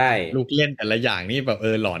แบบใช่ ลูกเล่นแต่ละอย่างนี่แบบ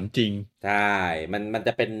หลอนจริงใช่มันจ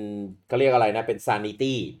ะเป็นเขาเรียกอะไรนะเป็น sanity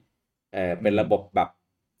เป็นอืมระบบแบ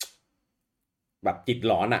บจิตห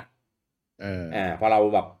ลอนอ่ะเออพอเรา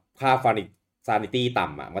แบบค่าsanity ต่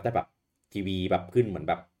ำอ่ะมันก็จะแบบทีวีแบบขึ้นเหมือน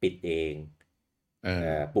แบบปิดเองเอเอ่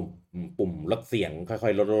ออปุ่มลดเสียงค่อ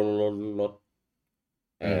ยๆลด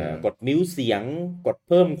เออกดมิวเสียงกดเ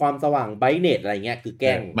พิ่มความสว่างไบรท์เนสอะไรเงี้ยคือแก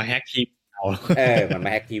ล้งมาแฮกทีมเอา มันมา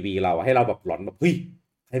แฮกทีวีเราให้เราแบบหลอนแบบเฮ้ย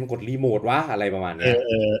ใครมันกดรีโมทวะอะไรประมาณเนี้ย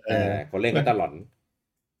คนเล่นก็จะหลอน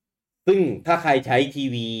ซึ่งถ้าใครใช้ที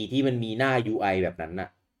วีที่มันมีหน้า UI แบบนั้นน่ะ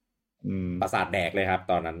อืมประสาทแดกเลยครับ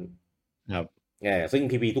ตอนนั้นครับซึ่ง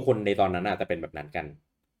ทีวีทุกคนในตอนนั้นน่ะจะเป็นแบบนั้นกัน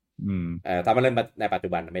อืมถ้ามาเล่นในปัจจุ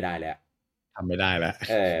บันไม่ได้แล้วทำไม่ได้แล้ว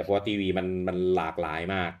เพราะว่าทีวีมันหลากหลาย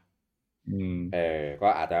มากอืมก็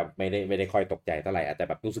อาจจะไม่ได้ค่อยตกใจเท่าไหร่อาจจะ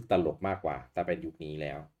แบบรู้สึกตลกมากกว่าถ้าเป็นยุคนี้แ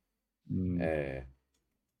ล้วอืมเออ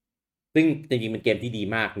ซึ่งจริงๆเป็นเกมที่ดี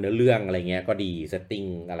มากเนื้อเรื่องอะไรเงี้ยก็ดีเซตติ้ง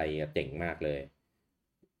อะไรเจ๋งมากเลย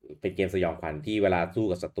เป็นเกมสยองขวัญที่เวลาสู้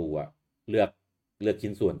กับศัตรูอะเลือกชิ้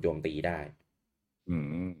นส่วนโจมตีได้ อื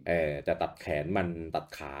มจะตัดแขนมันตัด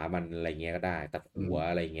ขามันอะไรเงี้ยก็ได้ตัดอืมหัว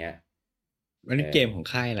อะไรเงี้ยอันเอนี้เกอมของ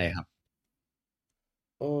ค่ายอะไรครับ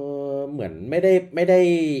เอเหมือนไม่ได้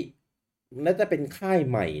น่าจะเป็นค่าย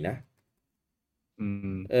ใหม่นะอืม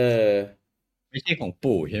เออไม่ใช่ของ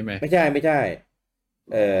ปู่ใช่ไหมไม่ใช่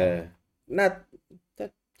เออ๋ออน่าจะ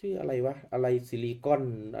ชื่ออะไรวะอะไรซิลิคอน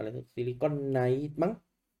อะไรซิลิคอนไนท์มั้ง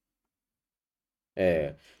เออ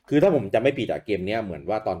คือถ้าผมจำไม่ผิดอะเกมเนี้ยเหมือน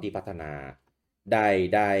ว่าตอนที่พัฒนาไ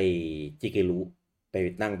ด้จิเกรุไป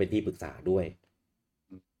นั่งเป็นที่ปรึกษาด้วย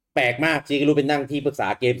แปลกมากจิก็รู้เป็นนั่งที่ปรึกษา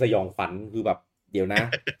เกมสยองขวัญคือแบบเดี๋ยวนะ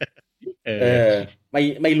เอเอออ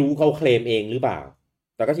ไม่รู้เขาเคลมเองหรือเปล่า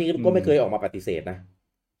แต่ก็ชิอืก็ไม่เคยออกมมาปฏิเสธนะ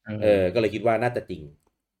เออก็เลยคิดว่าน่าจะจริง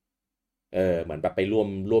เหมือนแบบไป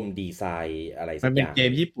ร่วมดีไซน์อะไรมันเป็นเกม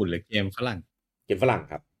สักอย่างหนึ่งญี่ปุ่นหรือเกมฝรั่งเกมฝรั่ง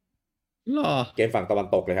ครับหรอเกมฝั่งตะวัน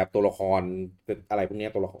ตกเลยครับตัวละครอะไรพวกเนี้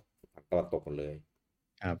ยตัวละครฝั่งตะวันตกหมดเลย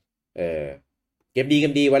ครับเออเกม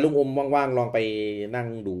ดีวันรุ่งอมว่างๆลองไปนั่ง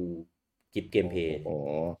ดูคลิปเกมโอ้เพลย์โห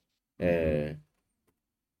เออืมอืมอ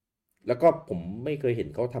แล้วก็ผมไม่เคยเห็น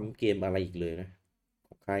เขาทำเกมอะไรอีกเลยนะข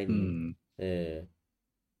องค่ายนี้อืมเออ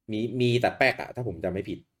มีแต่แป๊กอะถ้าผมจำไม่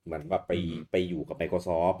ผิดเหมือนแบบไปอืมไปอยู่กับ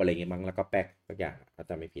Microsoft อะไรเงี้ยมั้งแล้วก็แป๊กสักอย่างถ้า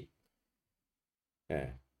จำไม่ผิดอ่า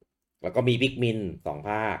แล้วก็มีพิกมิน2 ภ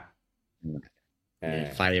าคอืมอ่มี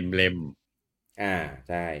ไฟาเอ็มเลมอ่าใ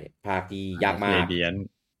ช่ภาคที่ยากลาสเรมากเดียน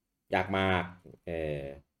ยากมากเออ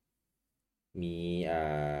มี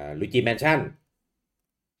ลุยจิแมนชั่น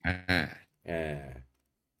อ่าอ่า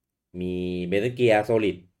มี Metal Gear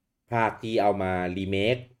Solid ภาคที่เอามารีเม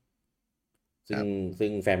คซึ่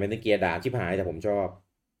งแฟน Metal Gear ด่าชิบหายแต่ผมชอบ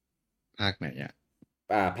ภาคไหนอ่ะ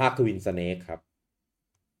ภาค Twin Snake ครับ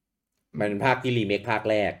มันเป็นภาคที่รีเมคภาค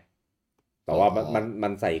แรกแต่ว่ามั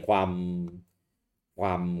นใส่ความ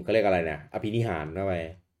เขาเรียกอะไรเนี่ยอภินิหารเข้าไป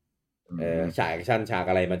ฉากแอคชั่นฉาก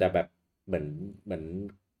อะไรมันจะแบบเหมือน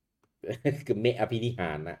คือเมะอภินิห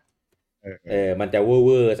ารนะมันจะเว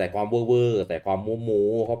อร์ใส่ความเวอร์ใส่ความโม้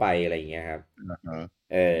เข้าไปอะไรอย่างเงี้ยครับ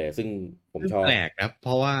ซึ่งผมชอบแปลกนะเพ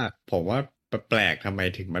ราะว่าผมว่าแปลกทำไม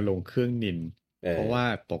ถึงมาลงเครื่องนินเพราะว่า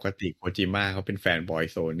ปกติโคจิมะเขาเป็นแฟนบอย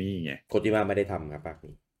โซนี่ไงโคจิมะไม่ได้ทำครับภาค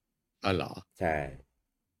นี้อ๋อเหรอใช่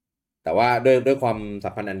แต่ว่าด้วยความสั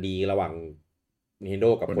มพันธ์อันดีระหว่าง Nintendo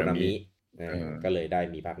กับโคนามิก็เลยได้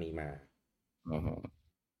มีภาคนี้มา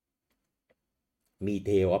มี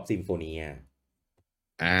Tale of Symphonia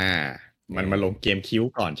มันมาลงเกมคิว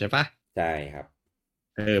ก่อนใช่ปะใช่ครับ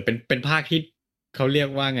เป็นภาคที่เขาเรียก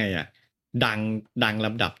ว่าไงอ่ะดังล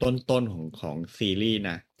ำดับต้นของซีรีส์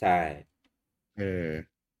นะใช่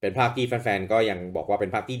เป็นภาคที่แฟนๆก็ยังบอกว่าเป็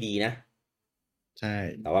นภาคที่ดีนะใช่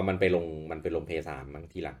แต่ว่ามันไปลงเพย์3มั้ง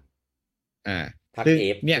ทีหลังภาคเอ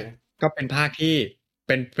ฟเนี่ยก็เป็นภาคที่เ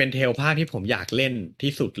ป็นเทลภาคที่ผมอยากเล่น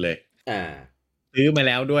ที่สุดเลยซื้อมาแ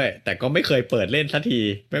ล้วด้วยแต่ก็ไม่เคยเปิดเล่นสักที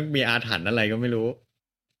แม่งมีอาถรรพ์อะไรก็ไม่รู้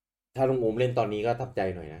ถ้าลุงโอมเล่นตอนนี้ก็ทับใจ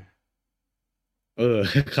หน่อยนะ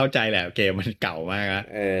เข้าใจแหละเกมมันเก่ามากนะ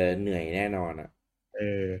เหนื่อยแน่นอนอ่ะ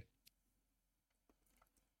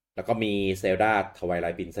แล้วก็มีเซลดาทวายไล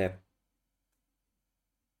ท์ปรินเซส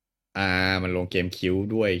มันลงเกมคิว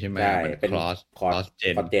ด้วยใช่ไหมใช่มันเป็นคอสเจ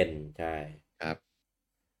นใช่ครับ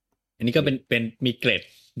อันนี้ก็เป็นมีเกร็ด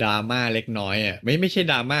ดราม่าเล็กน้อยอ่ะไม่ใช่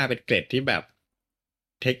ดราม่าเป็นเกร็ดที่แบบ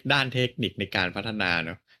ด้านเทคนิคในการพัฒนาเ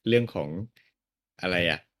นาะเรื่องของอะไร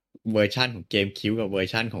อ่ะเวอร์ชั่นของเกมคิวกับเวอร์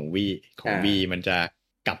ชั่นของวีมันจะ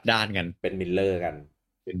กลับด้านกันเป็นมิลเลอร์กั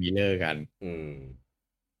น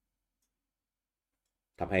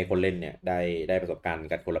ทำให้คนเล่นเนี่ยได้ประสบการณ์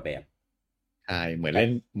กันคนละแบบใช่เหมือน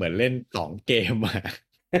เล่น2 เกมอ่ะ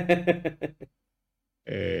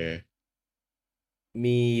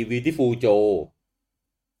มี Beautiful Joe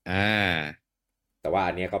แต่ว่า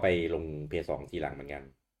อันนี้ก็ไปลง PS2 ทีหลังเหมือนกัน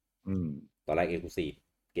ตอนแรก Exclusive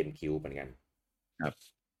เกมคิวเหมือนกันครับ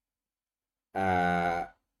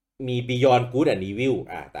มี Beyond Good and Evil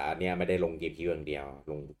แต่อันเนี้ยไม่ได้ลงเกมคิวอย่างเดียว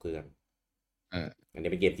ลงทุกเครื่องอันนี้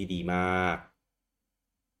เป็นเกมที่ดีมาก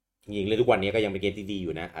จริงๆเล่นทุกวันนี้ก็ยังเป็นเกมที่ดีอ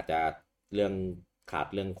ยู่นะอาจจะเรื่องขาด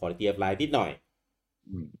เรื่อง quality of life นิดหน่อย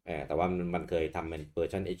แต่ว่ามันเคยทำเป็นเวอ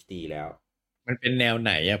ร์ชัน HD แล้วมันเป็นแนวไ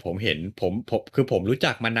หนอ่ะผมเห็นคือผมรู้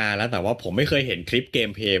จักมานานแล้วแต่ว่าผมไม่เคยเห็นคลิปเกม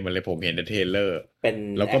เพลย์มันเลยผมเห็นแต่เทรลเลอร์เป็น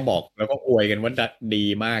แล้วก็บอกแล้วก็อวยกันว่าดี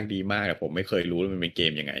มากแต่ผมไม่เคยรู้ว่ามันเป็นเก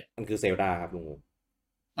มยังไงมันคือเซลดาครับลุง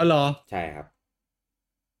อ๋อเหรอใช่ครับ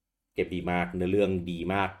เกมดีมากเนื้อเรื่องดี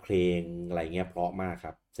มากเพลงอะไรเงี้ยเพราะมากค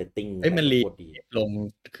รับเซตติ้งมันรีโคตรดีลง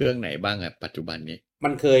เครื่องไหนบ้างอ่ะปัจจุบันนี้มั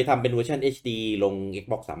นเคยทำเป็นเวอร์ชัน HD ลง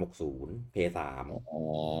Xbox 360 PS3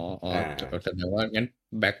 แสดงว่างั้น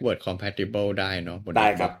backward compatible ได้เนาะได้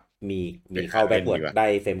ครับมีเข้า backward ได้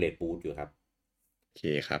เฟรมเรทบูตอยู่ครับโอเค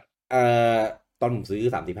ครับตอนผมซื้อ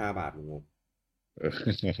35 บาทลุง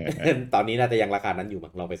ตอนนี้น่าจะยังราคานั้นอยู่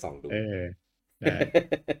มั้งลองไปส่องดู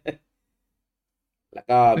แล้ว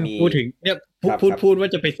ก็มีพูดถึงเนี่ยพูดว่า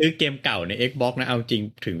จะไปซื้อเกมเก่าใน Xbox นะเอาจริง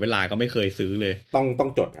ถึงเวลาก็ไม่เคยซื้อเลยต้อง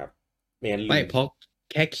จดครับไม่เพราะ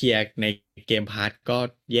แค่เคลียร์ในเกมพาร์ทก็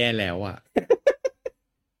แย่แล้วอ่ะ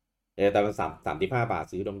แต่มัน35 บาท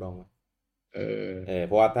ซื้อดองเ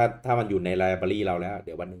พราะว่าถ้ามันอยู่ในไลบรารีเราแล้วเ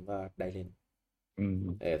ดี๋ยววันหนึ่งก็ได้เล่น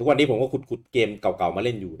ทุกวันนี้ผมก็ขุดเกมเก่าๆมาเ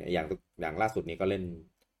ล่นอยู่เนี่ยอย่างล่าสุดนี้ก็เล่น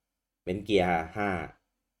เมนเกียร์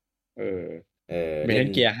5เมทัล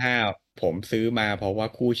เกียร์5ผมซื้อมาเพราะว่า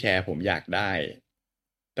คู่แชร์ผมอยากได้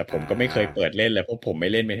แต่ผมก็ไม่เคยเปิดเล่นเลยเพราะผมไม่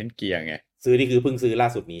เล่นเมทัลเกียร์ไงซื้อนี่คือเพิ่งซื้อล่า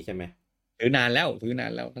สุดนี้ใช่ไหมซื้อนานแล้ว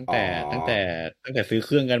ตั้งแต่ซื้อเค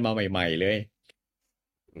รื่องกันมาใหม่ๆเลย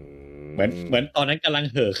เหมือนตอนนั้นกำลัง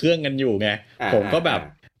เห่อเครื่องกันอยู่ไงผมก็แบบ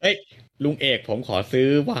เอ้ยลุงเอกผมขอซื้อ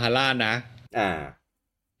วาฮาร่านะ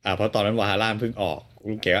เพราะตอนนั้นวาฮาร่าเพิ่งออก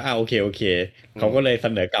ลุงเก๋ก็โอเคเขาก็เลยเส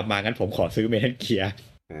นอกลับมางั้นผมขอซื้อเมทัลเกียร์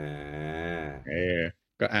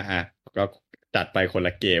ก็ก็จัดไปคนล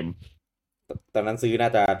ะเกมตอนนั้นซื้อน่า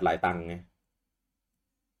จะหลายตังค์ไง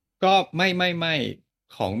ก็ไม่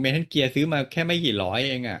ของเมทัลเกียร์ซื้อมาแค่ไม่กี่ร้อย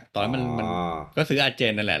เองอ่ะตอนนั้นมันก็ซื้ออาเจ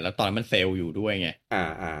นนั่นแหละแล้วตอนนั้นมันเซลล์อยู่ด้วยไง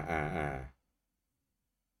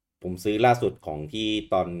ผมซื้อล่าสุดของที่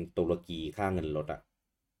ตอนตุรกีค่าเงินลดอ่ะ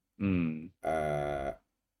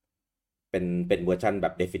เป็นเวอร์ชันแบ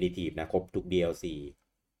บ definitive นะครบทุก DLC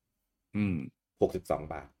 62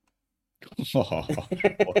 บาท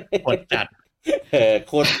โหดจัด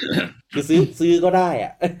โคตรคือซื้อก็ได้อ่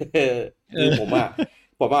ะคือผม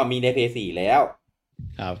มีในเพย์สี่แล้ว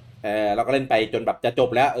ครับเราก็เล่นไปจนแบบจะจบ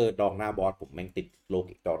แล้วดองหน้าบอสผมแม่งติดโลก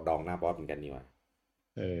อีกดองหน้าบอสเหมือนกันนี่ว่ะ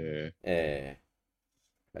เออเออ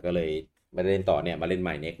แล้วก็เลยไม่ได้เล่นต่อเนี่ยมาเล่นให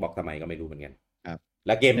ม่เน็กบอกทำไมก็ไม่รู้เหมือนกันครับแ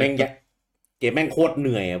ล้วเกมเนี่ยแม่งเกมแม่งโคตรเห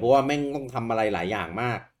นื่อยเพราะว่าแม่งต้องทำอะไรหลายอย่างม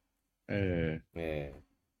ากเออเออ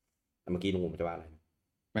เมื่อกี้ลุงผมจะว่าอะไร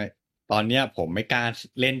ไม่ตอนเนี้ยผมไม่กล้า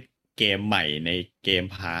เล่นเกมใหม่ในเกม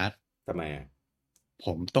พาร์ททำไมอ่ะผ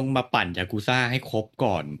มต้องมาปั่นยากุซ่าให้ครบ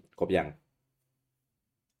ก่อนครบยัง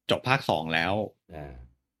จบภาคสองแล้วอ่า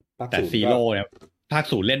ภาคแต่ศูนย์ก็ซีโร่เนี่ยภาค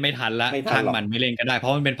ศูนย์เล่นไม่ทันละไม่ทันหรอกช่างมันไม่เล่นก็ได้เพรา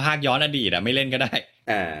ะมันเป็นภาคย้อนอดีตอะไม่เล่นก็ได้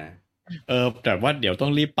อ่า แต่ว่าเดี๋ยวต้อ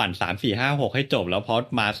งรีบปั่น3 4 5 6ให้จบแล้วเพราะ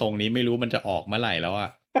มาทรงนี้ไม่รู้มันจะออกเมื่อไหร่แล้วอะ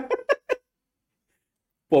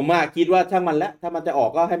ผมคิดว่าช่างมันแล้วถ้ามันจะออ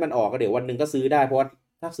กก็ให้มันออกก็เดี๋ยววันหนึ่งก็ซื้อได้เพราะว่า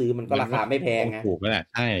ถ้าซื้อมันก็มันก็ราคาไม่แพคงไงงถูกแล้วแหละ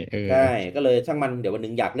ใช่ใช่ก็เลยช่างมันเดี๋ยววันห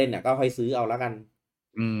นึ่งอยากเล่นก็ค่อยซื้อเอาแล้วกัน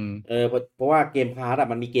อืมเพราะว่าเกมพาร์ต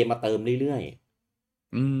มันมีเกมมาเติมเรื่อย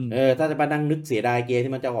อืมๆถ้าจะมานั่งนึกเสียดายเกม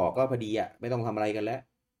ที่มันจะออกก็พอดีไม่ต้องทำอะไรกันแล้ว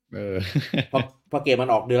เออ เพราะเกมมัน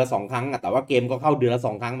ออกเดือนละ2 ครั้งแต่ว่าเกมก็เข้าเดือนละ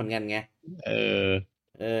2 ครั้งเหมือนกันไงเอ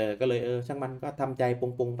อก็เลยช่างมันก็ทำใจป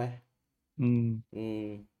งๆไปอืมอืม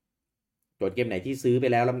ส่วนเกมไหนที่ซื้อไป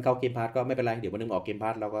แล้วมันเข้าเกมพาร์ตก็ไม่เป็นไรเดี๋ยววันหนึงออกเกมพา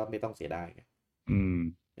ร์ตเราก็ไม่ต้องเสียดายไงอืม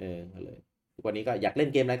ก็เลยทุกวันนี้ก็อยากเล่น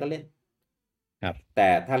เกมอะไรก็เล่น ครับแต่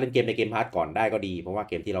ถ้าเล่นเกมในเกมพาร์ทก่อนได้ก็ดีเพราะว่า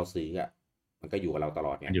เกมที่เราซื้อมันก็อยู่กับเราตล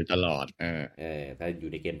อดไงมันอยู่ตลอดถ้าอ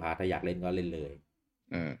ยู่ในเกมพาร์ทถ้าอยากเล่นก็เล่นเลย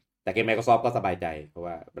เออแต่เกม Microsoft ก็สบายใจเพราะ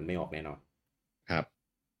ว่ามันไม่ออกแน่นอนครับ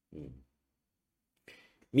อืม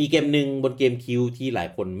มีเกมหนึ่งบนเกมคิวที่หลาย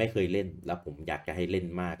คนไม่เคยเล่นแล้วผมอยากจะให้เล่น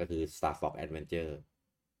มากก็คือ Star Fox Adventure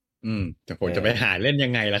แต่ผเอมจะไปหาอเล่นยั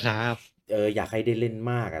งไงล่ะครับอยากให้ได้เล่น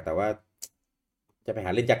มากแต่ว่าจะไปห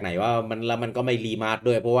าเล่นจากไหนว่ามันก็ไม่รีมาสต์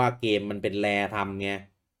ด้วยเพราะว่าเกมมันเป็นแรทำไง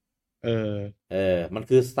เออมัน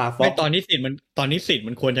คือ Star ไม่ Fox ตอนนี้สิทธิ์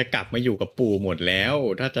มันควรจะกลับมาอยู่กับปู่หมดแล้ว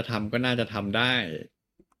ถ้าจะทำก็น่าจะทำได้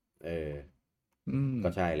เอออืมก็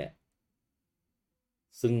ใช่แหละ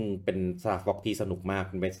ซึ่งเป็น Star Fox ที่สนุกมาก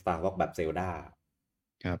เป็น Star Fox แบบเซลดา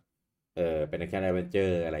ครับเป็นแค่แอดเวนเจอ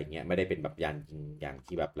ร์อะไรเงี้ยไม่ได้เป็นแบบยานยิงอย่าง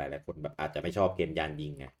ที่แบบหลายๆคนแบบอาจจะไม่ชอบเกมยานยิ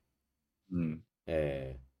งไงอืมเออ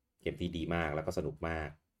เกมที่ดีมากแล้วก็สนุกมาก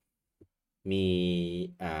มี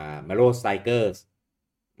มาโลสไตเกอร์ส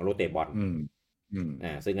มาโลเตะบอลอืมอืม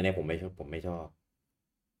ซึ่งอันนี้ผมไม่ชอบ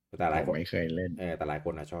แต่หลายคนผมไม่เคยเล่นแต่หลายค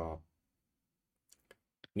นชอบ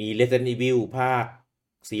มี Resident Evil ภาค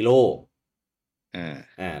Zero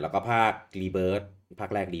อ่าแล้วก็ภาค Rebirth ภาค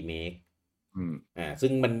แรกรีเมค อืมซึ่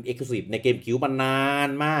งมันเอ็กซ์คลูซีฟในเกมคิวมันนาน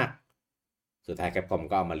มาก สุดท้ายแคปคอม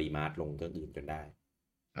ก็เอามารีมาร์ลงเครื่องอื่นจนได้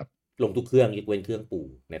ครับ ลงทุกเครื่องยกเว้นเครื่องปู่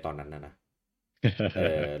ในตอนนั้นนะ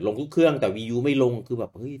ลงทุกเครื่องแต่วียูไม่ลงคือแบ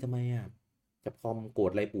บเฮ้ยทำไมแคปคอมโกร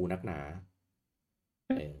ธอะไรปู่นักหนา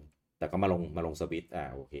เออแต่ก็มาลงสวิต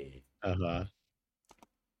โอเคอ่าฮะ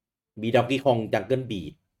มีด็อกกี้คองจังเกิลบี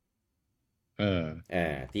ดเออ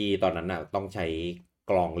ที่ตอนนั้นต้องใช้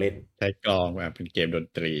กลองเล่นใช้กลองเป็นเกมดน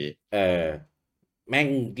ตรี เออแม่ง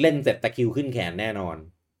เล่นเสร็จตะคริวขึ้นแขนแน่นอน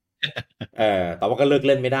แต่ว่าก็เลิกเ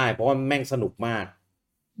ล่นไม่ได้เพราะว่าแม่งสนุกมาก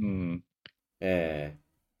อืมเออ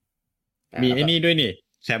มีแล้วก็ไอ้นี่ด้วยนี่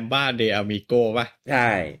แซมบ้าเดอามิโกป่ะใช่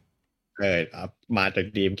มาจาก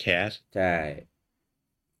ดีมแคสใช่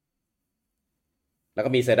แล้วก็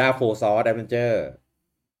มีเซดาโฟซอร์ดแอดเวนเจอร์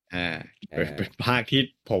อ่าอ่เป็นาภาคที่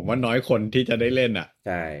ผมว่าน้อยคนที่จะได้เล่นอ่ะใ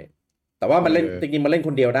ช่แต่ว่าเอมันเล่นอจริงๆมันเล่นค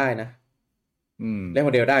นเดียวได้นะอืมเล่นค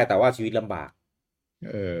นเดียวได้แต่ว่าชีวิตลำบาก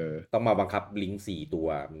เออต้องมาบังคับลิงก์4 ตัว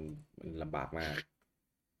มันลำบากมาก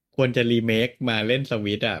ควรจะรีเมคมาเล่นส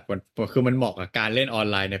วิตอ่ะคือมันเหมาะกับการเล่นออน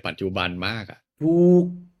ไลน์ในปัจจุบันมากอ่ะถูก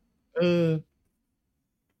เออ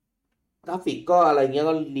กราฟิกก็อะไรเงี้ย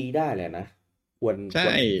ก็ดีได้แหละนะควรใ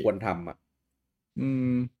ช่ควรทำอื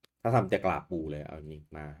มถ้าทำจะกราบปูเลยเอานี่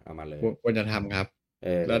เอามาเลยควรจะทำครับเอ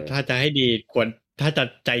แล้วอถ้าจะให้ดีถ้าจะ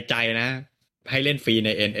ใจนะให้เล่นฟรีใน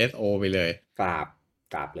NSO ไปเลยกราบ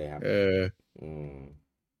กราบเลยครับเออ อืม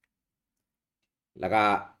แล้วก็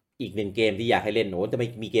อีกหนึ่งเกมที่อยากให้เล่นโอ้จะไม่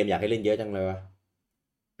มีเกมอยากให้เล่นเยอะจังเลยวะ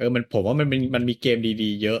ผมว่ามันมีเกมดี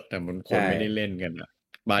ๆเยอะแต่มันคใช่ นไม่ได้เล่นกันอะ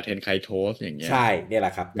บาเทนไคโทสอย่างเงี้ยใช่เนี่ยแหล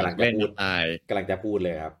ะครับอยากเล่นจะตายกำลังจะพูดเล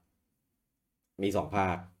ยครับมี2 ภา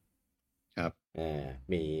คครับ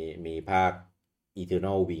มีภาค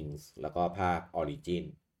Eternal Wings แล้วก็ภาค Origin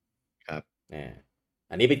ครับอ่า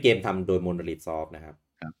อันนี้เป็นเกมทำโดย Monolith Soft นะครับ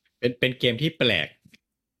ครับเป็นเกมที่แปลก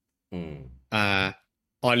อืมอ่า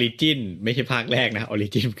ออริจินไม่ใช่ภาคแรกนะออริ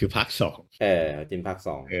จินคือภาคสองจินภาค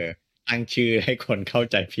2ตั้งชื่อให้คนเข้า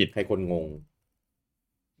ใจผิดให้คนงง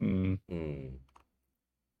อืมอืม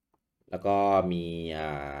แล้วก็มี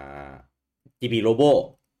GP Robo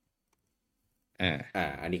อ่า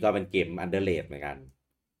อันนี้ก็เป็นเกม underrated เหมือนกัน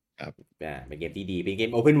ครับเป็นเกมที่ดีเป็นเก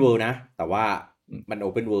ม Open World นะแต่ว่ามัน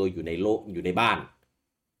Open World อยู่ในโลกอยู่ในบ้าน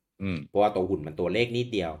เพราะว่าตัวหุ่นมันตัวเล็กนิด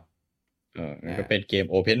เดียวนั่นก็เป็นเกม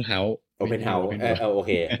Open House Open House โอเ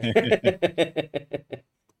ค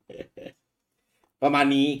ประมาณ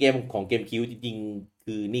นี้เกมของเกมคิวจริงๆ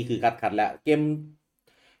คือนี่คือคัดแล้วเกม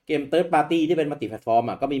Third Party ที่เป็นมัลติแพลตฟอร์ม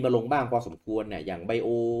ก็มีมาลงบ้างพอสมควรเนี่ยอย่างไบโอ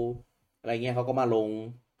อะไรเงี้ยเขาก็มาลง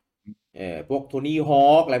พวกโทนี่ฮอ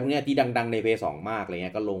คอะไรพวกเนี้ยที่ดังๆใน PS2 มากอะไรเ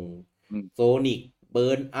งี้ยก็ลงโซนิกเบิ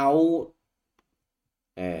ร์นเอาท์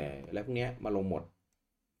แล้วพวกเนี้ยมาลงหมด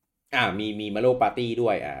มีมาโลปาร์ตี้ด้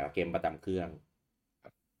วยเกมประจำเครื่อง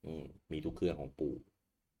มีทุกเครื่องของปู่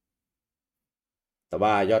แต่ว่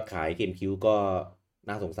ายอดขายเกมคิวก็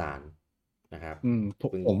น่าสงสารนะครับ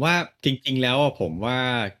ผมว่าจริงๆแล้วผมว่า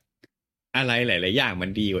อะไรหลายๆอย่างมัน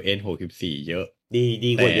ดีกว่า N64 เยอะ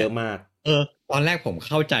ดีกว่าเยอะมากตอนแรกผม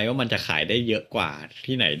เข้าใจว่ามันจะขายได้เยอะกว่า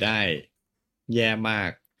ที่ไหนได้แย่มาก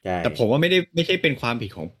แต่ผมว่าไม่ใช่เป็นความผิ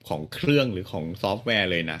ดของเครื่องหรือของซอฟต์แวร์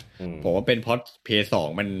เลยนะผมว่าเป็นเพราะ PS2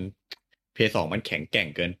 มันแข็งแกร่ง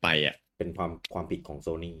เกินไปเป็นความผิดของ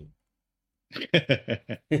Sony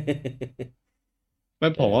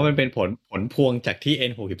ผมว่ามันเป็นผลพวงจากที่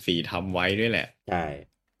N64 ทำไว้ด้วยแหละใช่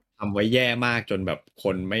ทำไว้แย่มากจนแบบค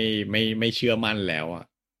นไม่เชื่อมั่นแล้ว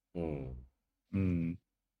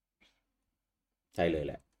ใช่เลยแ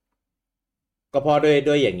หละก็เพราะ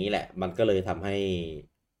ด้วยอย่างนี้แหละมันก็เลยทำให้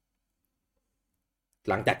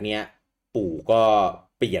หลังจากเนี้ยปู่ก็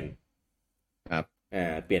เปลี่ยนครับ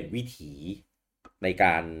เปลี่ยนวิถีในก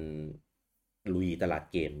ารลุยตลาด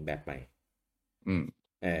เกมแบบใหม่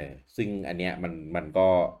ซึ่งอันเนี้ยมันก็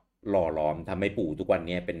หล่อหลอมทำให้ปู่ทุกวัน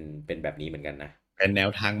นี้เป็นแบบนี้เหมือนกันนะเป็นแนว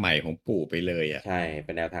ทางใหม่ของปู่ไปเลยใช่เ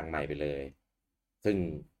ป็นแนวทางใหม่ไปเลยซึ่ง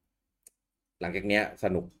หลังจากเนี้ยส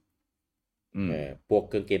นุกพวก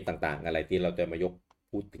เครื่องเกมต่างๆอะไรที่เราจะมายก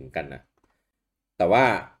พูดถึงกันนะแต่ว่า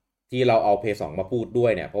ที่เราเอาPS2มาพูดด้ว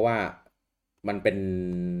ยเนี่ยเพราะว่ามันเป็น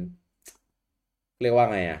เรียกว่า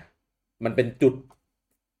ไงมันเป็นจุด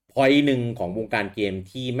พอยต์หนึ่งของวงการเกม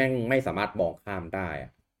ที่แม่งไม่สามารถมองข้ามได้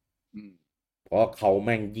เพราะเขาแ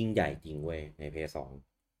ม่งยิ่งใหญ่จริงเว้ยใน PS2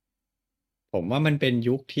 ผมว่ามันเป็น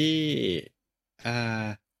ยุคที่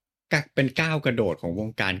เป็นก้าวกระโดดของว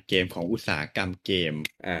งการเกมของอุตสาหกรรมเกม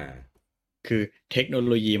คือเทคโนโ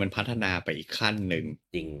ลยีมันพัฒนาไปอีกขั้นหนึ่ง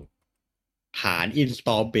จริงฐาน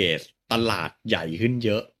install base ตลาดใหญ่ขึ้นเ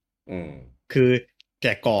ยอะคือแ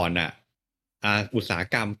ต่ก่อนอุตสาห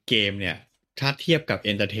กรรมเกมเนี่ยถ้าเทียบกับเ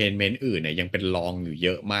อนเตอร์เทนเมนต์อื่นเนี่ยยังเป็นรองอยู่เย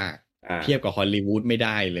อะมากเทียบกับฮอลลีวูดไม่ไ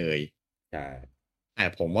ด้เลยใช่แต่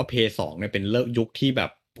ผมว่า PS2 เนี่ยเป็นยุคที่แบ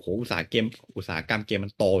บโหอุตสาหกรรมเกมมั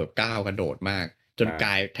นโตแบบก้าวกระโดดมากจน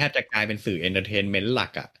แทบจะกลายเป็นสื่อเอนเตอร์เทนเมนต์หลั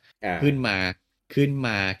กขึ้นม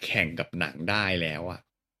าแข่งกับหนังได้แล้ว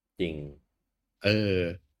จริง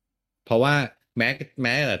เพราะว่าแ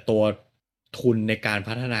ม้แต่ตัวทุนในการ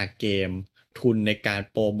พัฒนาเกมทุนในการ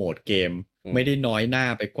โปรโมทเกมไม่ได้น้อยหน้า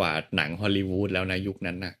ไปกว่าหนังฮอลลีวูดแล้วนะยุค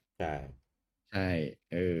นั้นใช่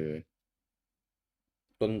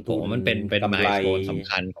ต้นทุนมันเป็นไมล์สโตนสำ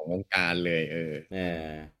คัญของวงการเลย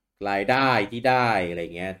รายได้ที่ได้อะไร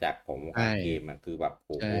เงี้ยจากของวงการเกมคือแบบโห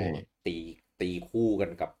ตีคู่กั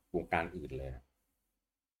นกับวงการอื่นเลย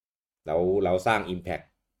แล้วสร้าง Impact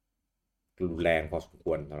รุนแรงพอสมค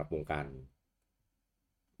วรสำหรับวงการ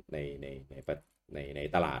ใน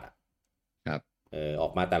ตลาดครับออ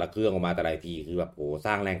กมาแต่ละเครื่องออกมาแต่ละทีคือแบบโหส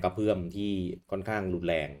ร้างแรงกระเพื่อมที่ค่อนข้างรุน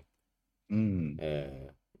แรง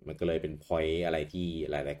มันก็เลยเป็นพอยต์อะไรที่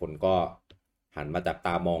หลายๆคนก็หันมาจับต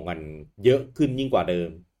ามองกันเยอะขึ้นยิ่งกว่าเดิม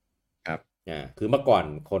ครับคือเมื่อก่อน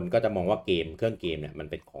คนก็จะมองว่าเครื่องเกมเนี่ยมัน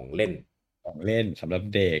เป็นของเล่นสำหรับ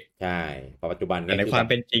เด็กใช่พอปัจจุบันเนี่ยในความ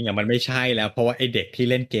เป็นจริงมันไม่ใช่แล้วเพราะว่าไอ้เด็กที่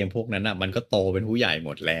เล่นเกมพวกนั้นมันก็โตเป็นผู้ใหญ่ห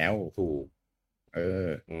มดแล้วถูก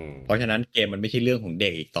เพราะฉะนั้นเกมมันไม่ใช่เรื่องของเด็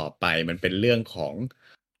กอีกต่อไปมันเป็นเรื่องของ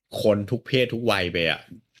คนทุกเพศทุกวัยไป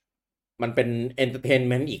มันเป็นเอนเตอร์เทน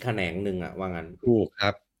เมนต์อีกแขนงหนึ่งว่างั้นถูกค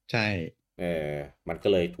รับใช่มันก็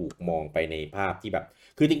เลยถูกมองไปในภาพที่แบบ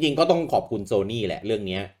คือจริงๆก็ต้องขอบคุณโซนี่แหละเรื่อง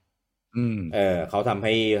เนี้ยเขาทำใ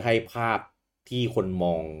ห้ภาพที่คนม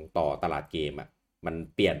องต่อตลาดเกมมัน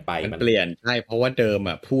เปลี่ยนไปมันเปลี่ยนใช่เพราะว่าเดิม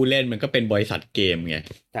ผู้เล่นมันก็เป็นบริษัทเกมไง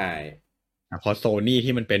ใช่พอโซนี่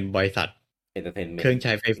ที่มันเป็นบริษัทเครื่องใ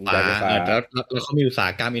ช้ไฟฟ้าแล้วเขามีอุตสาห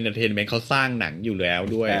กรรมเอนเตอร์เทนเมนต์เขาสร้างหนังอยู่แล้ว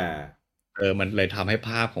ด้วยมันเลยทำให้ภ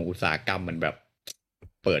าพของอุตสาหกรรมมันแบบ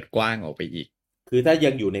เปิดกว้างออกไปอีกคือถ้า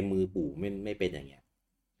ยังอยู่ในมือปู่ไม่เป็นอย่างเงี้ย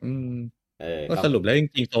ก็สรุปแล้วจ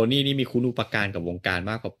ริงๆโซนี่นี่มีคุณูปการกับวงการ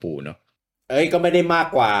มากกว่าปู่เนาะก็ไม่ได้มาก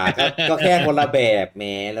กว่าก็แค่คนละแบบแหม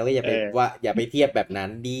แล้วก็อย่าไปเทียบแบบนั้น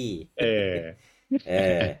ดิ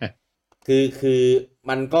คือ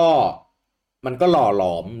มันก็มันก็หล่อหล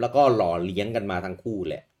อมแล้วก็หล่อเลี้ยงกันมาทั้งคู่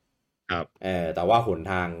แหละครับแต่ว่าหน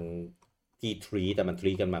ทางที่ทรีแต่มันท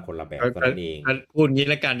รีกันมาคนละแบบก็ก็เท่านั้นเองก็พูดงี้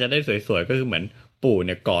แล้วกันจะได้สวยๆก็คือเหมือนปู่เ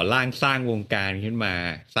นี่ยก่อร่างสร้างวงการขึ้นมา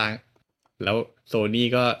สร้างแล้วโซนี่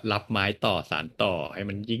ก็รับไม้ต่อสานต่อให้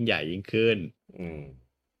มันยิ่งใหญ่ยิ่งขึ้นอืม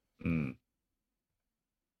อืม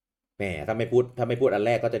แหมถ้าไม่พูดอันแ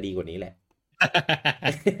รกก็จะดีกว่านี้แหละ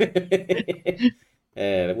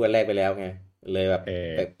แล้วพูดอันแรกไปแล้วไงเลยแบบเออ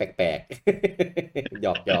แปลกๆหย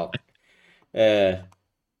อกหยอกเออ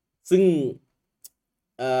ซึ่ง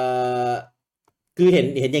เออคือเ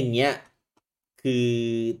ห็นอย่างเงี้ยคือ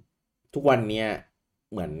ทุกวันเนี้ย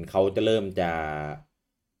เหมือนเขาจะเริ่มจะ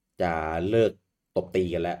เลิกตบตี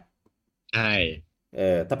กันแล้วใช่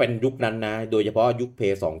ถ้าเป็นยุคนั้นนะโดยเฉพาะยุคเพ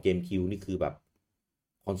ย์2เกมคิวนี่คือแบบ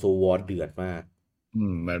คอนโซลวอร์เดือดมาก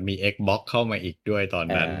มันมี Xbox เข้ามาอีกด้วยตอน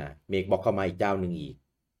นั้นเมกบอกเข้ามาอีกเจ้าหนึ่งอีก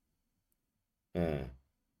อ่า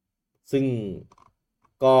ซึ่ง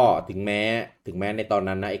ก็ถึงแม้ในตอน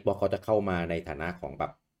นั้นนะ Xbox เขาจะเข้ามาในฐานะของแบ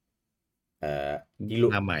บเอ่อที่ลุ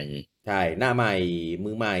หน้าใหม่ใช่หน้าใหม่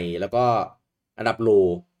มือใหม่แล้วก็อันดับโล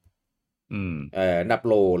อืมอันดับ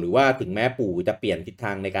โลหรือว่าถึงแม้ปู่จะเปลี่ยนทิศท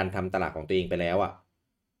างในการทำตลาดของตัวเองไปแล้วอ่ะ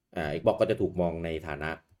Xbox ก็จะถูกมองในฐานะ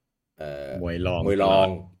เอ่อมวยรองมวยรองตลอด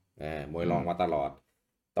มวยอืมรองมาตลอด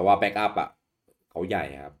แต่ว่าแบ็กอัพอ่ะเขาใหญ่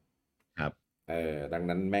ครับครับดัง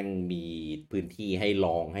นั้นแม่งมีพื้นที่ให้ล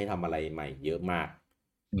องให้ทำอะไรใหม่เยอะมาก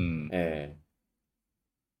อืม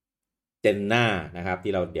เจนหน้านะครับ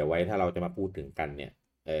ที่เราเดี๋ยวไว้ถ้าเราจะมาพูดถึงกันเนี่ย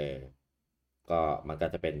เออก็มันก็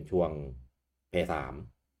จะเป็นช่วงเพย์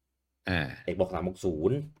3อ่าXbox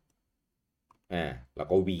 360แล้ว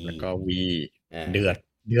ก็ V แล้วก็วีอ่าเดือด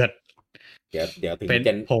เดือดเดี๋ยวถึงเป็นเจ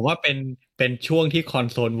นผมว่าเป็นช่วงที่คอน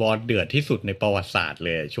โซลวอร์เดือดที่สุดในประวัติศาสตร์เล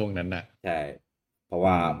ยช่วงนั้นน่ะใช่เพราะ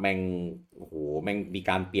ว่าอืมแม่งโอ้โหแม่งมี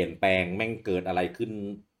การเปลี่ยนแปลงแม่งเกิดอะไรขึ้น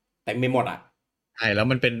เต็มไปหมดอ่ะใช่แล้ว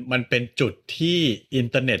มันเป็นจุดที่อิน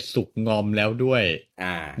เทอร์เน็ตสุกงอมแล้วด้วย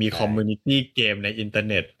อ่ามีคใช่อมมูนิตี้เกมในอินเทอร์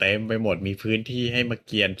เน็ตเต็มไปหมดมีพื้นที่ให้มาเ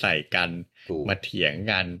กียนใส่กันถูกมาเถียง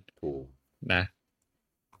กันถูก นะ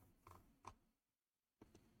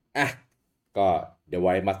อ่ะก็เดี๋ยวไ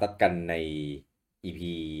ว้มาตัดกันใน EP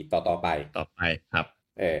ต่อไปต่อไปครับ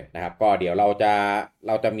นะครับก็เดี๋ยวเร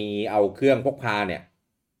าจะมีเอาเครื่องพกพาเนี่ย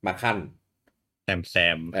มาขั้นแซ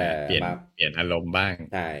มเปลี่ยนมาเปลี่ยนอารมณ์บ้าง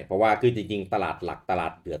ใช่เพราะว่าคือจริงๆตลาดหลักตลา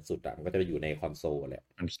ดเดือดสุดอ่ะมันก็จะไปอยู่ในคอนโซลแหละ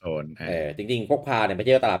คอนโซลจริงๆพกพาเนี่ยไม่ใ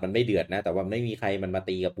ช่ว่าตลาดมันไม่เดือดนะแต่ว่าไม่มีใครมันมา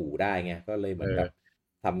ตีกับปู่ได้ไงก็เลยเหเอมือนแบบ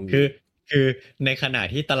อทคือคือในขณะ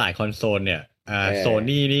ที่ตลาดคอนโซลเนี่ยำโซ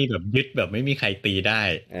นี่นี่แบบยึดแบบไม่มีใครตีได้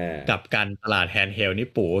เออกับการตลาดแฮนด์เฮลนี่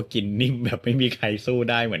ปู่ก็กินนิ่มแบบไม่มีใครสู้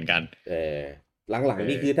ได้เหมือนกันเออหลังๆ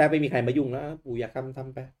นี่คือแทบไม่มีใครมายุ่งแล้วปู่อยากท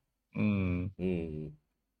ำไปอืมอืม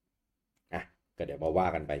อ่ะก็เดี๋ยวมาว่า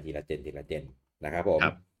กันไปทีละเจนนะครับผมค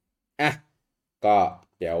รับอ่ะก็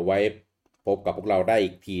เดี๋ยวไว้พบกับพวกเราได้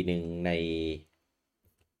อีกทีหนึ่งใน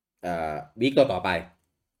วีคต่อไป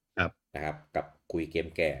ครับนะครับกับคุยเกม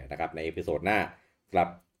แก่นะครับในเอพิโซดหน้าสำหรับ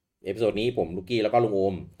เอพิโซดนี้ผมลูกกี้แล้วก็ลุงโอ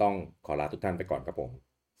มต้องขอลาทุกท่านไปก่อนครับผม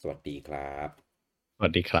สวัสดีครับสวั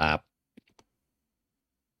สดีครับ